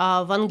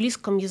 А в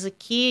английском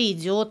языке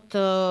идет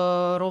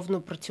ровно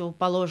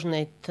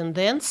противоположная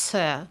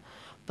тенденция,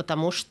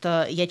 потому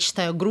что я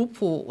читаю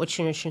группу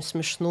очень-очень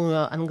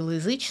смешную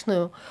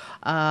англоязычную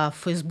в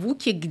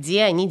Фейсбуке,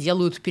 где они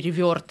делают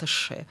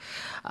перевертыши,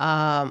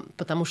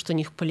 потому что у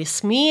них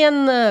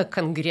полисмен,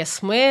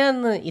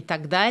 конгрессмен и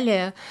так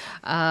далее.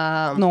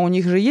 Но у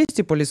них же есть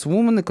и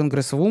полисвумен, и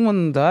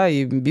конгрессвумен, да,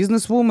 и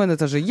бизнесвумен,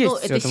 это же есть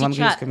все это в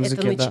английском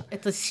языке. Да.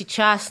 Это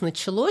сейчас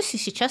началось, и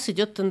сейчас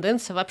идет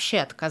тенденция вообще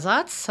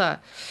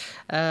отказаться,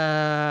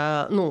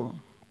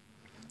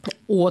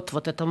 от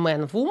вот это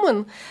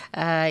man-woman,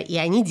 и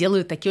они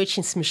делают такие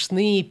очень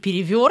смешные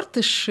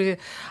перевертыши,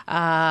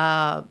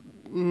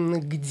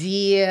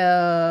 где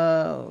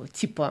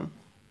типа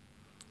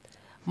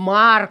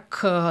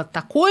Марк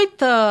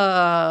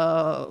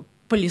такой-то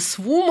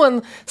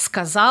полисвумен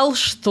сказал,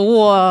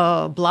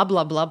 что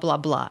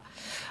бла-бла-бла-бла-бла.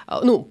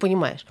 Ну,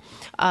 понимаешь.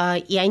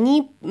 И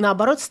они,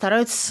 наоборот,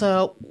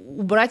 стараются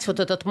убрать вот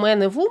этот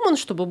man и woman,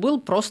 чтобы был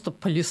просто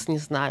полис, не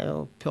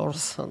знаю,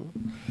 person.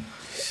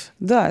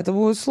 Да, это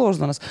будет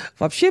сложно у нас.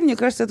 Вообще, мне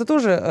кажется, это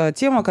тоже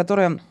тема,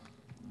 которая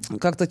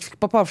как-то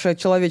попавшая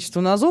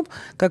человечеству на зуб,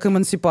 как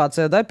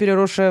эмансипация, да,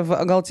 переросшая в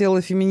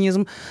оголтелый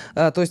феминизм.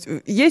 То есть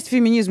есть в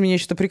феминизме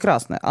нечто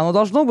прекрасное. Оно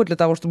должно быть для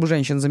того, чтобы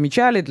женщин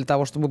замечали, для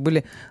того, чтобы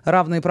были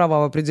равные права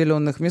в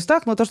определенных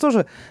местах. Но это что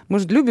же, мы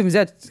же любим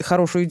взять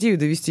хорошую идею и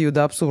довести ее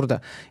до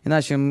абсурда.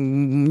 Иначе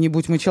не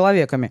будь мы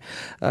человеками.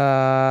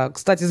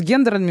 Кстати, с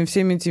гендерными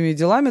всеми этими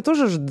делами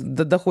тоже же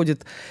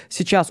доходит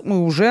сейчас,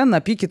 мы уже на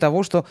пике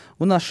того, что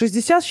у нас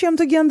 60 с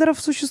чем-то гендеров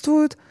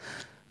существует.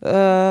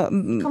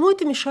 Кому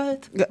это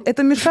мешает?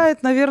 Это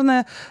мешает,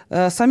 наверное,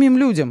 самим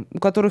людям, у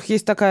которых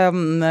есть такая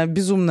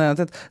безумная...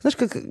 Знаешь,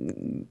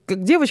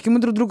 как девочки, мы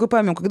друг друга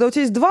поймем. Когда у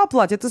тебя есть 2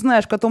 платья, ты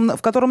знаешь,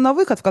 в котором на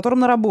выход, в котором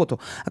на работу.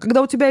 А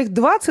когда у тебя их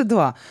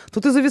 22,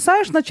 то ты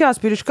зависаешь на час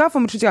перед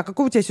шкафом и решишь, а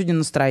какое у тебя сегодня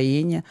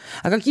настроение,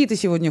 а какие ты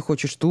сегодня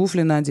хочешь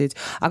туфли надеть,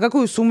 а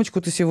какую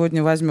сумочку ты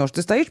сегодня возьмешь.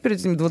 Ты стоишь перед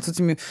этими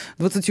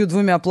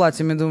 22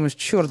 платьями и думаешь,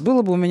 черт,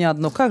 было бы у меня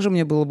одно, как же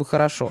мне было бы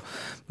хорошо.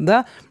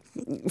 Да?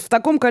 В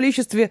таком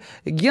количестве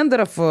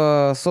гендеров,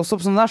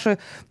 собственно, наши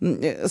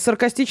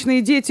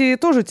саркастичные дети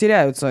тоже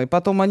теряются. И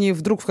потом они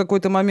вдруг в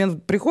какой-то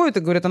момент приходят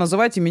и говорят, а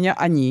называйте меня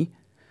они,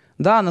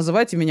 да, а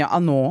называйте меня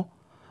оно,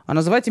 а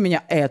называйте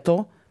меня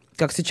это.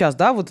 Как сейчас,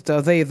 да, вот это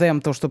they,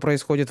 them, то, что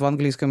происходит в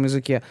английском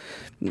языке.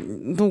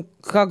 Ну,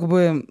 как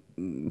бы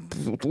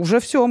уже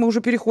все, мы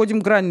уже переходим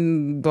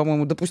грань,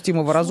 по-моему,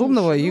 допустимого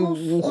разумного и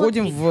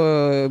уходим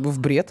в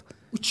бред.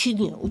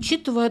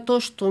 Учитывая то,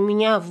 что у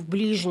меня в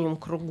ближнем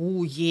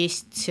кругу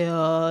есть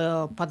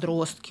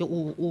подростки,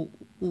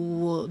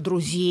 у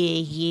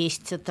друзей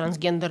есть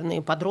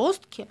трансгендерные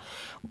подростки,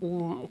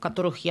 у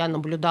которых я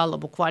наблюдала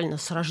буквально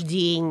с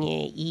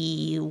рождения,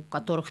 и у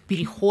которых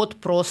переход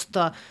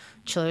просто...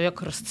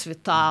 Человек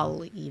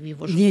расцветал, и в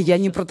его жизни... Не, я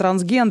не про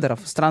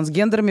трансгендеров. С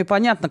трансгендерами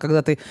понятно,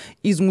 когда ты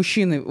из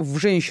мужчины в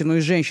женщину,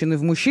 из женщины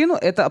в мужчину,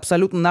 это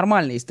абсолютно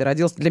нормально, если ты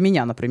родился для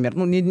меня, например.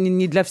 Ну,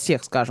 не для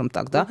всех, скажем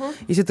так, да?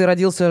 Если ты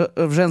родился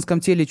в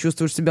женском теле и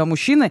чувствуешь себя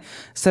мужчиной,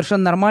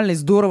 совершенно нормально и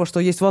здорово, что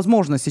есть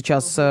возможность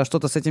сейчас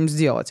что-то с этим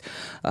сделать.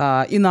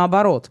 И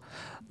наоборот.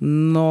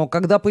 Но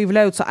когда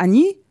появляются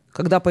они...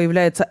 Когда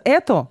появляется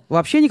это,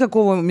 вообще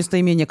никакого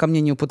местоимения ко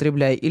мне не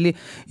употребляй. Или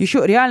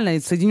еще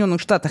реально в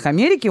Соединенных Штатах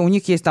Америки у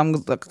них есть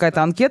там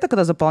какая-то анкета,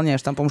 когда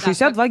заполняешь, там, по-моему,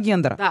 62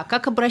 гендера. Да,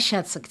 как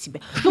обращаться к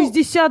тебе.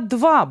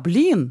 62,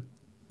 блин!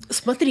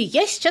 Смотри,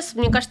 я сейчас,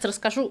 мне кажется,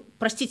 расскажу,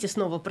 простите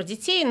снова про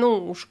детей,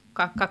 ну уж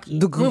как есть.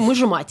 Да, мы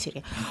же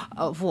матери.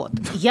 Вот.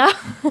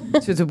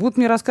 Все, будут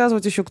мне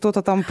рассказывать еще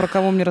кто-то там, про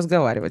кого мне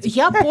разговаривать.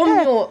 Я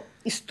помню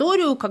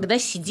историю, когда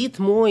сидит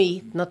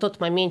мой на тот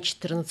момент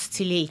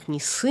 14-летний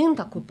сын,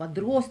 такой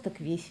подросток,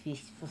 весь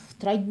в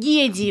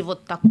трагедии,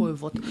 вот такой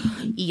вот.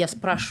 И я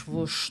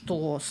спрашиваю,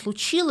 что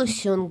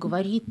случилось, и он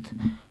говорит...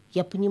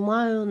 Я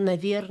понимаю,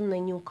 наверное,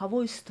 ни у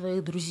кого из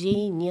твоих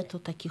друзей нету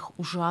таких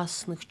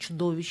ужасных,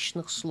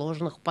 чудовищных,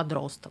 сложных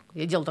подростков.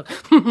 Я делала так.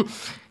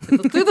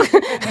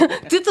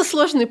 Ты-то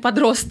сложный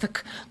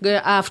подросток.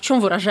 А в чем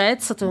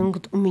выражается? Он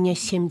говорит, у меня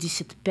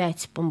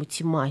 75 по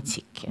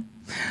математике.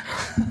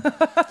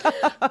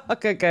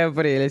 Какая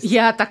прелесть.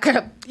 Я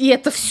такая, и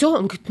это все.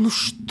 Он говорит, ну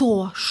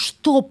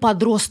что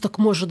подросток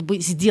может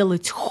быть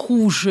сделать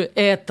хуже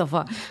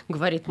этого?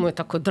 Говорит мой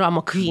такой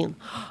драма-квин.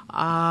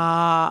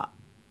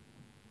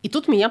 И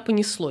тут меня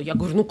понесло. Я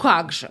говорю, ну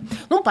как же?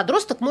 Ну,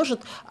 подросток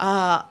может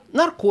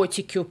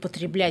наркотики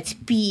употреблять,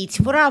 пить,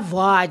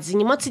 воровать,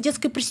 заниматься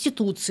детской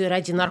проституцией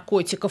ради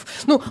наркотиков,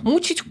 ну,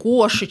 мучить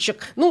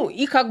кошечек. Ну,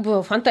 и как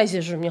бы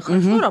фантазия же у меня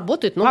хорошо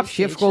работает.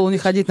 Вообще в школу не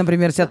ходить,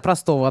 например, если от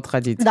простого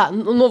отходить. Да,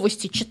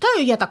 новости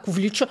читаю, я так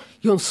увлечу.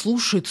 И он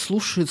слушает.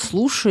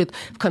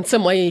 В конце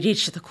моей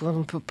речи такой,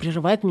 он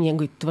прерывает меня и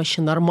говорит, ты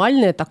вообще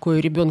нормальное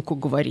такое ребенку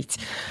говорить?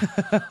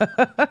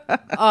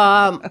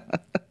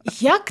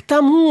 Я к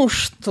тому,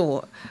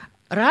 что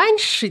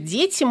раньше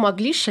дети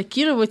могли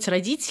шокировать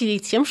родителей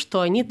тем, что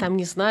они там,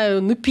 не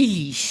знаю,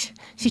 напились.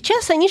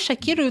 Сейчас они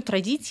шокируют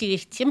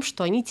родителей тем,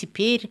 что они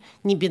теперь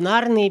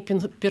небинарные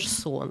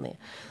персоны.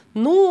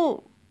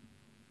 Ну...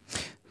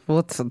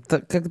 Вот,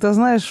 когда,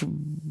 знаешь,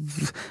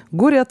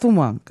 горе от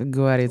ума, как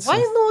говорится. Why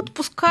not?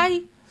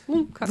 Пускай.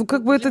 Ну,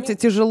 как бы это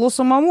тяжело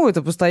самому,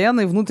 это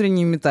постоянные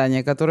внутренние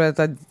метания, которые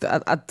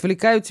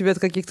отвлекают тебя от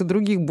каких-то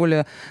других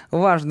более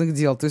важных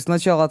дел. То есть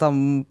сначала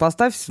там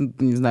поставь,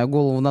 не знаю,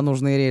 голову на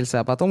нужные рельсы,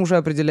 а потом уже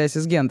определяйся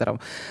с гендером.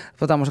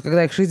 Потому что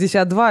когда их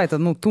 62, это,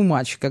 ну, too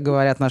much, как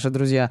говорят наши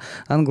друзья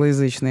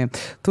англоязычные.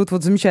 Тут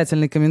вот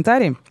замечательный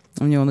комментарий,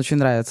 мне он очень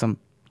нравится.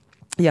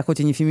 Я хоть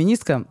и не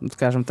феминистка,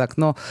 скажем так,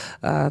 но,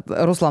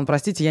 Руслан,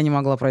 простите, я не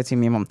могла пройти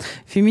мимо.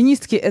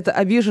 Феминистки — это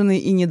обиженные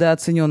и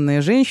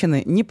недооцененные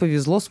женщины, не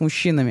повезло с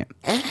мужчинами.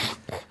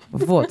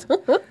 Вот.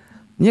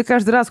 Мне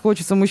каждый раз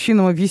хочется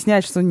мужчинам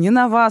объяснять, что не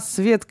на вас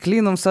свет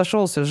клином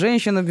сошелся.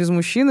 Женщина без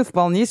мужчины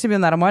вполне себе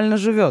нормально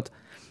живет.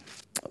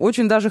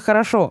 Очень даже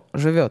хорошо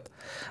живет.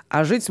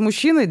 А жить с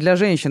мужчиной для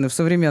женщины в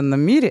современном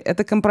мире —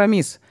 это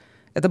компромисс.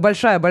 Это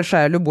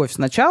большая-большая любовь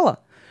сначала,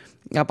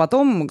 а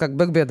потом, как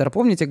Бекбедер,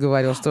 помните,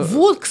 говорил, что...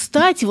 Вот,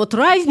 кстати, вот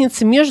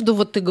разница между...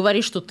 Вот ты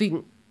говоришь, что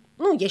ты...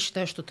 Ну, я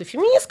считаю, что ты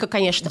феминистка,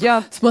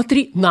 конечно.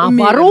 Смотри,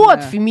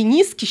 наоборот,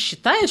 феминистки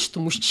считают, что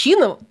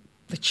мужчина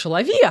 — это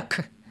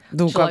человек.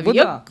 Да,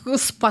 человек,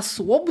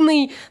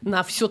 способный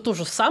на все то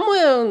же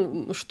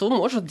самое, что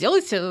может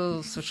делать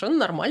совершенно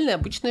нормальная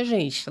обычная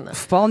женщина.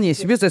 Вполне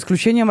себе, за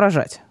исключением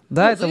рожать.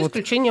 Да, за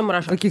исключением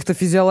рожать. Каких-то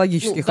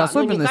физиологических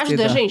особенностей. Но не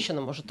каждая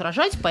женщина может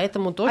рожать,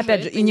 поэтому тоже...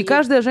 Опять же, и не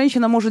каждая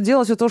женщина может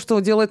делать то, что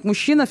делает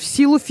мужчина в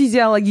силу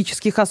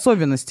физиологических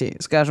особенностей,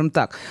 скажем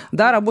так.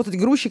 Да, работать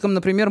грузчиком,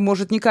 например,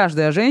 может не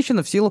каждая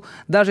женщина в силу,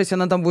 даже если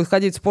она там будет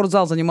ходить в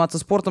спортзал, заниматься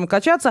спортом,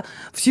 качаться,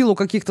 в силу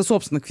каких-то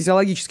собственных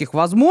физиологических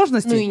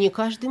возможностей. Ну и не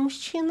каждый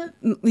мужчина.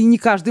 И не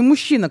каждый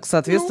мужчина,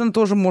 соответственно,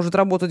 тоже может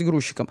работать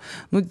грузчиком.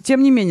 Но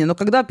тем не менее,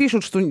 когда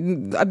пишут, что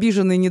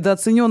обиженные,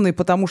 недооцененные,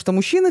 потому что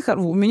мужчины,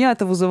 у меня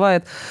это вызывает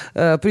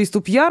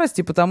приступ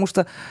ярости, потому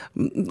что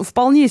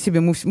вполне себе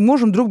мы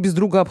можем друг без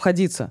друга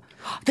обходиться.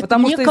 Так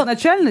потому что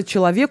изначально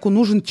человеку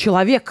нужен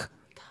человек.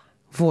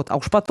 Вот, а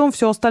уж потом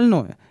все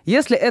остальное.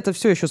 Если это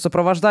все еще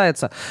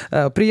сопровождается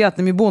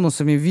приятными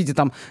бонусами в виде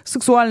там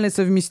сексуальной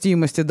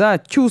совместимости, да,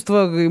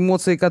 чувства,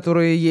 эмоции,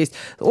 которые есть,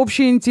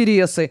 общие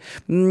интересы,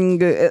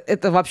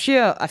 это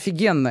вообще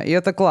офигенно, и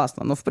это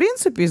классно. Но в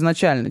принципе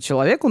изначально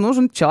человеку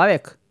нужен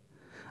человек,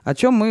 о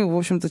чем мы, в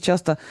общем-то,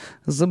 часто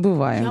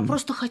забываем. Я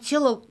просто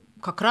хотела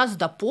как раз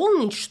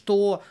дополнить,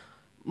 что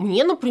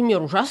мне,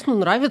 например, ужасно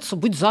нравится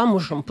быть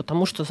замужем,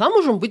 потому что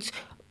замужем быть,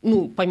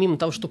 помимо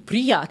того, что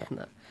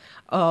приятно,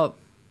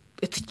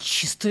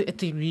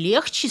 это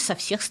легче со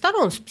всех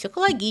сторон, с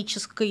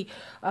психологической,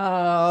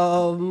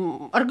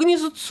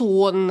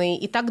 организационной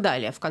и так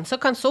далее. В конце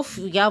концов,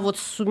 я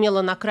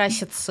сумела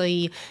накраситься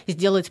и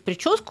сделать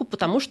прическу,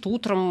 потому что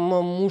утром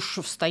муж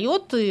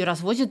встает и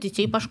развозит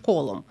детей по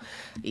школам.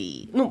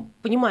 И,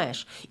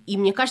 понимаешь. И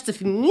мне кажется,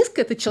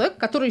 феминистка – это человек,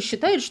 который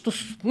считает, что с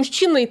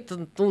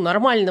мужчиной-то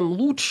нормальным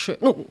лучше,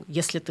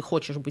 если ты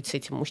хочешь быть с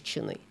этим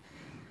мужчиной.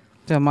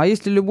 А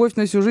если любовь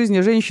на всю жизнь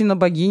и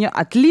женщина-богиня?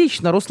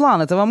 Отлично,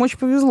 Руслан, это вам очень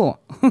повезло.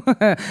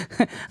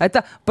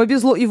 Это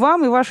повезло и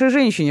вам, и вашей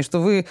женщине,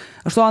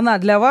 что она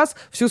для вас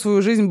всю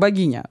свою жизнь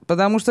богиня.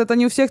 Потому что это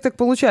не у всех так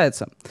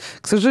получается.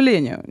 К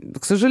сожалению.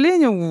 К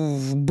сожалению,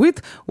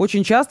 быт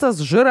очень часто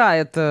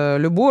сжирает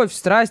любовь,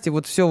 страсть и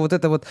все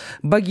это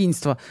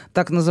богинство,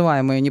 так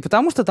называемое. Не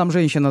потому что там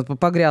женщина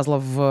погрязла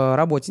в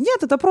работе.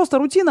 Нет, это просто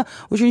рутина.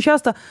 Очень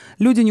часто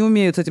люди не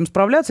умеют с этим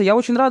справляться. Я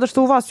очень рада,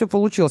 что у вас все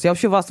получилось. Я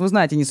вообще вас, вы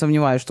знаете, не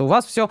сомневаюсь, что у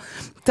вас все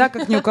так,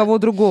 как ни у кого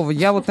другого.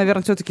 Я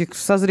наверное, все-таки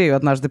созрею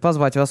однажды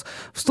позвать вас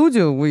в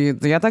студию, и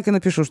я так и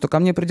напишу, что ко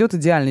мне придет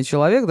идеальный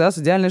человек, да, с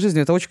идеальной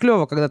жизнью. Это очень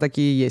клево, когда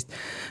такие есть.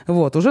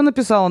 Уже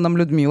написала нам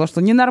Людмила, что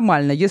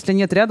ненормально, если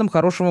нет рядом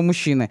хорошего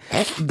мужчины.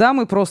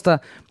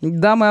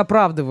 Дамы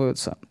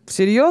оправдываются.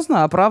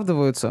 Серьезно?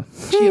 Оправдываются?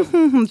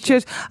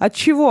 От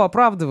чего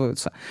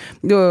оправдываются?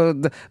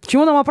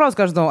 Почему нам оправдывают?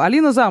 Скажут,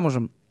 Алина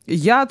замужем.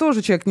 Я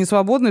тоже человек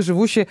несвободный,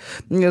 живущий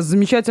с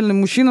замечательным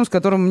мужчиной, с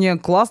которым мне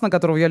классно,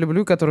 которого я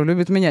люблю, который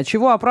любит меня.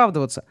 Чего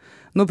оправдываться?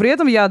 Но при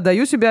этом я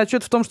отдаю себе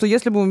отчет в том, что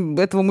если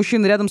бы этого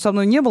мужчины рядом со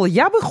мной не было,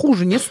 я бы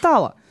хуже не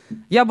стала.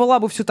 Я была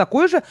бы все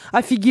такой же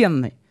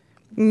офигенной.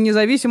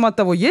 Независимо от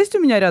того, есть у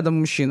меня рядом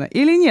мужчина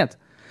или нет.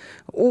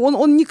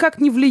 Он никак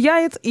не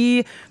влияет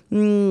и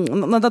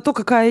на то,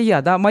 какая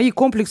я, да, мои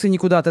комплексы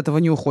никуда от этого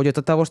не уходят,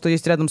 от того, что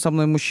есть рядом со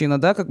мной мужчина,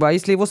 да, а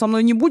если его со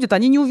мной не будет,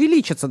 они не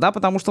увеличатся, да,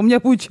 потому что у меня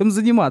будет чем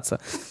заниматься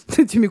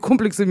этими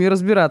комплексами и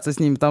разбираться с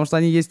ними, потому что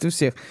они есть у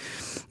всех.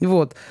 У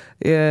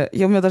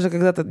меня даже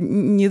когда-то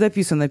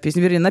недописанная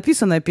песня, вернее,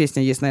 написанная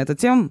песня есть на эту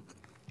тему,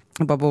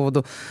 по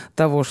поводу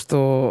того,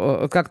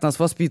 что как нас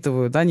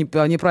воспитывают, да,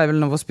 о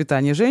неправильном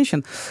воспитании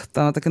женщин.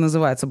 Она так и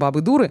называется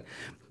 «Бабы-дуры».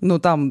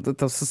 Там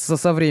это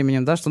со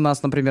временем, да, что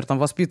нас, например, там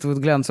воспитывают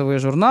глянцевые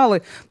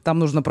журналы, там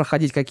нужно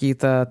проходить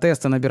какие-то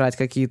тесты, набирать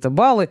какие-то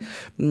баллы.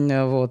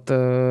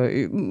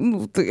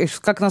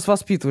 Как нас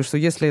воспитывают, что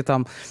если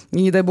там,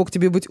 не дай бог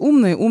тебе быть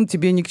умной, ум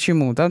тебе ни к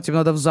чему, да, тебе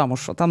надо в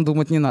замуж, а там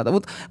думать не надо.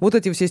 Вот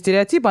эти все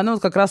стереотипы, они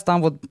как раз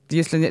там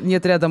если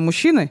нет рядом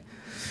мужчины,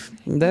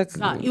 да,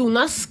 и у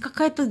нас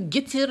какая-то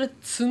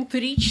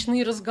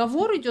гетероцентричный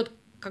разговор идет,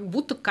 как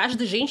будто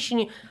каждой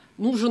женщине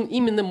нужен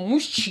именно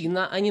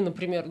мужчина, а не,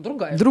 например,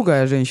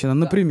 другая женщина,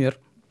 например.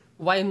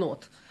 Why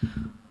not?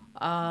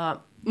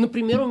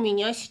 Например, у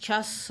меня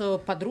сейчас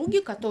подруги,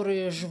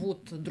 которые живут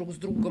друг с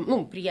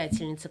другом,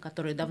 приятельницы,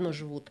 которые давно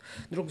живут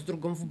друг с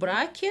другом в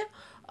браке,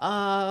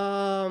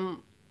 они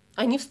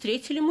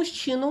встретили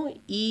мужчину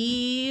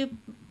и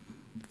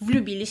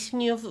влюбились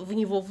в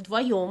него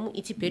вдвоем,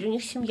 и теперь у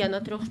них семья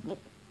на 3.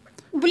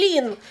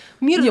 Блин,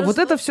 мир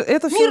это все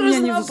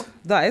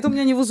у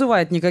меня не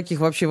вызывает никаких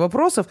вообще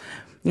вопросов.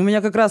 У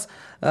меня как раз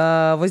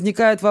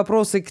возникают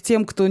вопросы к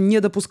тем, кто не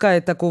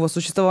допускает такого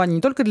существования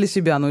не только для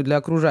себя, но и для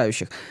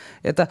окружающих.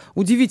 Это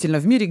удивительно.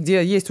 В мире,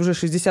 где есть уже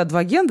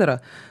 62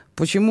 гендера,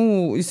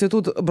 почему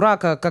институт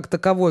брака как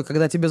таковой,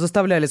 когда тебя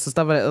заставляли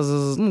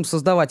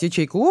создавать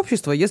ячейку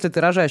общества, если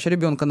ты рожаешь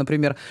ребенка,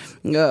 например,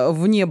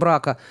 вне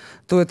брака,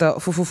 то это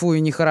фу-фу-фу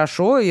и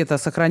нехорошо, и это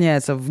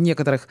сохраняется в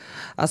некоторых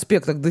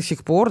аспектах до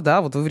сих пор,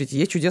 да, вы говорите,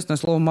 есть чудесное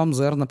слово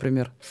 «мамзер»,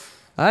 например.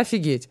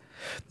 Офигеть.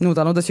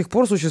 Оно до сих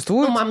пор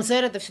существует. Но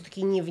мамзер — это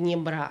все-таки не вне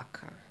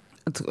брака.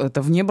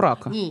 Это вне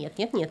брака. Нет,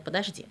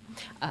 подожди.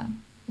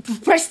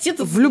 Прости,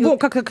 В любом,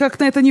 как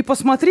на это не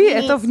посмотри,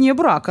 это вне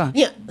брака.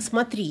 Не,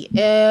 смотри,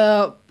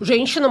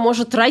 женщина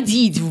может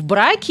родить в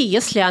браке,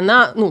 если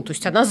она, то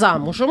есть она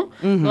замужем,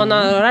 но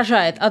она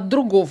рожает от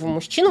другого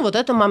мужчины, вот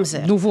это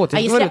мамзер. Вот, а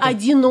если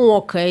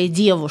одинокая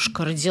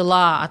девушка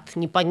родила от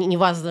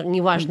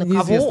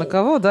неважно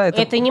кого, да,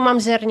 это не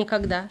мамзер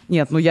никогда.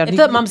 Нет,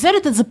 Мамзер –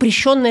 это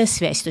запрещенная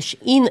связь, то есть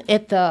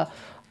это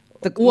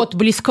от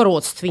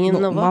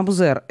близкородственного.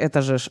 Мамзер,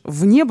 это же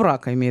вне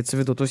брака имеется в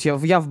виду. То есть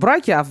я в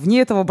браке, а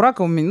вне этого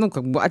брака у меня,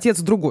 отец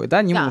другой,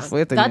 да, не муж.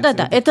 Это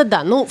это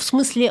да. Ну, в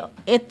смысле,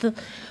 это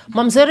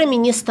мамзерами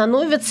не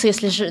становятся,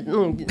 если же,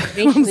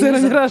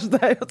 мамзерами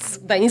рождаются.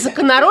 Да,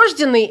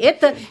 незаконнорожденный –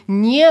 это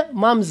не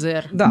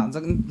мамзер. Да,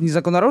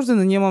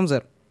 незаконнорожденный не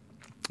мамзер.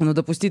 Но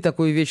допустить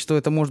такую вещь, что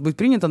это может быть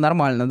принято,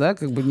 нормально, да?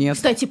 Нет.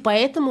 Кстати,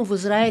 поэтому в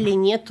Израиле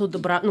нету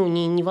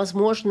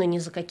невозможно ни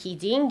за какие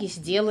деньги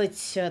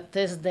сделать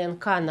тест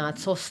ДНК на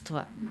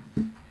отцовство.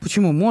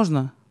 Почему?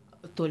 Можно?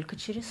 Только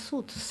через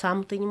суд.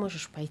 Сам ты не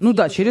можешь пойти.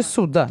 Через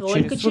суд, да.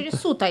 Только через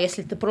суд. А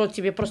если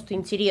тебе просто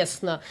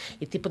интересно,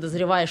 и ты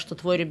подозреваешь, что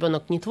твой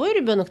ребенок не твой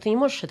ребенок, ты не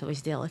можешь этого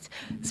сделать.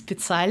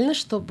 Специально,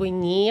 чтобы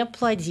не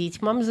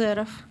плодить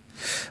мамзеров.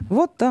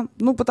 Вот, да.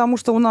 Потому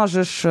что у нас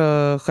же,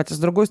 хотя с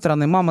другой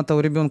стороны, мама-то у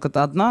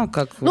ребенка-то одна,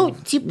 как...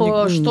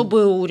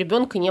 чтобы у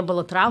ребенка не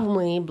было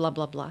травмы и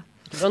бла-бла-бла.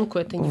 Ребенку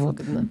это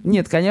невыгодно.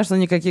 Нет, конечно,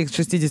 никаких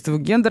 62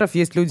 гендеров.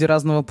 Есть люди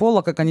разного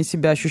пола, как они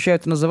себя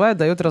ощущают и называют,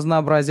 дает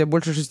разнообразие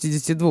больше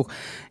 62.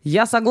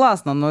 Я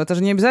согласна, но это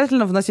же не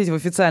обязательно вносить в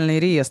официальные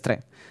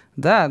реестры.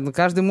 Да,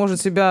 каждый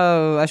может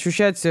себя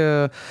ощущать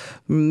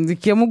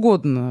кем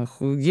угодно.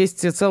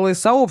 Есть целые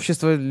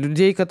сообщества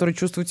людей, которые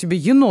чувствуют себя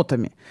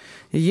енотами.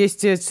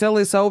 Есть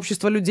целые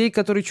сообщества людей,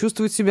 которые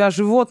чувствуют себя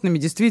животными,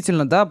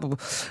 действительно,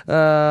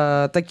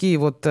 да, такие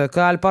вот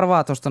кааль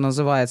парва, то, что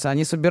называется.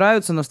 Они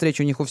собираются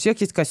навстречу, у них у всех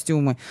есть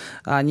костюмы,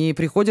 они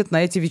приходят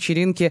на эти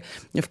вечеринки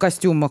в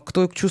костюмах,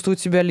 кто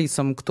чувствует себя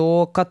лисом,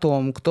 кто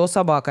котом, кто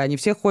собакой, они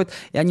все ходят,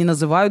 и они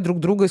называют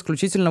друг друга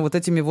исключительно вот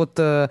этими вот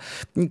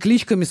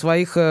кличками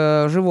своих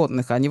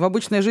животных. Они в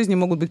обычной жизни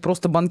могут быть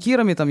просто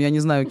банкирами, там, я не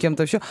знаю,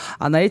 кем-то еще,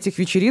 а на этих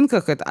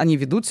вечеринках они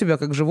ведут себя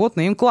как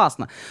животные, им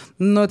классно.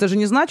 Но это же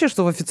не значит,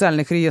 что в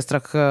официальных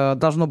реестрах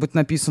должно быть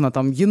написано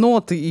там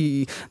енот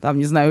и там,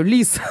 не знаю,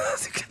 лис.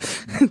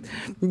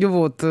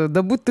 Вот.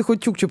 Да будь ты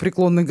хоть чукча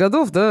преклонных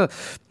годов, да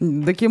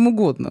кем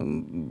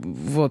угодно.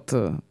 Вот.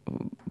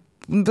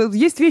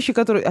 Есть вещи,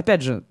 которые,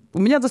 опять же, у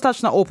меня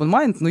достаточно open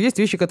mind, но есть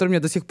вещи, которые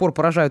меня до сих пор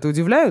поражают и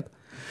удивляют.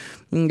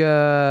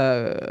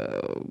 Даже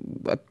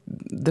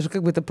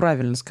как бы это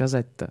правильно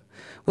сказать-то?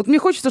 Вот мне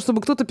хочется,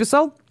 чтобы кто-то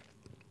писал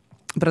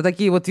про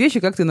такие вот вещи,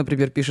 как ты,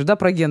 например, пишешь, да,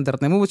 про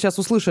гендерные. Мы вот сейчас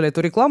услышали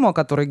эту рекламу, о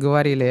которой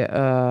говорили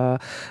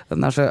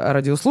наши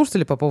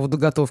радиослушатели по поводу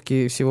готовки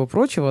и всего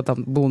прочего.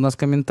 Там был у нас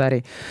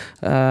комментарий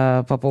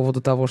по поводу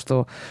того,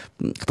 что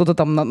кто-то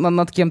там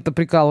над кем-то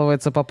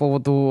прикалывается по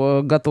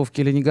поводу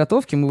готовки или не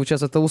готовки. Мы вот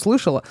сейчас это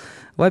услышали.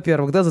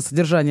 Во-первых, да, за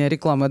содержание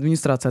рекламы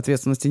администрация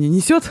ответственности не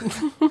несет.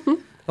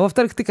 А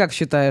во-вторых, ты как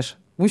считаешь,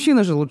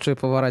 мужчины же лучшие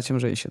повара, чем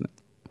женщины?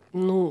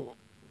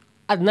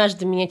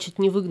 Однажды меня чуть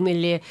не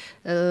выгнали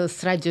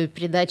с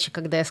радиопередачи,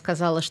 когда я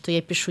сказала, что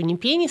я пишу не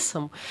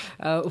пенисом.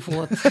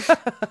 Вот.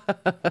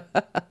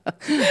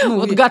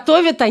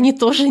 Готовят они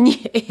тоже не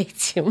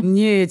этим.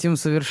 Не этим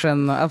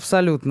совершенно,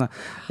 абсолютно.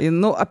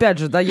 Опять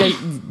же, да, я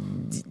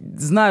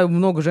знаю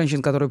много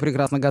женщин, которые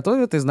прекрасно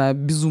готовят, и знаю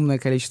безумное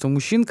количество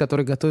мужчин,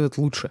 которые готовят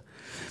лучше.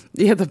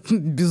 И это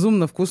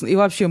безумно вкусно. И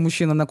вообще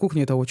мужчина на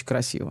кухне — это очень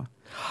красиво.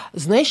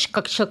 Знаешь,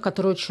 как человек,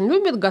 который очень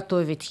любит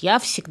готовить, я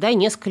всегда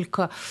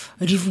несколько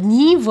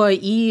ревниво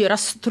и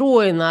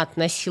расстроенно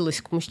относилась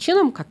к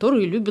мужчинам,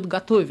 которые любят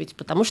готовить,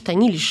 потому что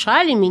они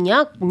лишали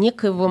меня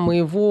некоего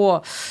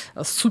моего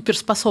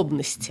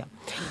суперспособности.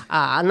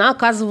 А она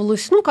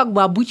оказывалась,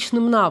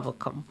 обычным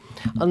навыком.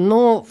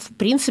 Но, в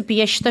принципе,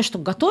 я считаю, что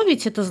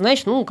готовить — это,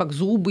 знаешь, как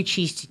зубы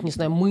чистить, не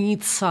знаю,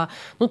 мыться.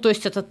 То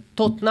есть это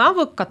тот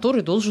навык,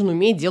 который должен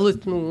уметь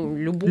делать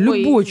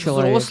любой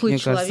человек, взрослый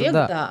человек. Кажется,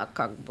 да,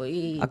 как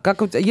бы.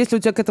 Если у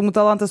тебя к этому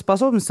талант и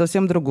способность,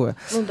 совсем другое.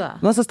 Да.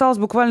 У нас осталось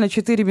буквально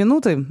 4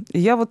 минуты, и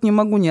я вот не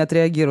могу не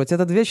отреагировать.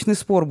 Этот вечный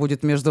спор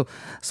будет между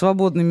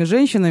свободными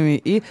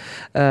женщинами и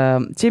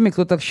теми,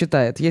 кто так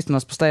считает. Есть у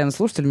нас постоянный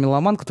слушатель,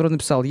 меломан, который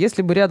написал: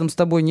 если бы рядом с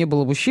тобой не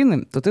было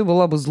мужчины, то ты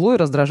была бы злой,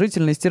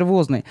 раздражительной,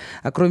 стервозной.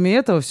 А кроме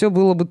этого, все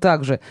было бы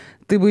так же.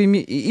 Ты бы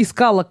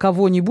искала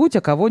кого-нибудь,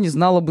 а кого не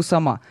знала бы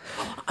сама.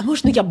 А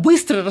можно я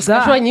быстро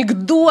расскажу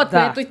анекдот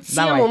на эту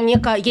тему?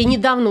 Я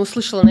недавно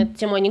услышала на эту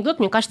тему анекдот.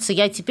 Мне кажется,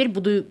 я теперь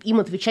буду им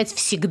отвечать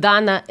всегда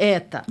на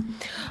это.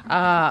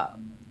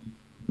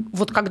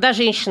 Вот когда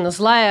женщина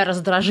злая,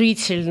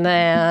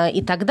 раздражительная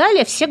и так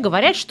далее, все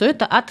говорят, что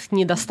это от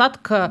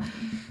недостатка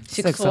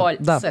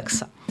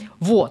секса.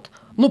 Вот.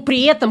 Но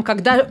при этом,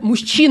 когда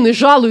мужчины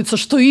жалуются,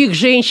 что их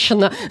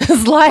женщина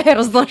злая,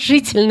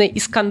 раздражительная и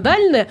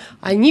скандальная,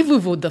 они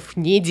выводов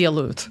не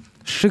делают.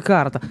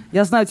 Шикарно.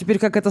 Я знаю теперь,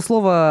 как это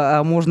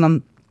слово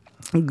можно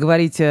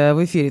говорить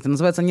в эфире. Это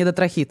называется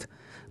недотрахит.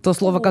 То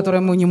слово,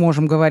 которое мы не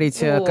можем говорить,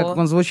 как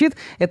он звучит,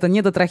 это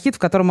недотрахит, в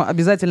котором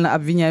обязательно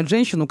обвиняют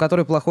женщину, у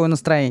которой плохое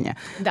настроение.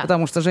 Да.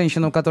 Потому что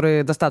женщина, у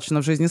которой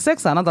достаточно в жизни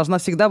секса, она должна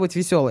всегда быть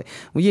веселой.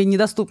 Ей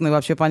недоступны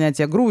вообще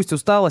понятия грусть,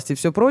 усталость и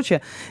все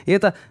прочее. И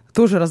это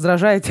тоже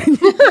раздражает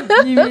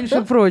не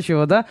меньше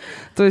прочего, да?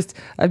 То есть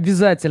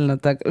обязательно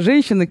так.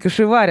 Женщины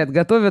кошеварят,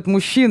 готовят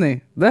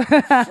мужчины, да?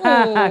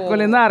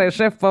 Кулинары,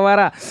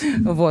 шеф-повара.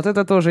 Вот,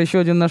 это тоже еще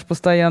один наш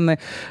постоянный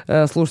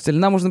слушатель.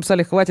 Нам уже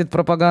написали, хватит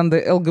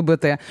пропаганды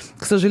ЛГБТ.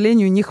 К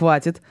сожалению, не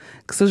хватит.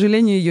 К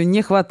сожалению, ее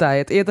не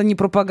хватает. И это не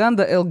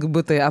пропаганда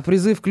ЛГБТ, а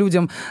призыв к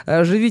людям: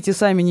 живите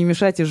сами, не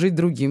мешайте жить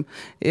другим.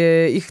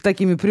 Их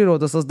такими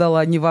природа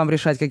создала, не вам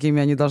решать,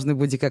 какими они должны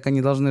быть и как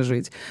они должны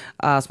жить.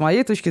 А с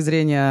моей точки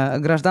зрения,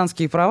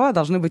 гражданские права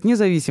должны быть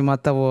независимы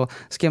от того,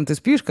 с кем ты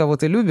спишь, кого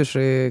ты любишь,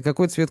 и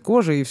какой цвет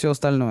кожи, и все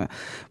остальное.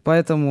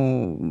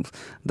 Поэтому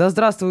да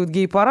здравствуют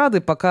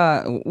гей-парады,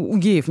 пока у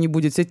геев не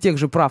будет всех тех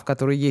же прав,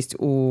 которые есть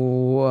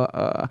у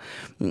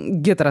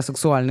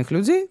гетеросексуальных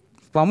людей.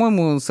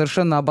 По-моему,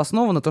 совершенно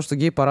обоснованно то, что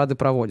гей-парады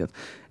проводят.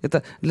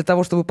 Это для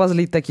того, чтобы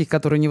позлить таких,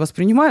 которые не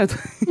воспринимают,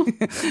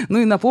 ну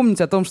и напомнить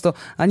о том, что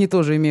они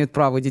тоже имеют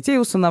право детей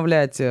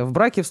усыновлять, в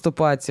браки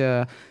вступать,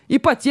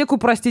 ипотеку,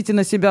 простите,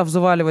 на себя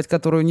взваливать,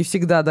 которую не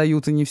всегда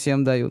дают и не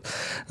всем дают.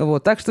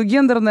 Вот. Так что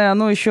гендерное,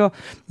 оно еще,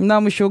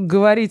 нам еще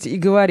говорить и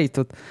говорить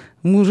тут.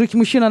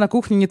 Мужчина на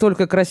кухне не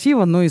только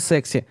красиво, но и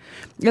секси.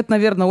 Это,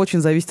 наверное,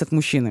 очень зависит от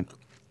мужчины.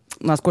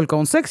 Насколько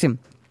он секси.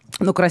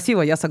 Ну,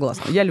 красиво, я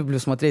согласна. Я люблю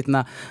смотреть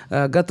на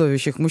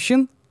готовящих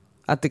мужчин.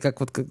 А ты как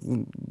вот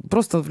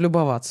просто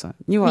влюбоваться?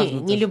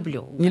 Неважно. Не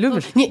люблю. Не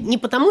любишь? Не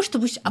потому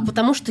что, а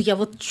потому что я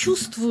вот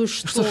чувствую,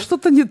 что...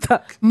 Что-то не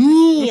так.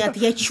 Нет,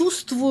 я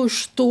чувствую,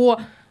 что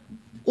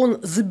он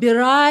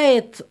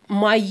забирает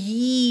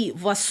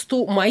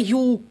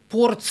мою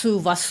порцию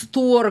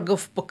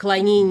восторгов,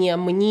 поклонения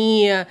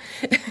мне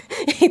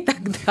и так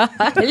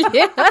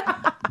далее.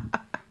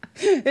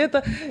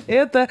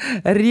 Это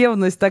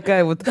ревность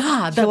такая вот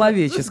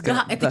человеческая.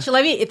 Да,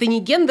 это не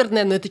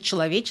гендерная, но это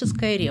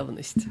человеческая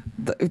ревность.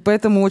 Да,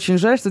 поэтому очень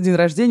жаль, что день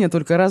рождения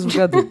только раз в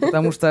году,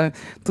 потому что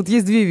тут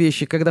есть две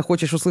вещи. Когда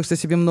хочешь услышать о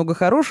себе много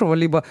хорошего,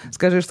 либо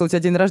скажи, что у тебя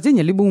день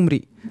рождения, либо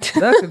умри.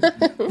 Да?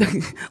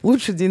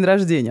 Лучше день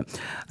рождения.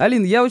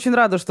 Алин, я очень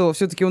рада, что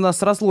все-таки у нас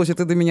срослось, и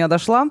ты до меня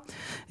дошла.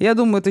 Я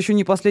думаю, это еще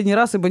не последний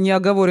раз, ибо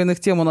неоговоренных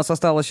тем у нас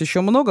осталось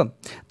еще много.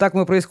 Так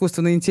мы про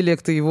искусственный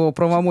интеллект и его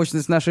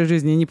правомощность в нашей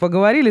жизни не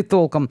поговорили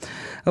толком.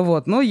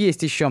 Вот, но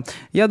есть еще.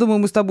 Я думаю,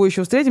 мы с тобой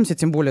еще встретимся,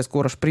 тем более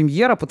скоро ж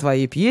премьера по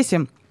твоей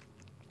пьесе.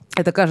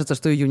 Это кажется,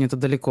 что июнь это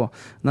далеко.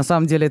 На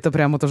самом деле это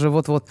прямо вот уже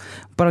вот-вот,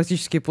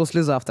 практически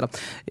послезавтра.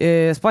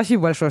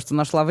 Спасибо большое, что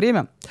нашла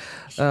время.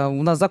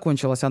 У нас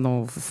закончилось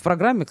оно в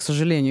программе, к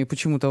сожалению, и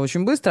почему-то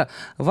очень быстро.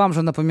 Вам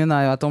же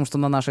напоминаю о том, что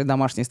на нашей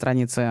домашней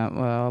странице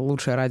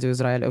 «Лучшее радио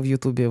Израиля» в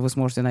Ютубе вы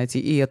сможете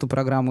найти и эту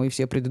программу, и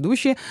все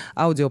предыдущие.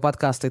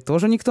 Аудиоподкасты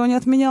тоже никто не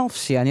отменял.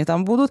 Все они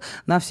там будут.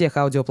 На всех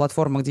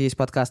аудиоплатформах, где есть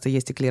подкасты,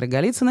 есть и Клеры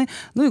Голицыной.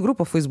 Ну и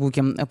группа в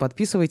Фейсбуке.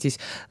 Подписывайтесь,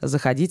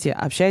 заходите,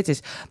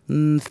 общайтесь.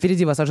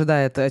 Впереди вас ожидает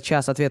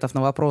час ответов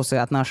на вопросы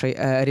от нашей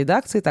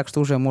редакции, так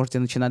что уже можете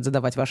начинать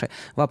задавать ваши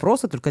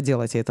вопросы, только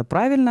делайте это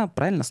правильно.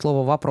 Правильно,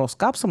 слово «вопрос»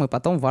 капсом, и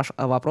потом ваш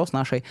вопрос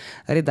нашей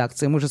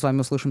редакции. Мы же с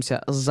вами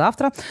услышимся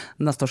завтра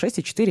на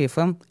 106,4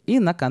 FM и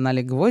на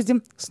канале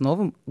 «Гвозди» с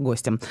новым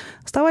гостем.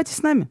 Оставайтесь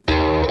с нами.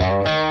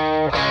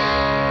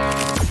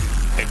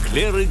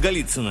 Эклеры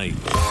Голицыной.